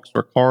box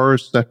for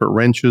cars, separate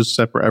wrenches,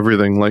 separate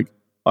everything. Like,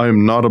 I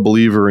am not a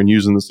believer in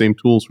using the same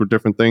tools for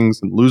different things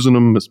and losing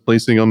them,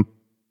 misplacing them.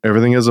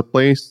 Everything has a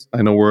place.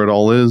 I know where it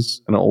all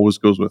is, and it always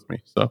goes with me.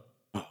 So,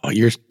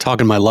 you're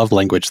talking my love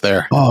language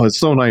there. Oh, it's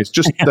so nice.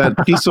 Just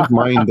that peace of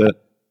mind that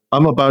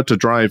I'm about to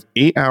drive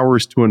 8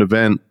 hours to an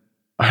event.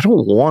 I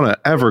don't want to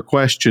ever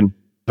question,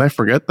 did I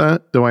forget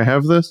that? Do I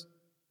have this?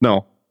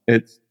 No,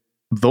 it's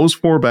those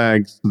 4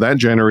 bags, that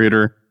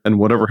generator, and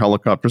whatever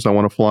helicopters I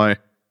want to fly.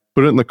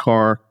 Put it in the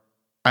car.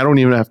 I don't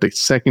even have to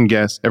second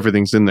guess.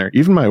 Everything's in there.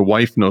 Even my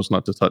wife knows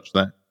not to touch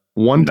that.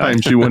 One time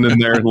she went in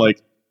there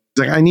like,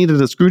 I needed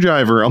a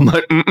screwdriver. I'm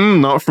like,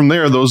 not from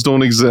there. Those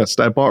don't exist.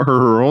 I bought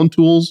her own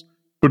tools,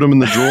 put them in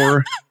the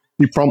drawer.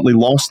 She promptly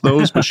lost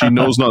those, but she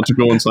knows not to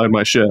go inside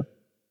my ship.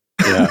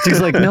 Yeah. She's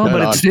like, no,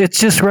 but it's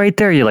just right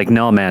there. You're like,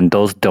 no, man,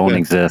 those don't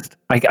exist.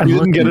 I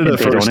didn't get it at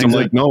first. I'm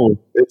like, no,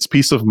 it's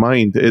peace of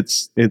mind.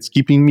 It's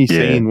keeping me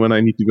sane when I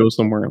need to go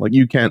somewhere. Like,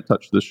 you can't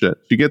touch this shit.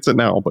 She gets it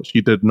now, but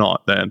she did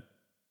not then.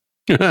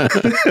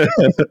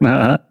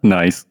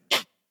 Nice.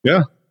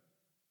 Yeah.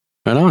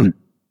 Right on.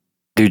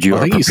 Dude,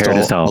 I think you stole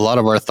a lot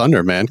of our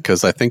thunder, man,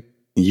 because I think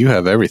you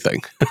have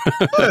everything.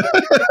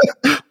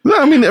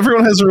 I mean,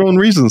 everyone has their own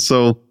reasons.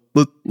 So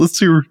let's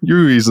hear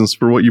your reasons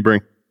for what you bring.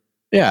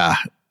 Yeah.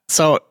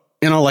 So,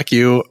 like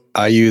you,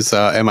 I use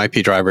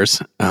MIP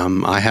drivers.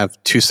 I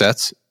have 2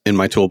 sets in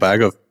my tool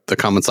bag of the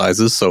common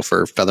sizes. So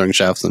for feathering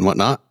shafts and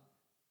whatnot,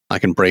 I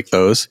can break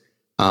those.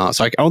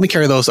 So I only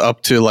carry those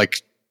up to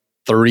like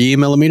 3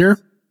 millimeter.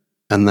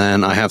 And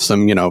then I have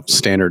some,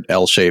 standard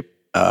L-shape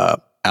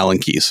Allen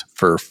keys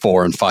for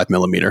 4 and 5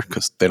 millimeter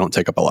because they don't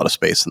take up a lot of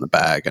space in the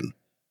bag. And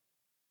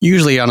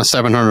usually on a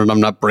 700,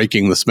 I'm not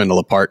breaking the spindle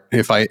apart.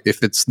 If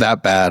it's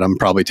that bad, I'm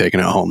probably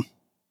taking it home.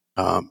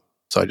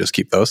 So I just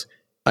keep those.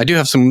 I do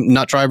have some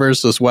nut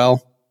drivers as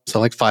well.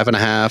 So like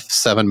 5.5,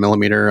 7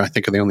 millimeter, I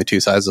think are the only 2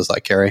 sizes I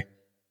carry.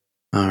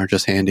 Are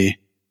just handy.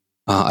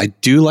 I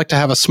do like to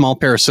have a small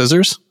pair of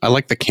scissors. I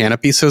like the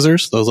canopy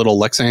scissors, those little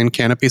Lexan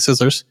canopy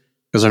scissors,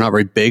 because they're not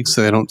very big,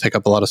 so they don't take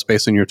up a lot of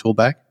space in your tool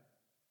bag.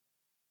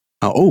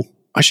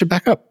 I should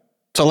back up.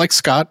 So I like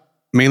Scott,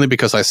 mainly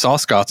because I saw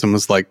Scott's and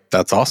was like,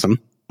 that's awesome.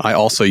 I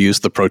also use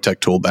the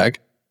ProTech tool bag.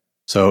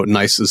 So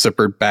nice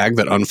zippered bag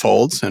that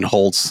unfolds and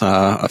holds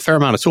a fair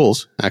amount of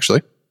tools,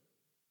 actually.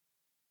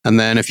 And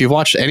then if you've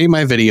watched any of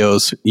my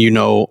videos,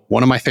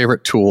 one of my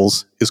favorite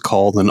tools is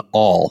called an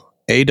awl,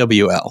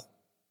 AWL.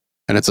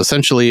 And it's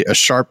essentially a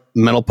sharp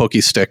metal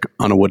pokey stick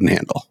on a wooden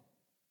handle.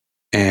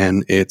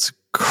 And it's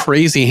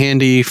crazy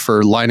handy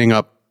for lining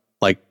up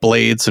like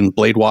blades and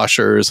blade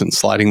washers and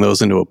sliding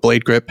those into a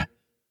blade grip.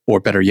 Or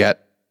better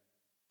yet,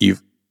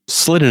 you've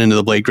slid it into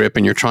the blade grip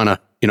and you're trying to,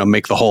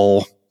 make the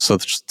hole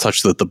such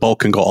that the bolt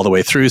can go all the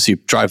way through. So you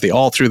drive the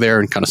awl through there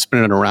and kind of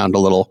spin it around a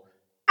little.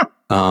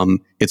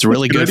 It's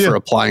really good for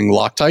applying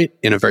Loctite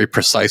in a very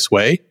precise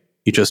way.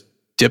 You just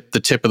dip the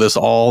tip of this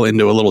awl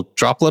into a little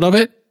droplet of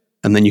it,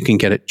 and then you can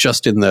get it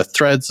just in the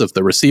threads of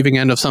the receiving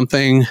end of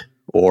something,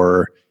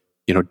 or,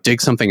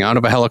 dig something out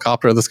of a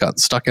helicopter that's gotten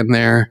stuck in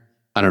there.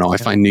 I don't know. I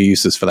find new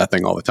uses for that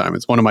thing all the time.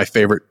 It's one of my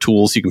favorite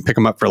tools. You can pick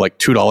them up for like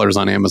 $2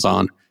 on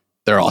Amazon.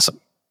 They're awesome.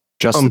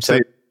 Just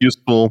say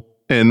useful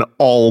in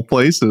all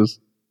places.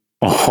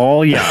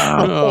 Oh,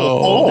 yeah.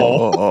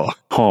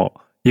 Oh.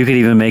 You could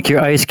even make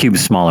your ice cube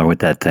smaller with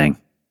that thing.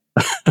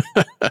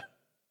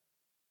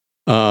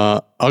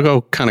 I'll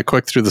go kind of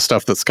quick through the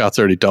stuff that Scott's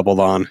already doubled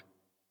on.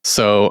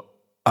 So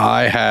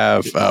I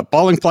have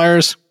balling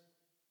pliers.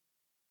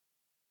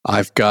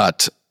 I've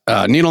got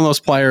needle nose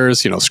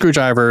pliers,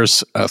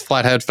 screwdrivers,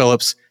 flathead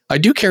Phillips. I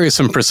do carry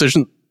some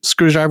precision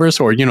screwdrivers,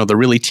 or, the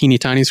really teeny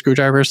tiny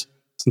screwdrivers.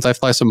 Since I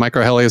fly some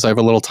micro helis, I have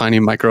a little tiny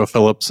micro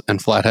Phillips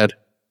and flathead.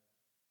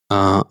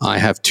 I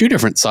have 2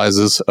 different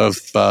sizes of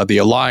the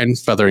Align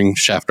feathering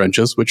shaft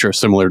wrenches, which are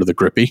similar to the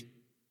Grippy,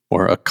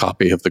 or a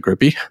copy of the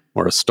Grippy,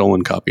 or a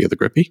stolen copy of the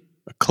Grippy,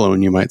 a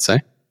clone, you might say.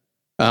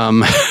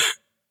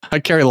 I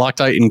carry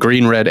Loctite in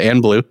green, red,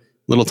 and blue,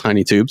 little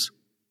tiny tubes.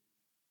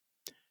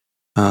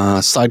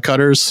 Side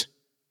cutters.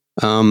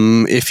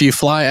 If you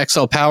fly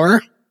XL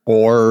Power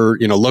or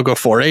Logo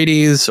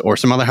 480s or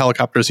some other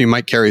helicopters, you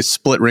might carry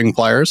split ring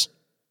pliers,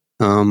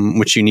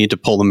 which you need to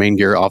pull the main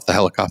gear off the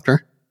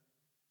helicopter.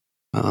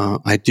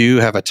 I do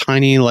have a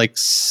tiny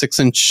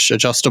 6-inch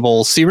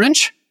adjustable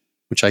C-wrench,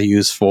 which I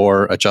use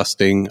for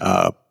adjusting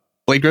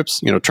blade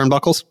grips,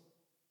 turnbuckles,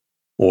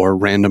 or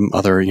random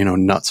other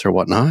nuts or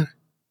whatnot.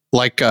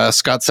 Like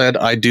Scott said,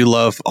 I do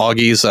love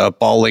Augie's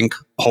ball link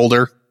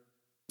holder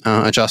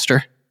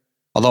adjuster.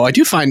 Although I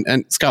do find,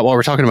 and Scott, while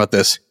we're talking about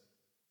this,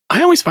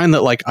 I always find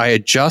that I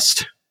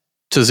adjust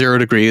to 0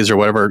 degrees or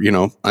whatever,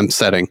 I'm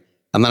setting,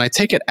 and then I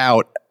take it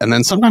out, and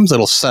then sometimes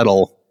it'll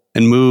settle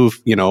and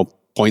move,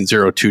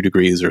 0.02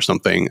 degrees or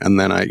something. And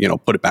then I,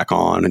 put it back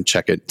on and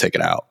check it, take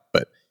it out.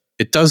 But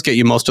it does get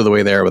you most of the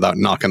way there without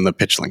knocking the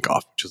pitch link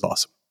off, which is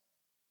awesome.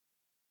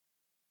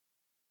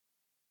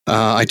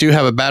 I do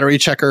have a battery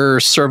checker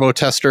servo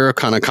tester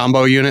kind of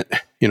combo unit.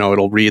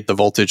 It'll read the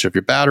voltage of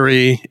your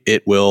battery.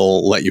 It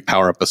will let you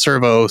power up a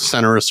servo,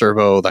 center a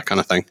servo, that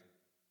kind of thing.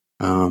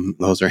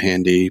 Those are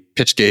handy.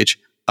 Pitch gauge,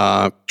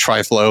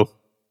 Tri-Flow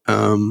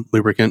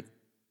lubricant.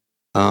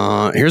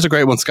 Here's a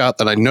great one, Scott,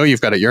 that I know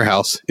you've got at your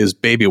house, is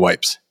baby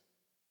wipes.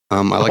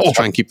 I like to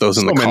try and keep those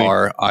in the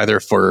car, either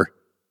for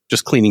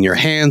just cleaning your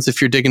hands if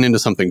you're digging into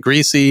something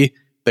greasy.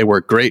 They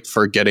work great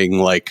for getting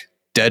like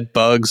dead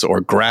bugs or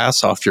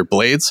grass off your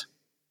blades.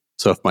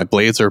 So if my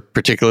blades are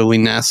particularly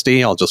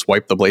nasty, I'll just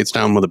wipe the blades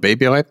down with a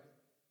baby wipe.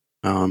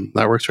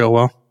 That works real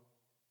well.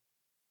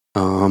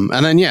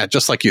 And then, yeah,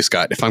 just like you,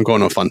 Scott, if I'm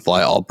going to a fun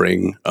fly, I'll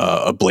bring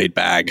a blade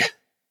bag.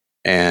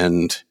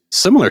 And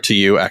similar to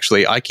you,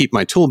 actually, I keep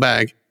my tool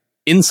bag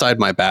inside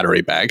my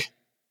battery bag.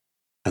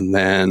 And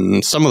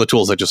then some of the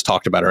tools I just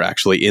talked about are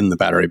actually in the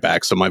battery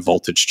bag. So my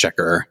voltage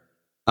checker.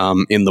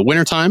 In the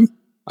wintertime,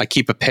 I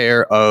keep a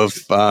pair of,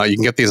 you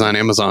can get these on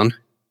Amazon.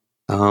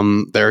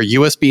 They're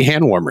USB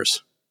hand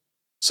warmers.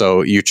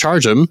 So you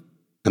charge them,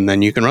 and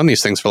then you can run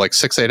these things for like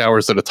 6-8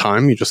 hours at a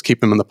time. You just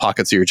keep them in the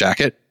pockets of your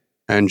jacket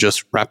and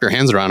just wrap your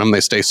hands around them. They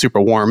stay super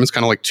warm. It's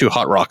kind of like 2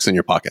 hot rocks in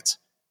your pockets.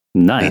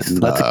 Nice.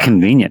 And, that's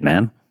convenient,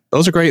 man.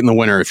 Those are great in the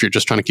winter if you're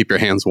just trying to keep your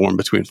hands warm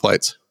between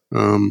flights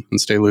and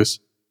stay loose.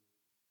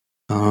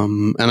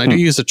 And I do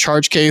use a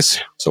charge case.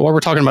 So while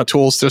we're talking about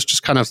tools, there's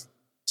just kind of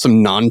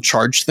some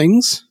non-charge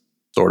things,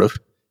 sort of,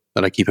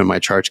 that I keep in my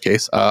charge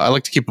case. I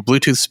like to keep a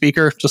Bluetooth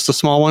speaker, just a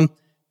small one,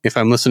 if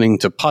I'm listening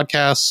to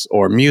podcasts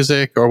or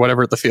music or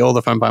whatever at the field,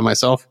 if I'm by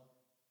myself.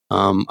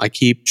 I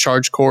keep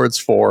charge cords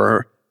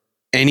for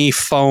any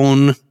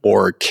phone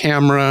or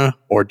camera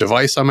or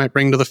device I might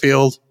bring to the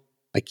field.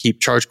 I keep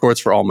charge cords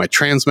for all my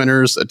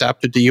transmitters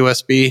adapted to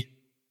USB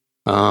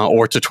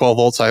or to 12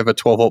 volts. I have a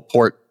 12 volt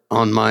port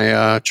on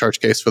my charge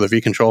case for the V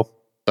control.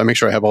 So I make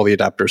sure I have all the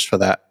adapters for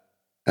that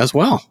as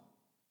well.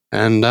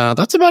 And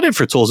that's about it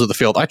for tools at the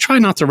field. I try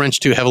not to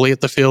wrench too heavily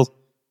at the field.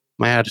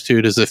 My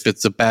attitude is if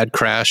it's a bad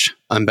crash,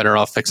 I'm better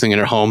off fixing it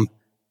at home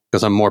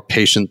because I'm more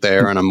patient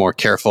there and I'm more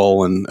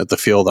careful. And at the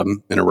field,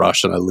 I'm in a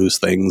rush and I lose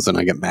things and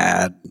I get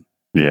mad.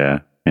 Yeah.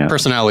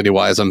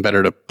 Personality-wise, I'm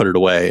better to put it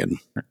away and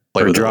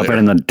play with it drop later. it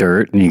in the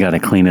dirt and you got to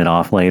clean it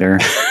off later.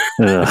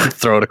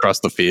 Throw it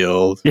across the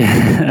field.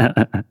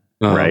 Yeah.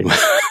 Right.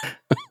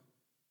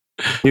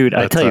 Dude,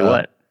 I tell you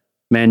what,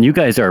 man, you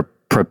guys are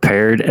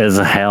prepared as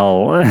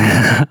hell.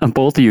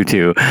 Both of you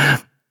two.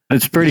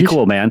 It's pretty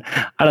cool, man.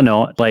 I don't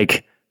know.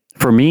 Like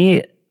for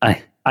me,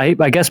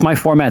 I guess my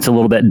format's a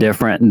little bit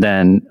different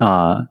than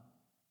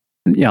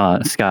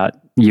Scott,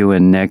 you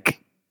and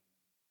Nick.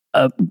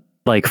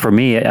 Like for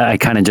me, I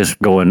kind of just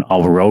go and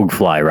I'll rogue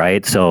fly,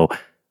 right? So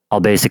I'll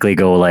basically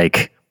go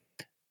like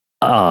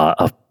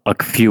a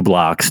few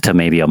blocks to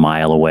maybe a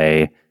mile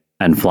away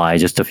and fly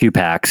just a few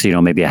packs,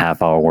 maybe a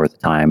half hour worth of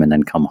time and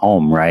then come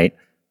home, right?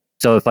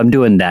 So if I'm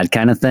doing that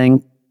kind of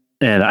thing,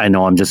 and I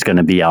know I'm just going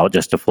to be out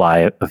just to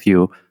fly a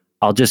few,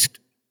 I'll just,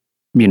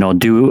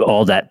 do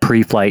all that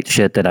pre-flight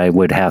shit that I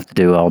would have to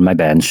do on my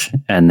bench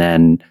and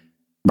then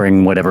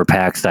bring whatever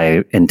packs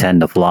I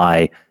intend to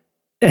fly.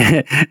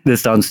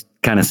 This sounds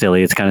kind of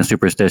silly. It's kind of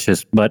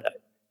superstitious,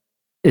 but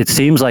it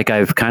seems like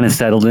I've kind of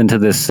settled into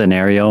this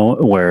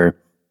scenario where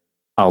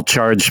I'll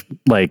charge,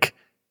 like,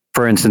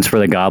 for instance, for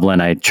the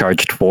Goblin, I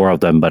charged 4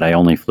 of them, but I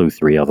only flew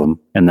 3 of them.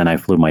 And then I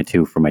flew my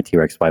 2 for my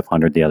T-Rex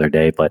 500 the other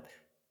day, but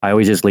I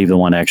always just leave the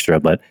 1 extra.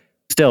 But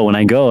still, when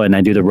I go and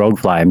I do the rogue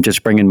fly, I'm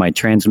just bringing my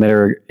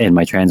transmitter in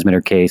my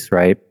transmitter case,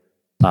 right?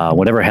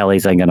 Whatever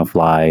helis I'm going to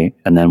fly,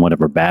 and then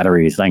whatever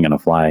batteries I'm going to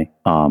fly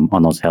on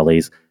those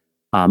helis.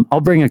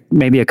 I'll bring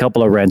maybe a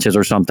couple of wrenches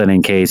or something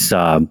in case,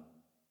 I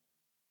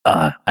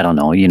don't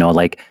know,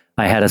 like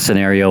I had a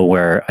scenario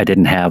where I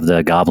didn't have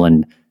the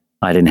Goblin,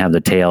 I didn't have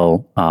the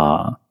tail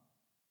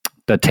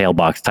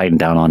box tightened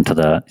down onto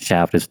the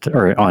shaft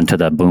or onto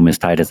the boom as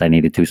tight as I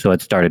needed to. So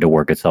it started to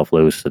work itself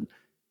loose. And,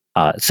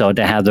 so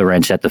to have the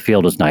wrench at the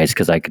field was nice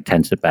because I could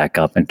tense it back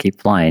up and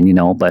keep flying,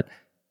 but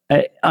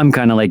I'm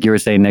kind of like you were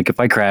saying, Nick, if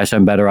I crash,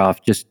 I'm better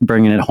off just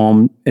bringing it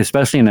home,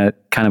 especially in a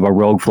kind of a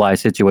rogue fly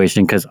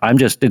situation. Cause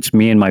it's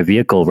me and my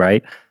vehicle,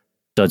 right?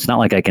 So it's not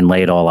like I can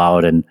lay it all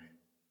out and,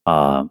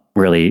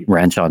 really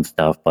wrench on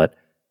stuff. But,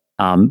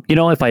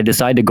 if I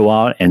decide to go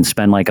out and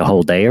spend like a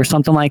whole day or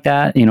something like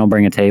that,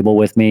 bring a table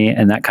with me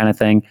and that kind of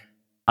thing.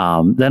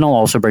 Then I'll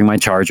also bring my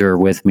charger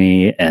with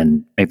me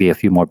and maybe a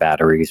few more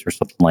batteries or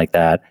something like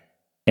that.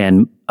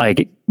 And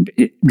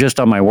just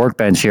on my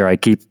workbench here, I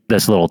keep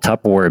this little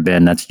Tupperware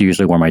bin. That's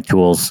usually where my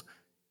tools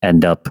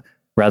end up.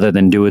 Rather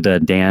than do the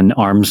Dan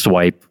arm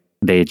swipe,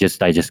 I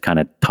just kind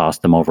of toss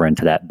them over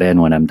into that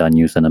bin when I'm done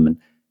using them. And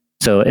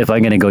so if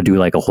I'm going to go do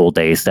like a whole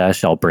day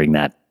sesh, I'll bring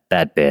that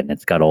bin.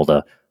 It's got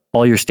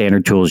all your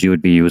standard tools you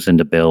would be using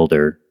to build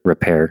or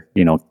repair,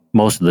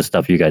 most of the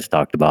stuff you guys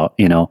talked about,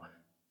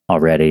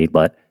 already.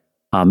 But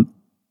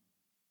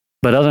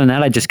But other than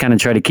that, I just kind of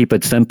try to keep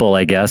it simple,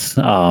 I guess.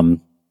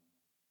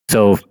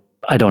 So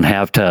I don't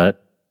have to.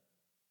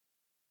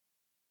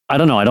 I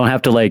don't know. I don't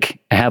have to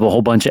like have a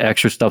whole bunch of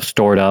extra stuff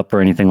stored up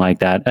or anything like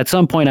that. At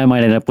some point, I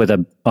might end up with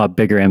a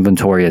bigger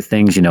inventory of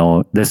things.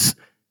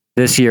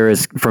 This year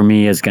is for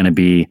me is going to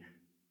be,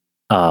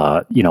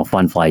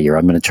 fun fly year.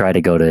 I'm going to try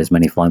to go to as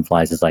many fun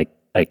flies as I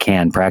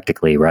can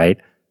practically, right?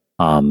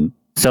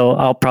 So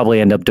I'll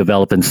probably end up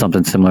developing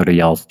something similar to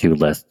y'all's to-do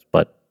list.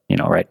 But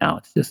right now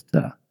it's just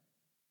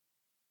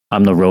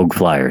I'm the rogue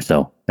flyer,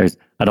 so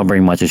I don't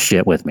bring much of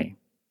shit with me.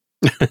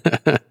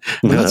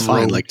 That's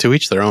fine. Like to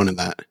each their own in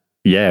that.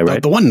 Yeah,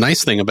 right. The one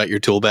nice thing about your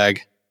tool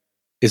bag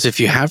is if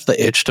you have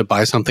the itch to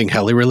buy something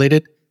heli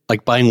related,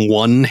 like buying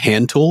one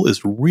hand tool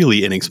is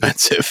really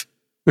inexpensive.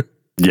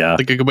 Yeah.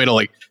 Like a good way to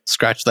like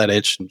scratch that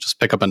itch and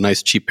just pick up a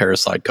nice cheap pair of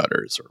side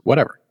cutters or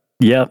whatever.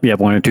 Yeah,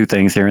 one or two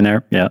things here and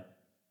there. Yeah.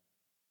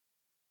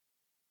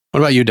 What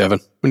about you, Devin?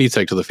 When do you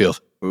take to the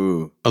field?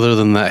 Ooh. Other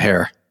than that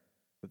hair.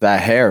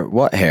 That hair?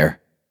 What hair?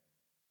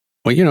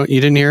 Well, you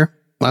didn't hear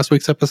last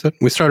week's episode?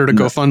 We started a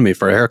GoFundMe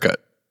for a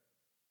haircut.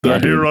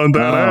 That hair on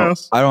that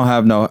ass. I don't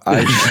have no.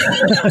 I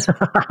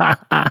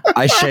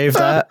shaved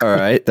that. All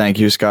right. Thank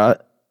you,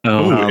 Scott.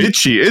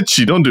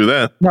 Itchy. Don't do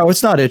that. No,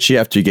 it's not itchy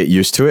after you get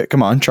used to it.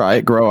 Come on, try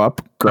it. Grow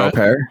up. Grow up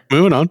hair.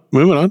 Moving on.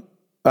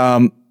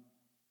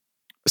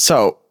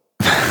 So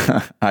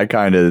I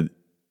kind of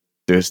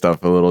do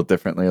stuff a little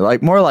differently.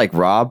 More like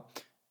Rob.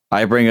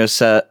 I bring a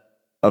set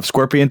of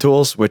Scorpion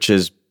tools, which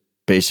is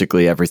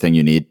basically everything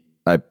you need.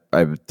 I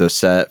have the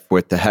set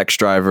with the hex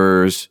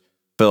drivers,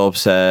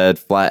 Phillips head,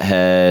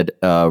 flathead,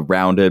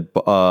 rounded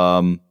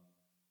ball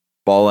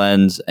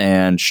ends,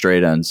 and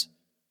straight ends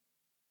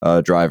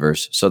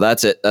drivers. So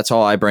that's it. That's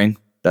all I bring.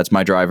 That's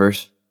my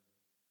drivers.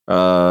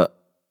 I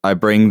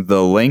bring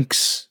the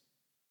Lynx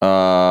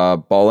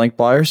ball link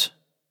pliers.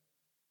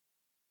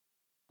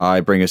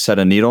 I bring a set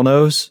of needle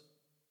nose.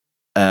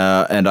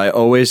 And I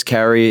always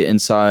carry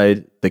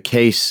inside the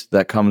case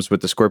that comes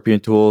with the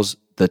Scorpion tools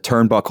the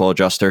turnbuckle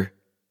adjuster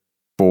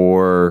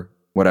for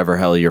whatever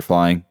heli you're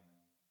flying.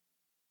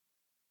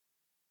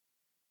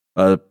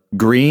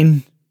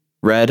 Green,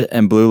 red,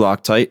 and blue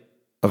Loctite,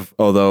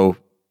 although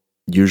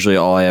usually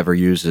all I ever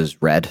use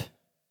is red.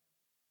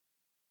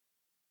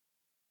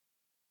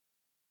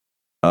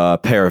 A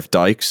pair of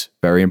dikes,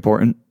 very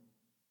important.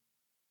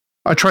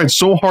 I tried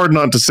so hard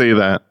not to say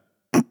that.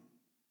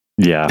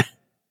 Yeah.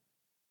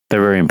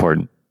 They're very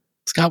important.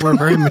 Scott, we're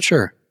very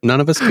mature. None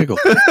of us giggle.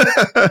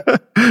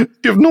 You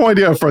have no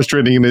idea how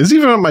frustrating it is.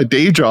 Even at my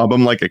day job,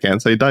 I'm like, I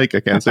can't say dike.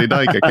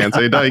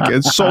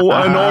 It's so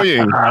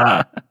annoying.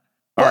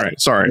 All right,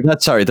 sorry.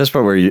 That's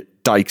what we're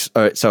dikes.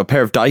 All right, so a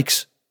pair of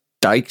dikes.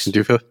 Do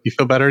you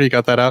feel better? You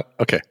got that out?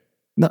 Okay.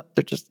 No,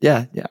 they're just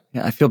yeah.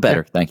 I feel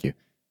better. Thank you.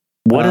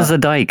 What is a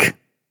dike?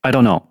 I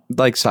don't know.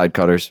 Like side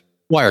cutters,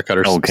 wire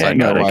cutters. Okay,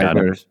 got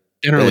it.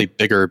 Generally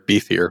bigger,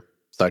 beefier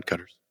side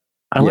cutters.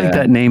 I like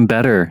that name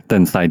better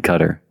than side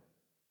cutter.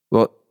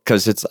 Well,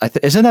 because it's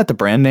isn't that the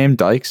brand name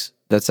Dykes?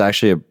 That's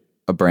actually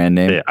a brand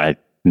name. Yeah, it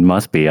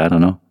must be. I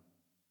don't know.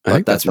 I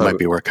think that might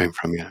be where it came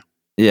from. Yeah.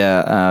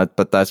 Yeah,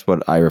 but that's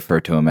what I refer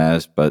to them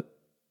as. But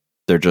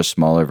they're just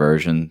smaller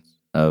versions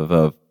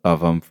of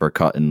them for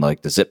cutting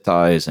like the zip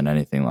ties and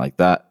anything like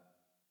that.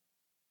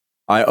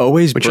 I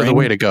always which are the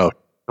way to go.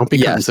 Don't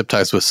be cutting zip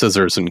ties with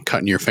scissors and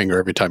cutting your finger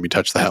every time you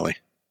touch the heli.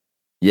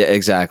 Yeah,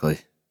 exactly.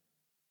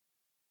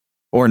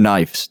 Or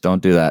knives.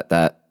 Don't do that.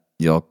 That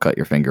you'll cut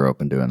your finger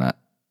open doing that.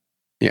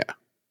 Yeah.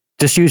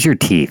 Just use your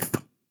teeth.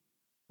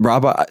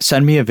 Rob,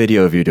 send me a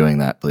video of you doing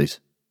that, please.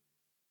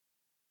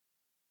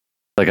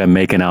 Like I'm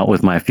making out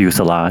with my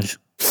fuselage.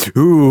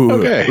 Ooh.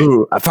 Okay.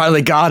 Ooh, I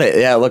finally got it.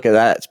 Yeah, look at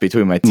that. It's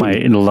between my teeth. My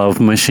love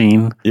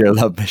machine. Your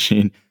love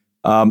machine.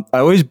 I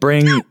always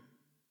bring,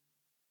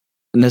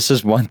 and this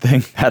is one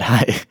thing that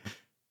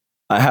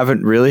I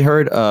haven't really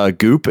heard,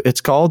 goop,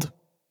 it's called.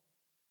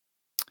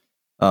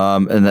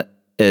 And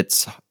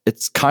it's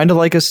kind of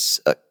like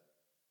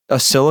a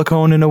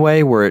silicone in a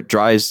way where it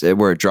dries,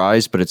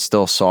 but it's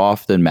still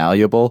soft and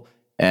malleable.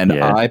 And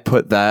I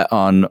put that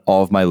on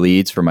all of my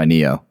leads for my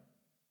Neo.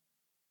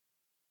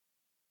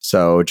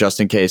 So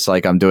just in case,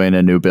 like I'm doing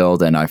a new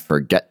build and I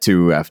forget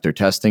to after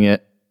testing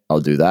it,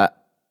 I'll do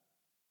that.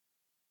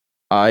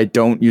 I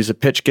don't use a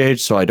pitch gauge,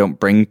 so I don't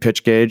bring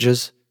pitch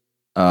gauges.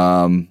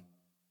 What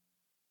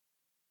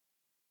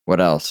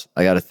else?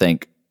 I got to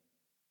think.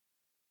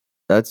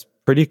 That's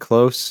pretty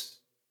close.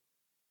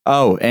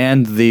 Oh,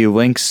 and the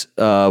Lynx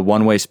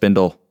one-way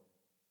spindle.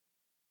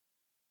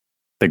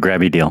 The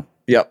grabby deal.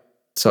 Yep.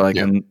 So I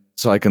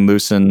can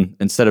loosen,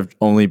 instead of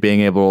only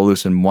being able to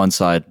loosen one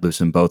side,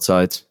 loosen both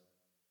sides.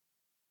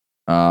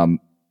 But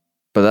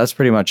that's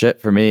pretty much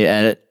it for me.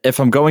 And if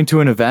I'm going to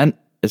an event,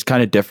 it's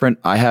kind of different.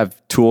 I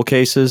have tool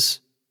cases.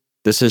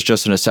 This is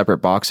just in a separate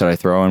box that I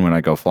throw in when I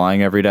go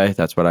flying every day.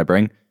 That's what I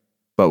bring.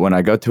 But when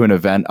I go to an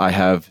event, I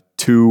have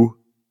two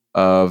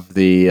of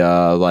the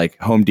like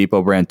Home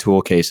Depot brand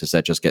tool cases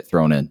that just get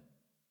thrown in.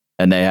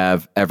 And they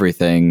have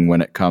everything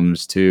when it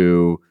comes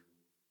to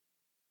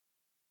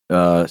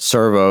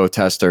servo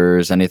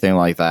testers, anything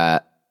like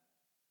that.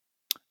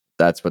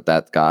 that's what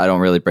that got. I don't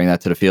really bring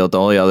that to the field. The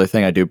only other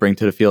thing I do bring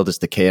to the field is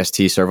the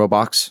KST servo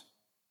box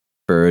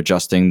for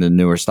adjusting the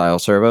newer style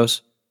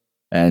servos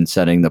and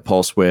setting the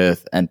pulse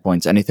width,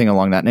 endpoints, anything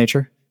along that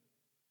nature.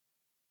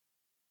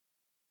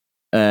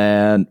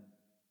 But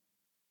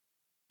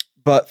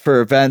for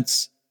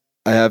events,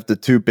 I have the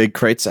 2 big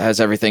crates that has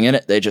everything in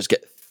it. They just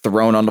get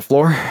thrown on the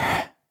floor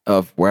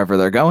of wherever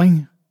they're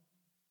going.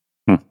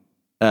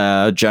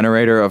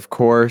 Generator, of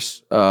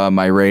course.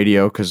 My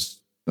radio,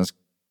 because that's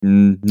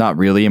not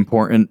really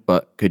important,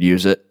 but could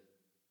use it.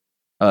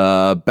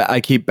 I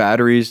keep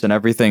batteries and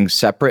everything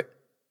separate.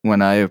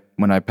 When I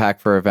pack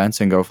for events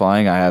and go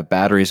flying, I have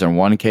batteries in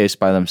one case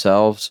by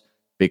themselves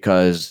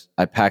because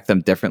I pack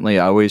them differently.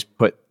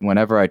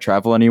 Whenever I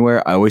travel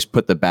anywhere, I always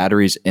put the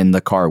batteries in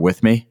the car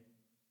with me.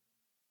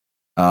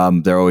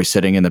 They're always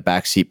sitting in the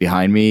back seat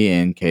behind me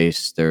in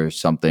case there's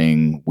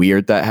something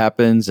weird that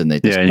happens, and they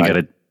just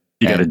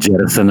you gotta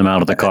jettison them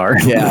out of the car.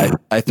 Yeah,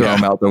 I throw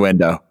them out the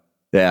window.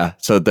 Yeah,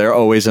 so they're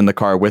always in the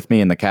car with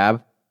me in the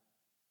cab.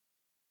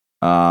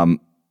 But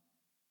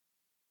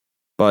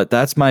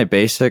that's my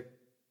basic,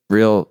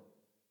 real,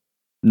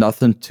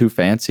 nothing too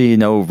fancy.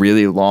 No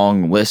really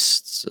long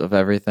lists of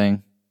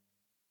everything.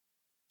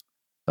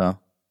 So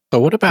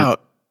what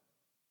about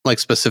like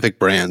specific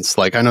brands?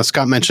 Like I know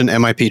Scott mentioned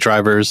MIP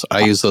drivers.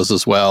 I use those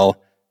as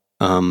well.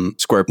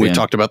 Scorpion. We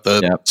talked about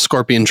the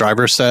Scorpion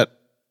driver set,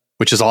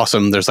 which is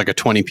awesome. There's like a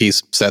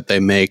 20-piece set they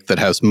make that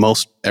has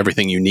most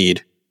everything you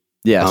need.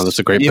 Yeah, that's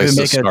a great place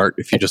to start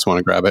if you just want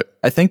to grab it.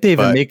 I think they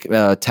even make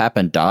tap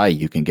and die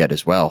you can get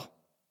as well.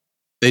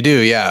 They do,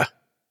 yeah.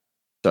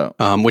 So,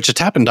 which a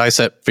tap and die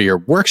set for your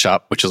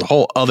workshop, which is a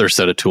whole other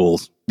set of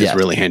tools, is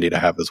really handy to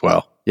have as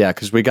well. Yeah,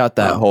 because we got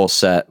that whole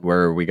set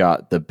where we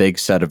got the big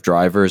set of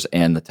drivers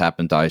and the tap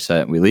and die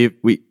set.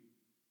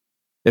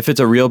 If it's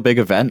a real big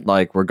event,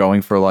 like we're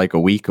going for like a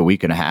week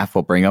and a half,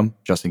 we'll bring them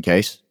just in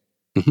case,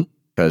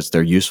 because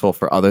they're useful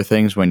for other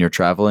things when you're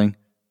traveling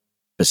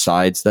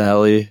besides the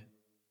heli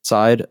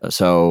side.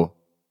 So,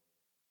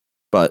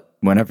 but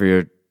whenever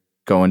you're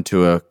going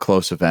to a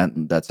close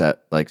event that's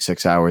at like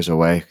 6 hours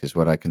away, is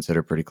what I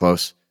consider pretty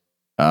close.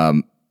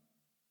 You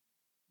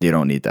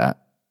don't need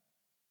that.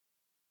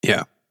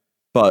 Yeah.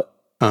 But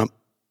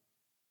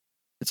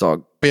it's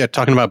all. But yeah,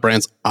 talking about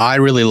brands, I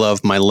really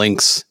love my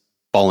Lynx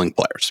bowling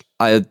players.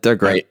 They're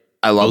great.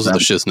 I love those them. Are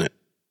the Shiznit.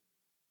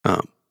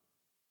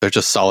 They're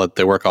just solid.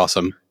 They work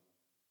awesome.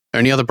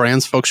 Any other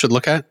brands folks should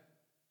look at?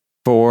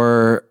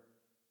 For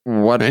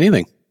what?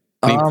 Anything.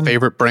 Any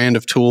favorite brand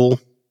of tool?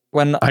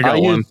 When I got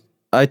one.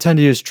 I tend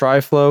to use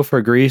Triflow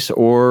for grease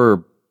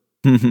or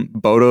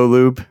Bodo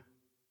Lube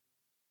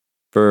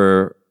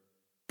for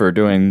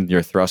doing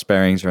your thrust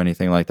bearings or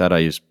anything like that. I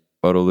use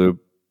Bodo Lube.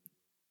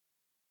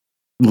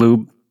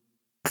 Lube.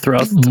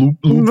 Thrust.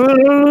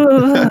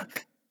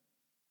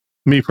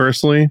 Me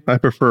personally, I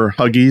prefer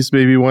Huggies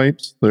baby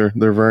wipes. They're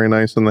very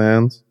nice in the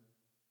hands.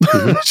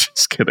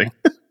 Just kidding.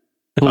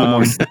 A little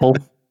more simple.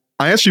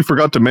 I actually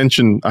forgot to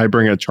mention I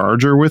bring a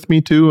charger with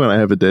me too, and I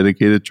have a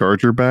dedicated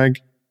charger bag.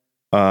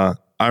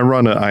 I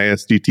run an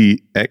ISDT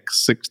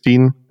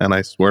X16, and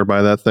I swear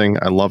by that thing.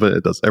 I love it.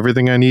 It does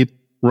everything I need.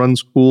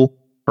 Runs cool.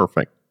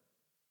 Perfect.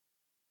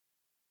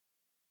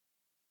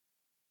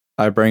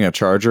 I bring a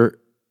charger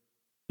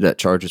that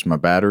charges my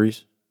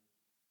batteries.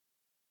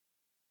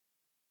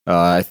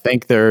 I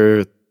think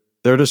they're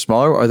the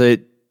smaller. Are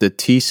they the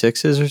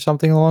T6s or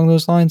something along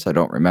those lines? I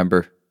don't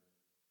remember.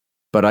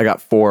 But I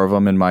got 4 of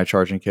them in my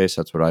charging case.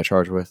 That's what I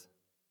charge with.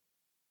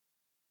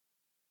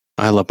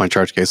 I love my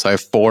charge case. I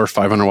have 4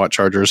 500-watt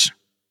chargers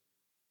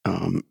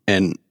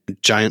and a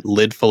giant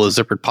lid full of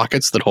zippered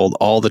pockets that hold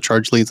all the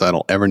charge leads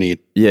I'll ever need.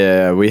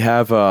 Yeah, we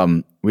have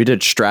we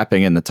did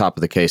strapping in the top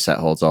of the case that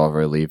holds all of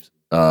our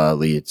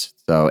leads.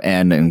 So,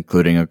 and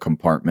including a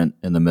compartment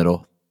in the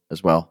middle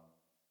as well.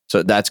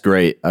 So that's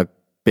great.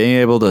 Being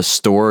able to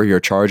store your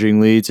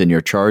charging leads in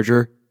your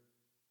charger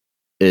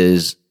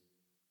is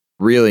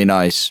really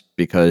nice,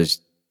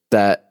 because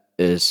that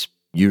is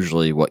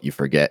usually what you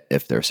forget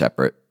if they're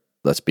separate.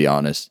 Let's be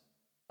honest.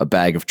 A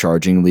bag of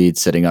charging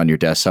leads sitting on your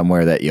desk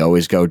somewhere that you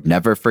always go,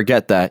 never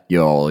forget that.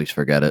 You'll always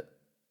forget it.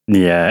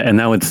 Yeah, and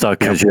that would suck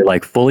because you're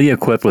like fully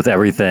equipped with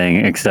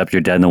everything except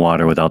you're dead in the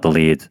water without the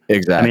leads.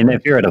 Exactly. I mean,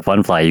 if you're at a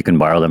fun fly, you can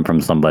borrow them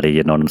from somebody,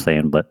 you know what I'm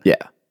saying? But yeah.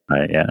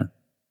 Yeah.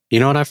 You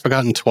know what I've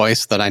forgotten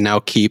twice that I now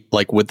keep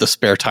like with the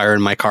spare tire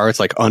in my car? It's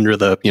like under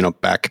the,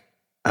 back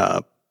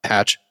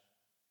hatch.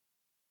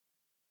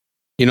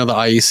 You know, the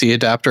IEC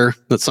adapter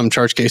that some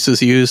charge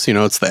cases use?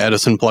 It's the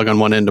Edison plug on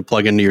one end to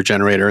plug into your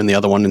generator, and the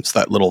other one, it's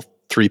that little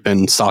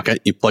 3-pin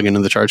socket you plug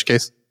into the charge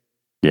case.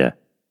 Yeah.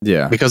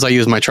 Yeah. Because I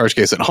use my charge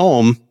case at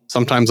home,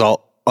 sometimes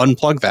I'll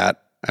unplug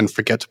that and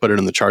forget to put it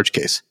in the charge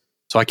case.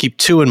 So I keep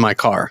 2 in my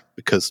car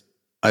because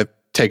I've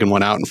taken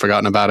one out and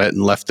forgotten about it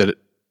and left it,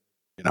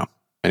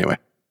 Anyway,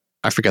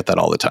 I forget that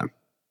all the time.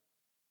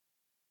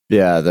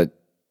 Yeah, you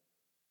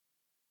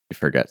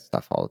forget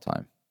stuff all the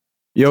time.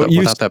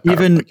 Without that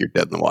power, you're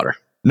dead in the water.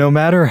 No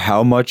matter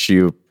how much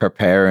you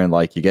prepare and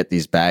like you get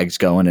these bags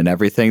going and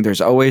everything,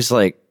 there's always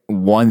like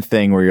one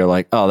thing where you're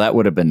like, oh, that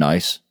would have been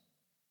nice.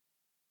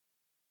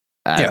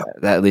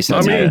 At least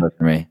that's good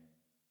for me.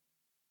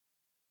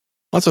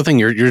 That's the thing.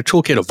 Your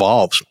toolkit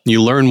evolves.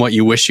 You learn what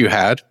you wish you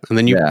had, and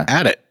then you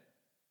add it.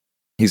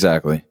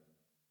 Exactly.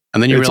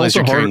 And then you realize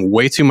you're carrying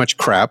way too much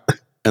crap,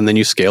 and then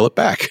you scale it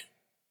back.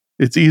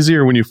 It's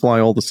easier when you fly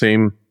all the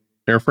same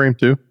airframe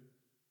too.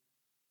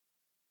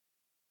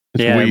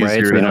 It's right. So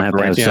you don't have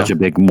to have such a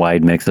big,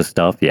 wide mix of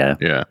stuff.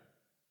 Yeah.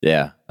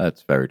 Yeah,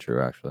 that's very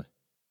true, actually.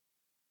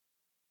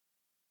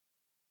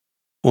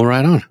 Well,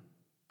 right on.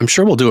 I'm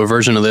sure we'll do a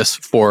version of this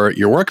for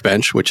your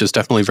workbench, which is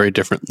definitely very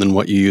different than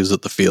what you use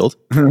at the field.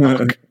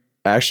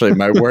 Actually,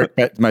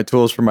 my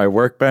tools for my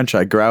workbench,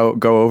 I go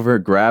over,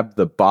 grab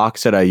the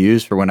box that I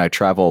use for when I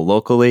travel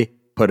locally,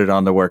 put it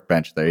on the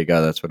workbench. There you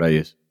go. That's what I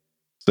use.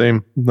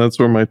 Same. That's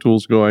where my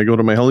tools go. I go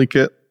to my heli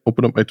kit,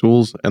 open up my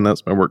tools, and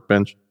that's my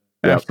workbench.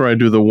 After I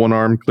do the one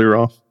arm clear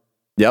off.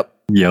 Yep.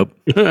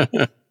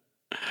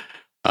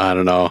 I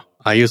don't know.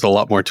 I use a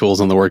lot more tools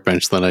on the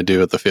workbench than I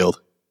do at the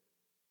field.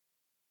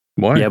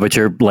 Why? Yeah, but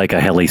you're like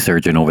a heli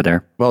surgeon over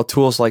there. Well,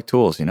 tools like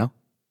tools, you know?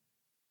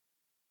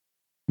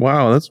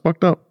 Wow, that's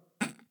fucked up.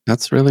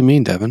 That's really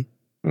mean, Devin.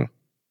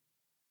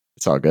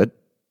 It's all good.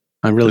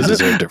 I really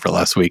deserved it for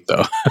last week,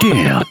 though.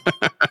 Yeah.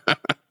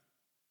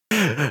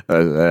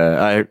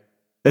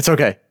 It's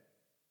okay.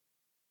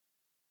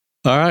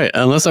 All right.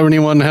 Unless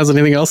anyone has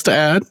anything else to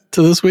add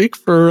to this week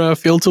for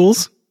field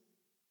tools?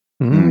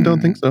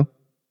 Don't think so.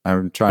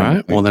 I'm trying. All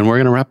right. Well, then we're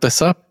going to wrap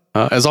this up.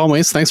 As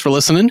always, thanks for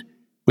listening.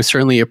 We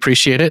certainly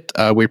appreciate it.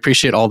 We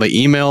appreciate all the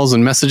emails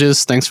and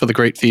messages. Thanks for the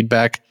great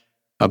feedback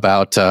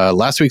about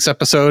last week's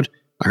episode.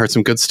 I heard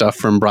some good stuff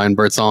from Brian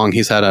Birdsong.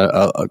 He's had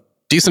a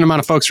decent amount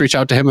of folks reach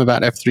out to him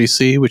about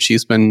F3C, which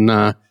he's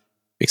been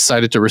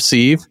excited to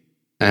receive.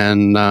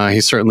 And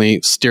he's certainly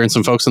steering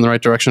some folks in the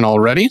right direction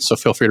already. So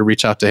feel free to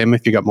reach out to him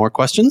if you got more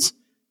questions.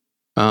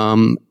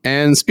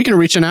 And speaking of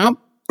reaching out,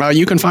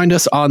 you can find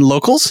us on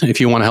Locals if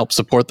you want to help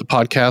support the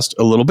podcast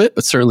a little bit,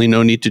 but certainly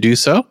no need to do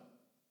so.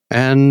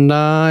 And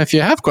if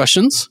you have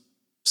questions,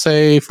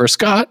 say for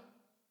Scott,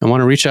 and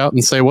want to reach out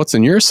and say what's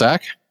in your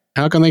sack,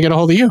 how can they get a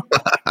hold of you?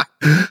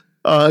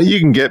 You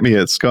can get me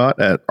at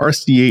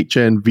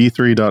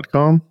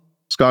scott@rchnv3.com,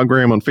 Scott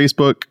Graham on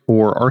Facebook,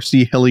 or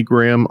RC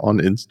Heligram on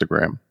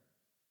Instagram.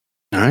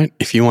 All right.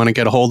 If you want to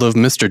get a hold of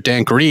Mr.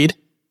 Dan Reed,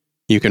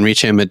 you can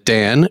reach him at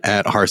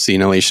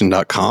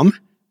dan@rcinhalation.com. If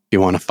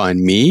you want to find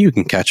me, you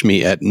can catch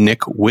me at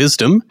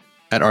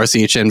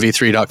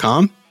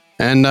nickwisdom@rchnv3.com.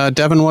 And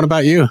Devin, what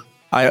about you?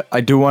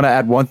 I do want to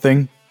add one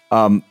thing.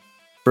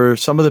 For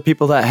some of the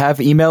people that have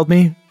emailed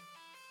me,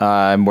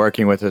 I'm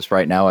working with this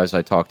right now as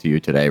I talk to you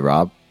today,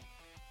 Rob.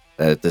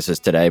 This is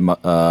today,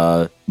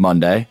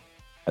 Monday. I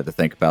had to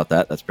think about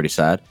that. That's pretty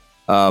sad.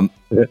 I'm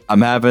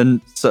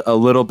having a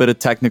little bit of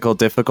technical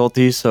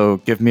difficulties, so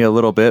give me a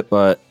little bit,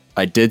 but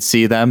I did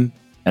see them,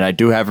 and I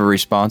do have a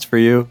response for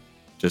you.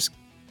 Just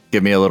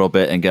give me a little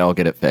bit, and I'll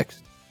get it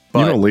fixed.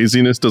 But,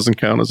 laziness doesn't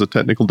count as a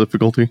technical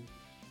difficulty.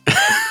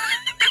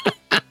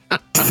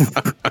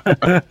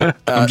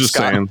 I'm just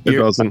saying, it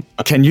doesn't.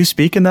 Can you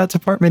speak in that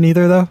department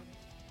either, though?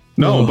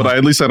 No, but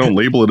at least I don't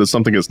label it as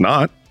something it's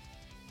not.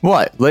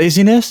 What?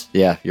 Laziness?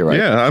 Yeah, you're right.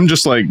 Yeah, I'm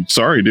just like,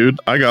 sorry, dude,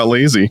 I got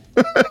lazy.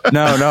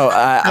 No,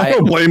 I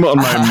don't blame it on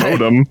my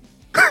modem.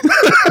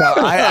 No,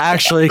 I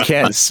actually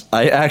can't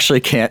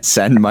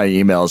send my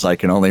emails. I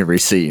can only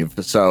receive.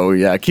 So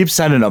yeah, keep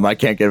sending them. I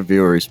can't give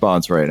you a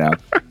response right now.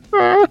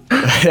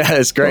 Yeah,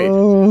 it's great.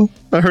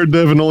 I heard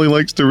Devin only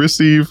likes to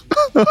receive.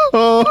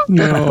 No.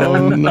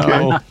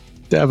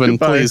 Devin,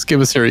 goodbye. Please give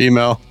us your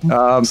email.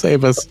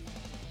 Save us.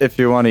 If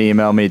you want to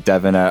email me,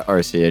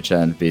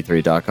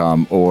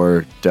 devin@rchnv3.com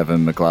or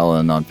Devin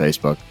McClellan on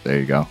Facebook. There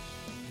you go.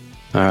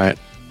 All right.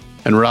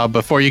 And Rob,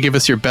 before you give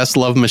us your best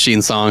Love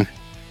Machine song,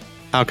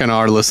 how can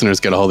our listeners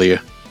get a hold of you?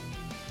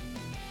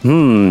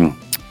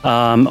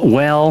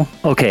 Well,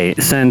 okay.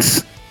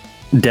 Since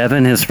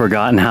Devin has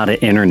forgotten how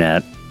to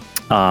internet,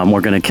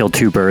 we're going to kill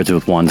two birds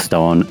with one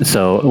stone.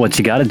 So what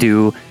you got to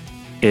do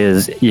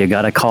is you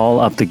got to call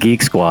up the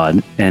Geek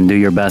Squad and do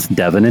your best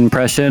Devin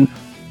impression.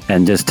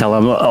 And just tell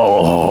them,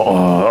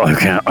 I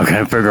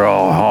can't figure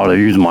out how to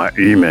use my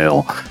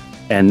email.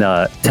 And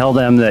tell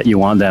them that you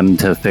want them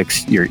to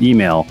fix your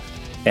email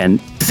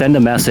and send a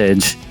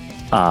message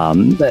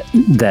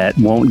that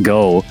won't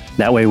go.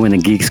 That way, when the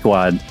Geek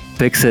Squad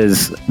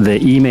fixes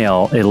the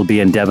email, it'll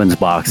be in Devin's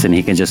box and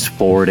he can just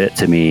forward it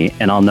to me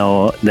and I'll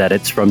know that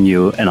it's from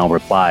you and I'll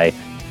reply.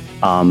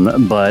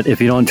 But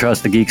if you don't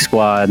trust the Geek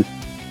Squad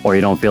or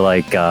you don't feel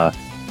like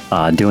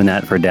doing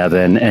that for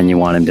Devin and you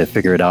want him to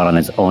figure it out on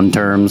his own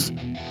terms,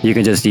 you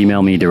can just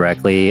email me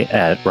directly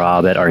at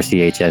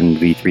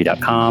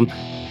rob@rchnv3.com.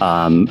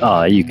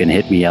 You can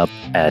hit me up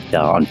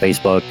on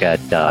Facebook at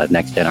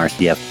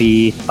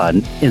NextGenRCFP,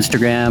 on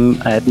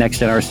Instagram at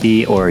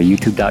NextGenRC, or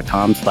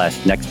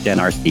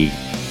youtube.com/NextGenRC.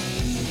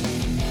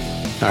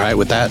 All right,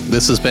 with that,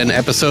 this has been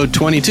episode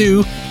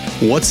 22.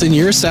 What's in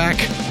your sack?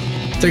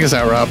 Take us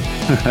out, Rob.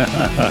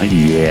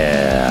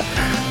 Yeah.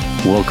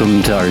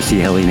 Welcome to RC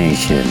Heli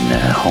Nation,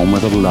 home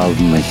of the Love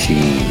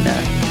Machine.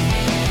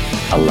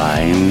 A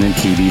Line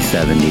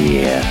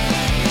TB70.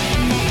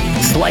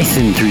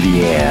 slicing through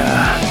the air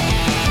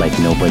like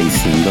nobody's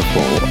seen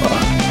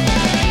before.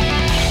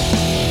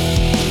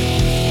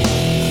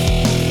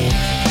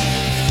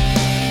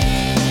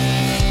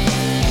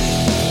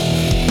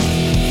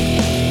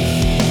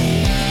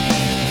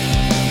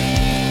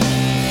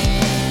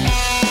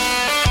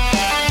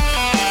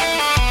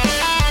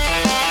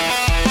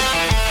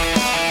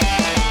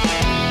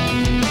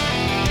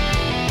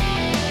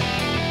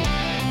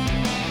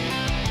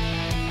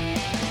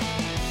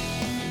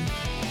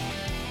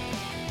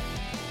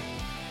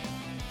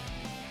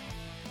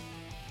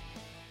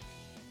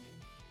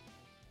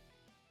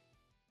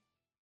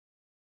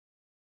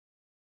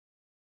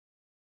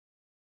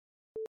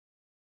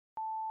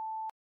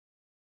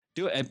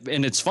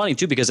 And it's funny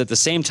too, because at the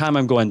same time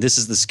I'm going, this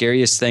is the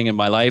scariest thing in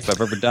my life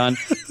I've ever done.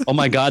 Oh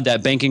my God,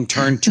 that banking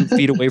turn 2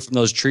 feet away from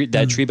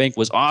that tree bank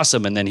was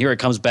awesome. And then here it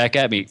comes back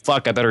at me.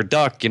 Fuck, I better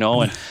duck,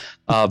 And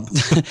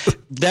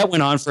that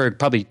went on for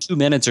probably 2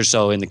 minutes or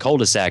so in the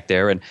cul-de-sac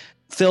there, and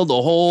filled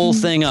the whole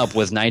thing up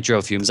with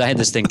nitro fumes. I had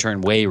this thing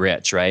turn way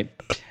rich, right?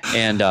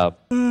 And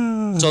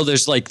so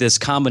there's like this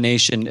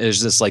combination,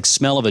 there's this like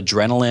smell of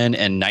adrenaline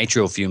and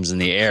nitro fumes in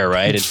the air,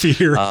 right? And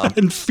fear.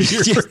 And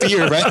fear.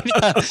 Fear, right?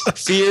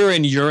 Fear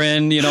and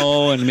urine,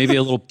 and maybe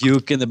a little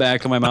puke in the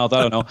back of my mouth.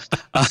 I don't know.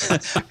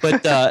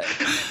 But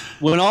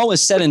when all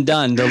was said and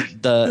done,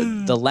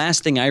 the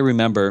last thing I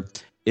remember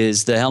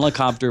is the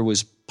helicopter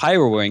was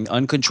pyroing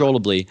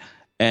uncontrollably,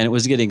 and it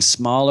was getting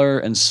smaller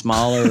and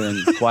smaller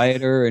and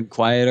quieter and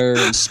quieter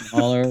and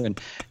smaller.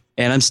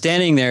 And I'm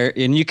standing there,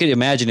 and you could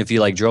imagine if you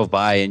like drove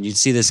by and you'd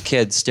see this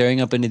kid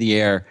staring up into the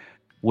air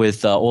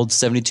with old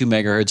 72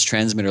 megahertz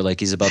transmitter, like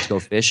he's about to go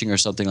fishing or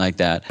something like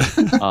that.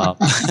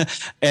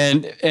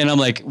 And I'm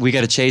like, we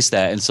got to chase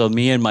that. And so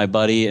me and my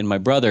buddy and my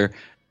brother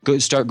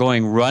start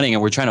going running,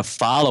 and we're trying to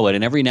follow it.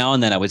 And every now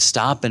and then I would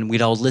stop, and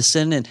we'd all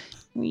listen, and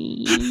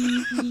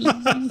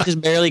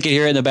just barely could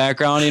hear it in the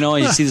background, and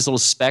you see this little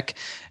speck.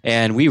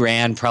 And we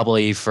ran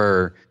probably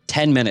for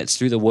 10 minutes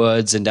through the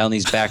woods and down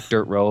these back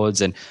dirt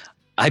roads, and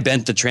I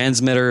bent the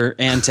transmitter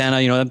antenna.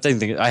 I'm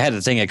thinking I had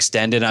the thing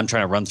extended. I'm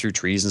trying to run through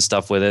trees and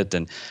stuff with it,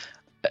 and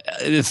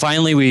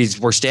finally we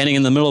were standing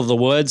in the middle of the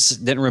woods.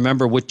 Didn't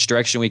remember which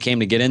direction we came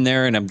to get in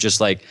there, and I'm just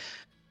like,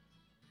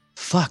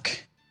 "Fuck."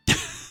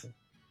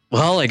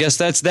 Well, I guess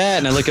that's that.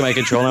 And I look at my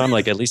controller, and I'm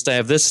like, "At least I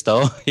have this,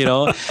 though,"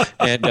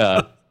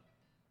 And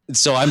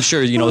so I'm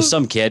sure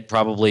some kid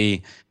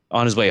probably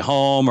on his way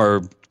home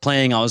or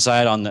playing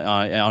outside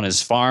on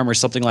his farm or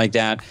something like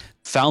that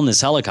found this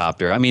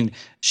helicopter. I mean,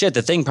 shit,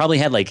 the thing probably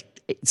had like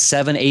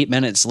 7-8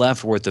 minutes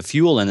left worth of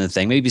fuel in the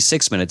thing, maybe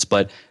 6 minutes,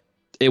 but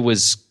it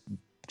was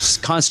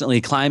constantly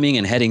climbing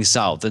and heading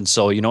south. And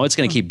so, it's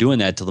going to keep doing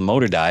that till the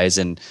motor dies.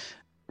 And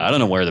I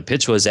don't know where the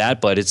pitch was at,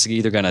 but it's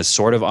either going to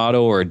sort of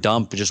auto or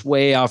dump just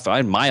way off,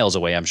 miles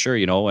away, I'm sure,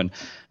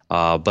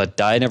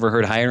 but I never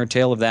heard high or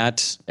tail of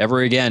that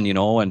ever again,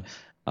 and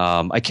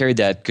I carried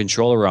that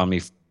controller around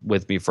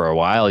with me for a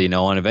while,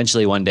 and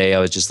eventually one day I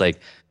was just like,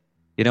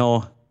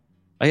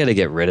 I got to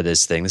get rid of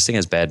this thing. This thing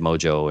has bad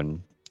mojo.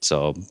 And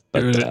so,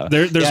 but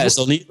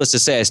so needless to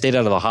say, I stayed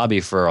out of the hobby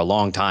for a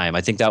long time.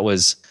 I think that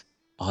must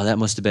have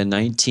been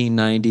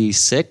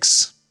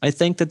 1996. I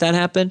think that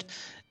happened.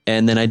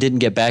 And then I didn't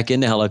get back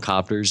into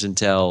helicopters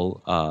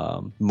until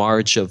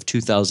March of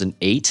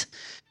 2008.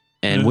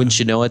 And wouldn't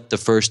you know it, the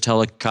first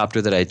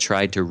helicopter that I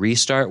tried to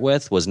restart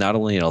with was not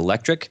only an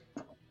electric,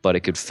 but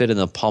it could fit in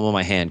the palm of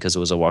my hand because it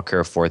was a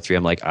Walkera 4.3.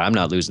 I'm like, I'm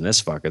not losing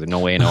this fucker. There's no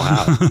way in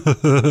how.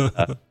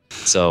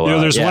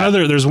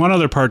 There's one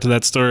other part to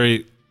that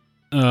story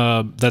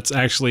that's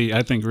actually,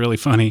 I think, really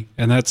funny,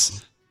 and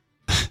that's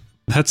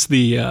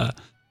the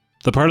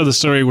part of the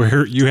story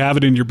where you have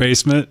it in your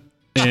basement.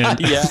 And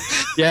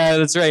yeah,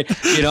 that's right.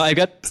 I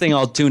got this thing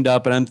all tuned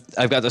up, and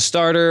I've got the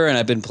starter, and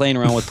I've been playing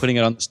around with putting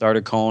it on the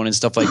starter cone and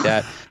stuff like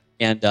that.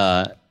 And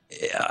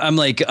I'm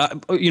like,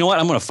 you know what?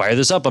 I'm going to fire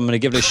this up. I'm going to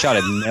give it a shot.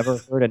 I've never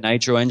heard a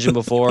nitro engine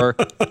before.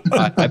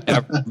 I've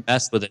never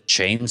messed with a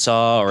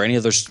chainsaw or any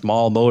other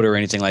small motor or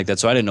anything like that,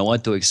 so I didn't know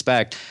what to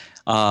expect.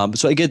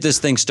 So I get this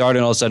thing started,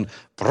 and all of a sudden,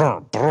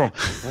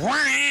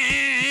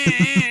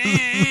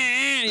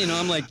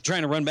 I'm like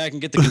trying to run back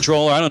and get the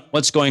controller. I don't know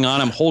what's going on.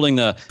 I'm holding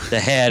the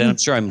head, and I'm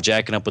sure I'm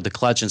jacking up with the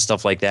clutch and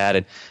stuff like that.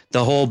 And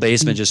the whole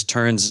basement just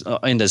turns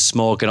into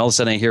smoke. And all of a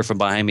sudden I hear from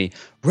behind me,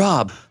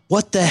 "Rob,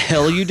 what the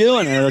hell are you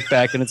doing?" And I look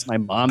back, and it's my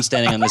mom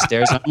standing on the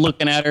stairs. I'm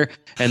looking at her,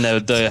 and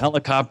the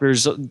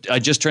helicopters, I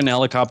just turned the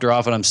helicopter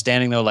off, and I'm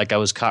standing there like I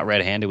was caught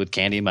red-handed with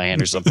candy in my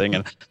hand or something.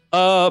 And,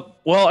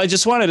 well, I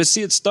just wanted to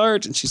see it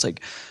start. And she's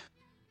like,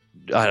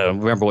 I don't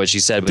remember what she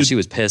said, but she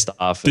was pissed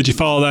off. Did you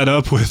follow that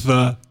up with,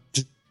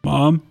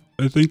 Mom,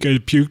 I think I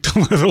puked a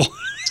little.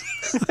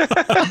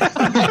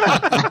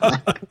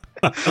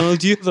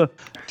 Do you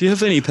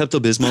have any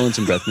Pepto-Bismol and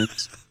some breath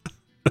mints?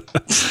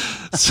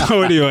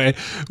 So anyway,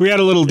 we had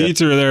a little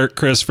detour there,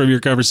 Chris, from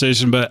your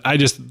conversation, but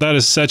that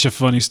is such a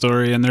funny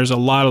story, and there's a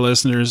lot of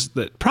listeners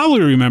that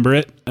probably remember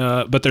it,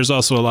 but there's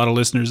also a lot of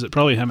listeners that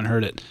probably haven't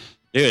heard it.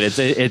 Dude, it's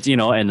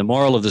and the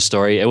moral of the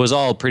story, it was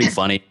all pretty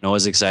funny. It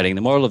was exciting.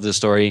 The moral of the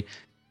story,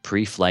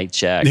 pre-flight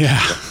check.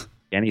 Yeah.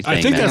 anything.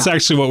 I think man. that's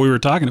actually what we were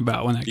talking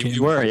about when that came.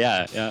 You were,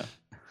 yeah.